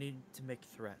 There's no need to make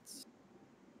threats.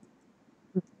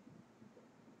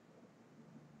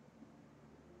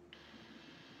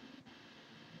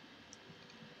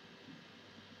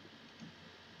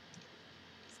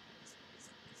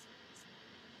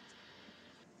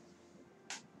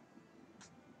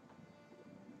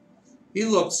 He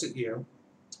looks at you.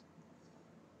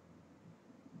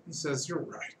 He says, "You're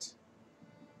right.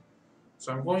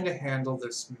 So I'm going to handle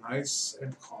this nice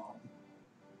and calm.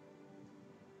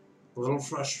 A little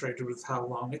frustrated with how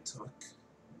long it took.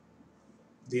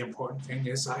 The important thing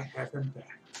is I have him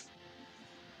back."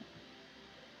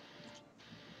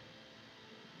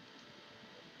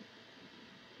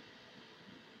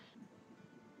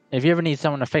 If you ever need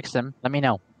someone to fix them, let me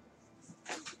know.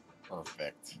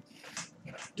 Perfect.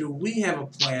 Do we have a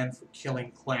plan for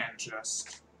killing Clan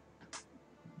Just?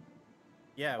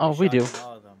 Yeah, Oh, we shot do. down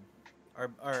all of them.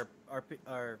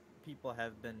 Our people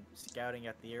have been scouting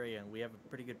at the area, and we have a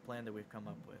pretty good plan that we've come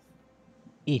up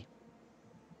with.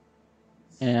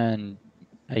 And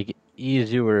like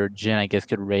Izu or Jin, I guess,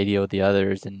 could radio the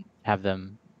others and have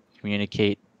them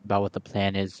communicate about what the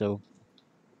plan is, so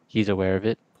he's aware of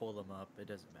it. Pull them up. It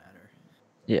doesn't matter.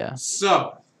 Yeah.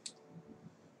 So,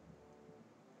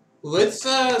 let's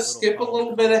skip a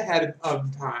little bit ahead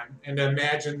of time and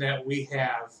imagine that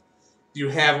you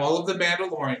have all of the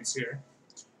Mandalorians here.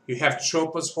 You have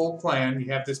Chopa's whole clan.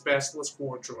 You have this Basilisk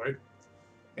war droid.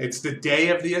 It's the day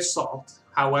of the assault,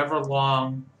 however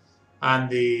long on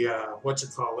the,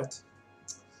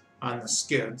 on the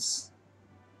skids.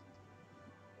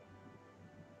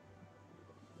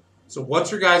 So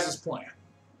what's your guys' plan?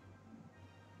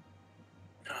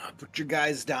 Put your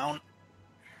guys down.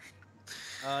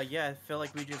 Yeah, I feel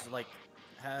like we just like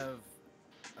have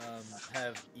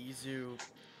Izu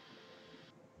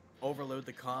overload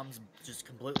the comms, just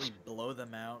completely blow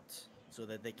them out so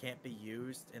that they can't be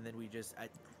used, and then we just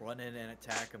run in and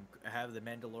attack them. Have the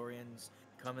Mandalorians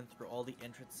coming through all the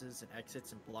entrances and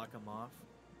exits and block them off,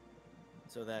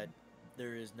 so that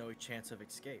there is no chance of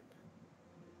escape.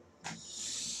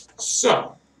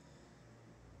 So.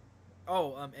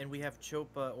 Oh, and we have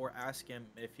Chopa, or ask him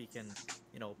if he can,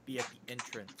 be at the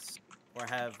entrance, or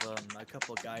have a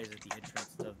couple of guys at the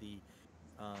entrance of the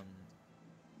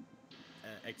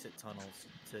exit tunnels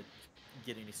to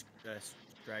get any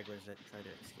stragglers that try to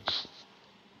escape.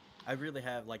 I really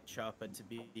have like Chopa to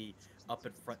be up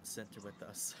in front center with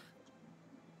us.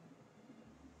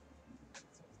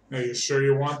 Are you sure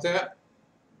you want that?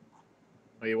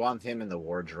 Well, you want him and the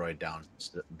war droid down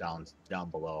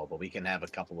below, but we can have a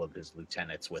couple of his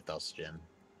lieutenants with us, Jim.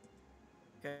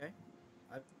 Okay.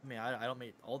 I mean, I don't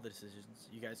make all the decisions.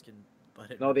 You guys can butt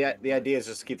it. No, the idea is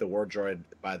just to keep the war droid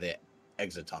by the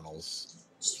exit tunnels.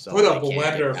 So put a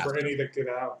blender for any to get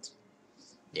out.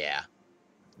 Yeah.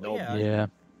 No. Yeah.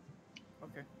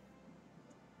 Okay.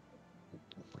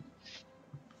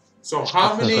 So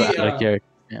how many?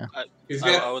 Yeah. He's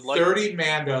got 30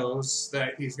 Mandos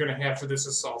that he's going to have for this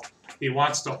assault. He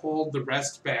wants to hold the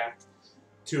rest back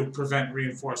to prevent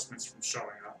reinforcements from showing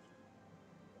up.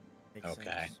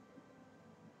 Okay.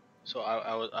 So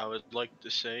I would like to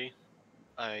say,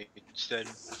 I said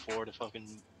before to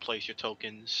fucking place your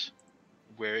tokens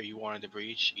where you wanted to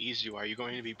breach. Izu, are you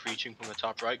going to be breaching from the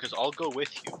top right? Because I'll go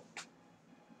with you.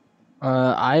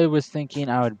 I was thinking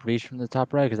I would breach from the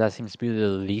top right because that seems to be the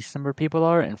least number of people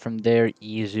are, and from there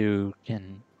Izu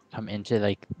can come into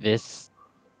like this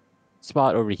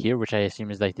spot over here, which I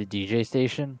assume is like the DJ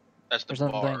station. That's the or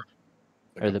something. bar.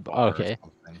 Like or the bar. Okay.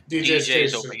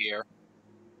 DJ's over here.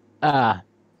 All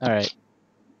right.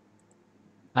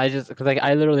 Because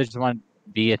I literally just want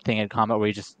to be a thing in combat where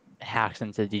he just hacks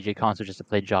into the DJ console just to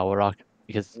play Jawa Rock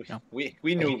because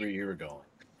we knew where you were going.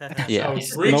 Yeah.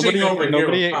 So breaching over here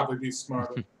would probably be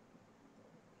smarter.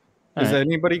 Is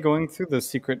anybody going through the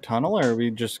secret tunnel, or are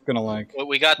we just gonna like? Well,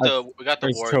 we got the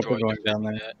war droid going down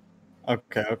there. That.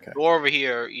 Okay. Door over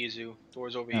here, Izu.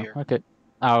 Door's over here. Okay.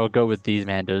 I'll go with these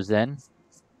Mandos then.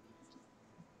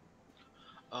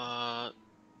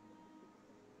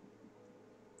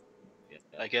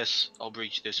 I guess I'll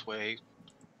breach this way.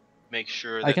 Make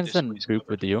sure that I can this send way's Boop covered.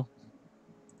 with you.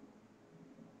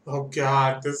 Oh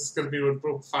god, this is going to be when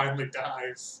Boop finally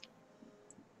dies.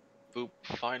 Boop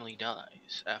finally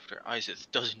dies after Isaac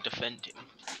doesn't defend him.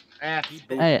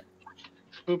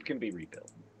 Boop can be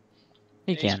rebuilt.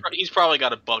 He can. He's probably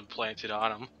got a bug planted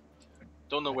on him.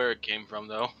 Don't know where it came from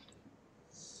though.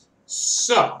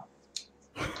 So,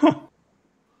 Don't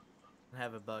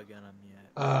have a bug on him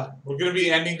yet. we're going to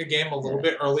be ending the game a little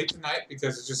bit early tonight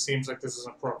because it just seems like this is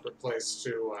an appropriate place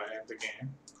to end the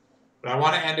game. But I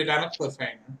want to end it on a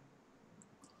cliffhanger.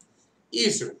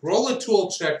 Izu, roll a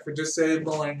tool check for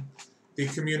disabling the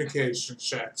communication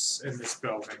checks in this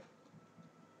building.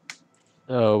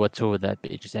 Oh, what tool would that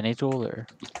be? Just any tool, or?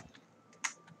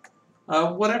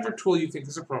 Whatever tool you think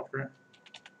is appropriate.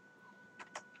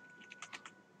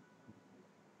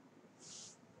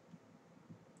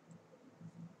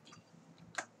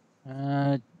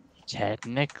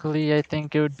 Technically, I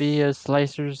think it would be a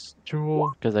slicer's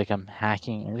tool because like I'm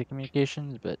hacking into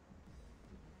communications, but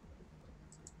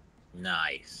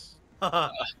Nice.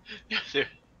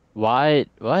 why?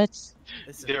 What?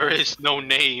 There is no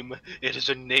name. It is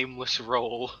a nameless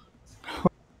role.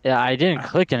 Yeah, I didn't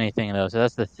click anything though, so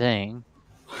that's the thing.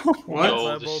 What?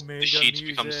 No, the sheets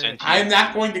become sentient. I'm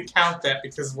not going to count that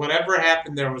because whatever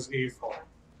happened there was evil.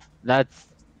 That's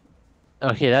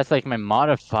okay. That's like my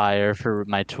modifier for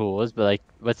my tools, but like,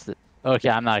 what's the? Okay,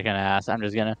 I'm not gonna ask. I'm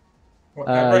just gonna.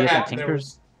 Whatever Get some happened there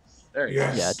tinkers. was... There you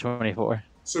Yes. Yeah, 24.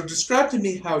 So describe to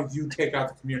me how you take out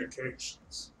the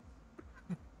communications.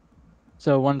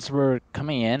 So once we're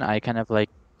coming in, I kind of like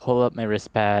pull up my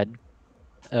wrist pad,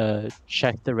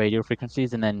 check the radio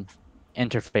frequencies, and then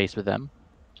interface with them.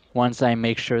 Once I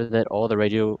make sure that all the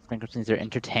radio frequencies are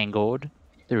intertangled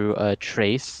through a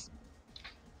trace,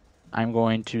 I'm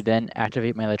going to then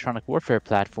activate my electronic warfare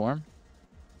platform,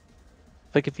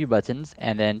 click a few buttons,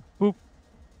 and then boop,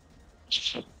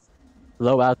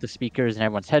 blow out the speakers and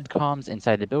everyone's head comms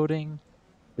inside the building,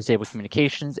 disable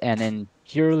communications, and then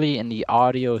purely in the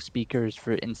audio speakers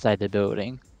for inside the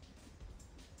building.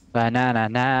 Banana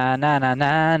na na na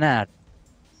na na.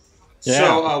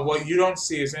 So what you don't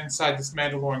see is inside this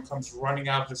Mandalorian comes running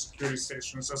out of the security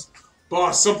station and says,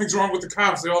 "Boss, something's wrong with the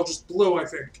comms. They all just blew, I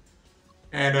think."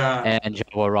 And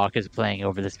Jawa Rock is playing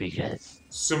over the speakers.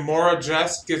 Samora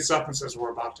Jess gets up and says,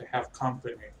 "We're about to have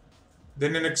company."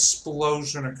 Then an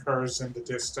explosion occurs in the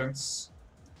distance.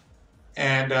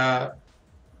 And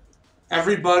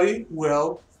everybody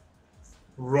will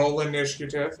roll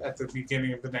initiative at the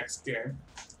beginning of the next game.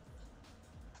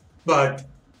 But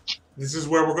this is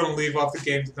where we're going to leave off the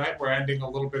game tonight. We're ending a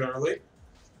little bit early,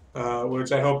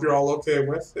 which I hope you're all okay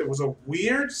with. It was a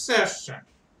weird session.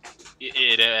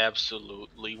 It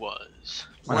absolutely was.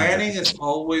 Planning is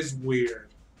always weird.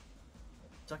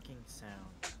 Sucking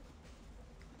sound.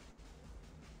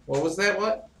 What was that?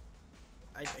 What?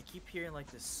 I keep hearing like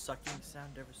this sucking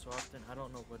sound every so often. I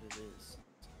don't know what it is.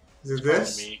 Is it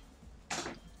this? Me.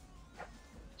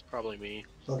 It's probably me.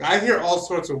 Look, I hear all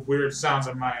sorts of weird sounds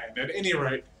on my end. At any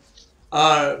rate,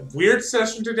 weird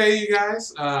session today, you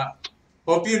guys.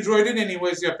 Hope you enjoyed it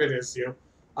anyways. Yep, it is you.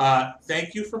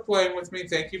 Thank you for playing with me.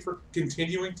 Thank you for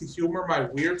continuing to humor my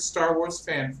weird Star Wars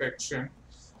fan fiction.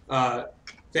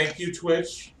 Thank you,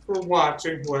 Twitch, for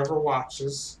watching, whoever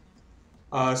watches.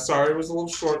 Sorry it was a little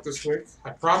short this week.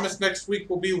 I promise next week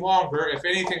will be longer. If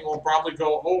anything, we'll probably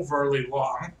go overly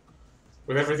long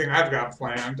with everything I've got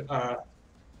planned.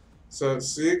 So,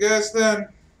 see you guys then.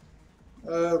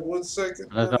 1 second.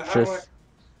 How do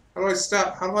I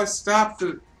stop? How do I stop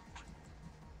the...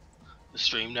 The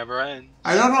stream never ends.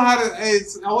 I don't know how to... It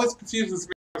always confuses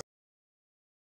me.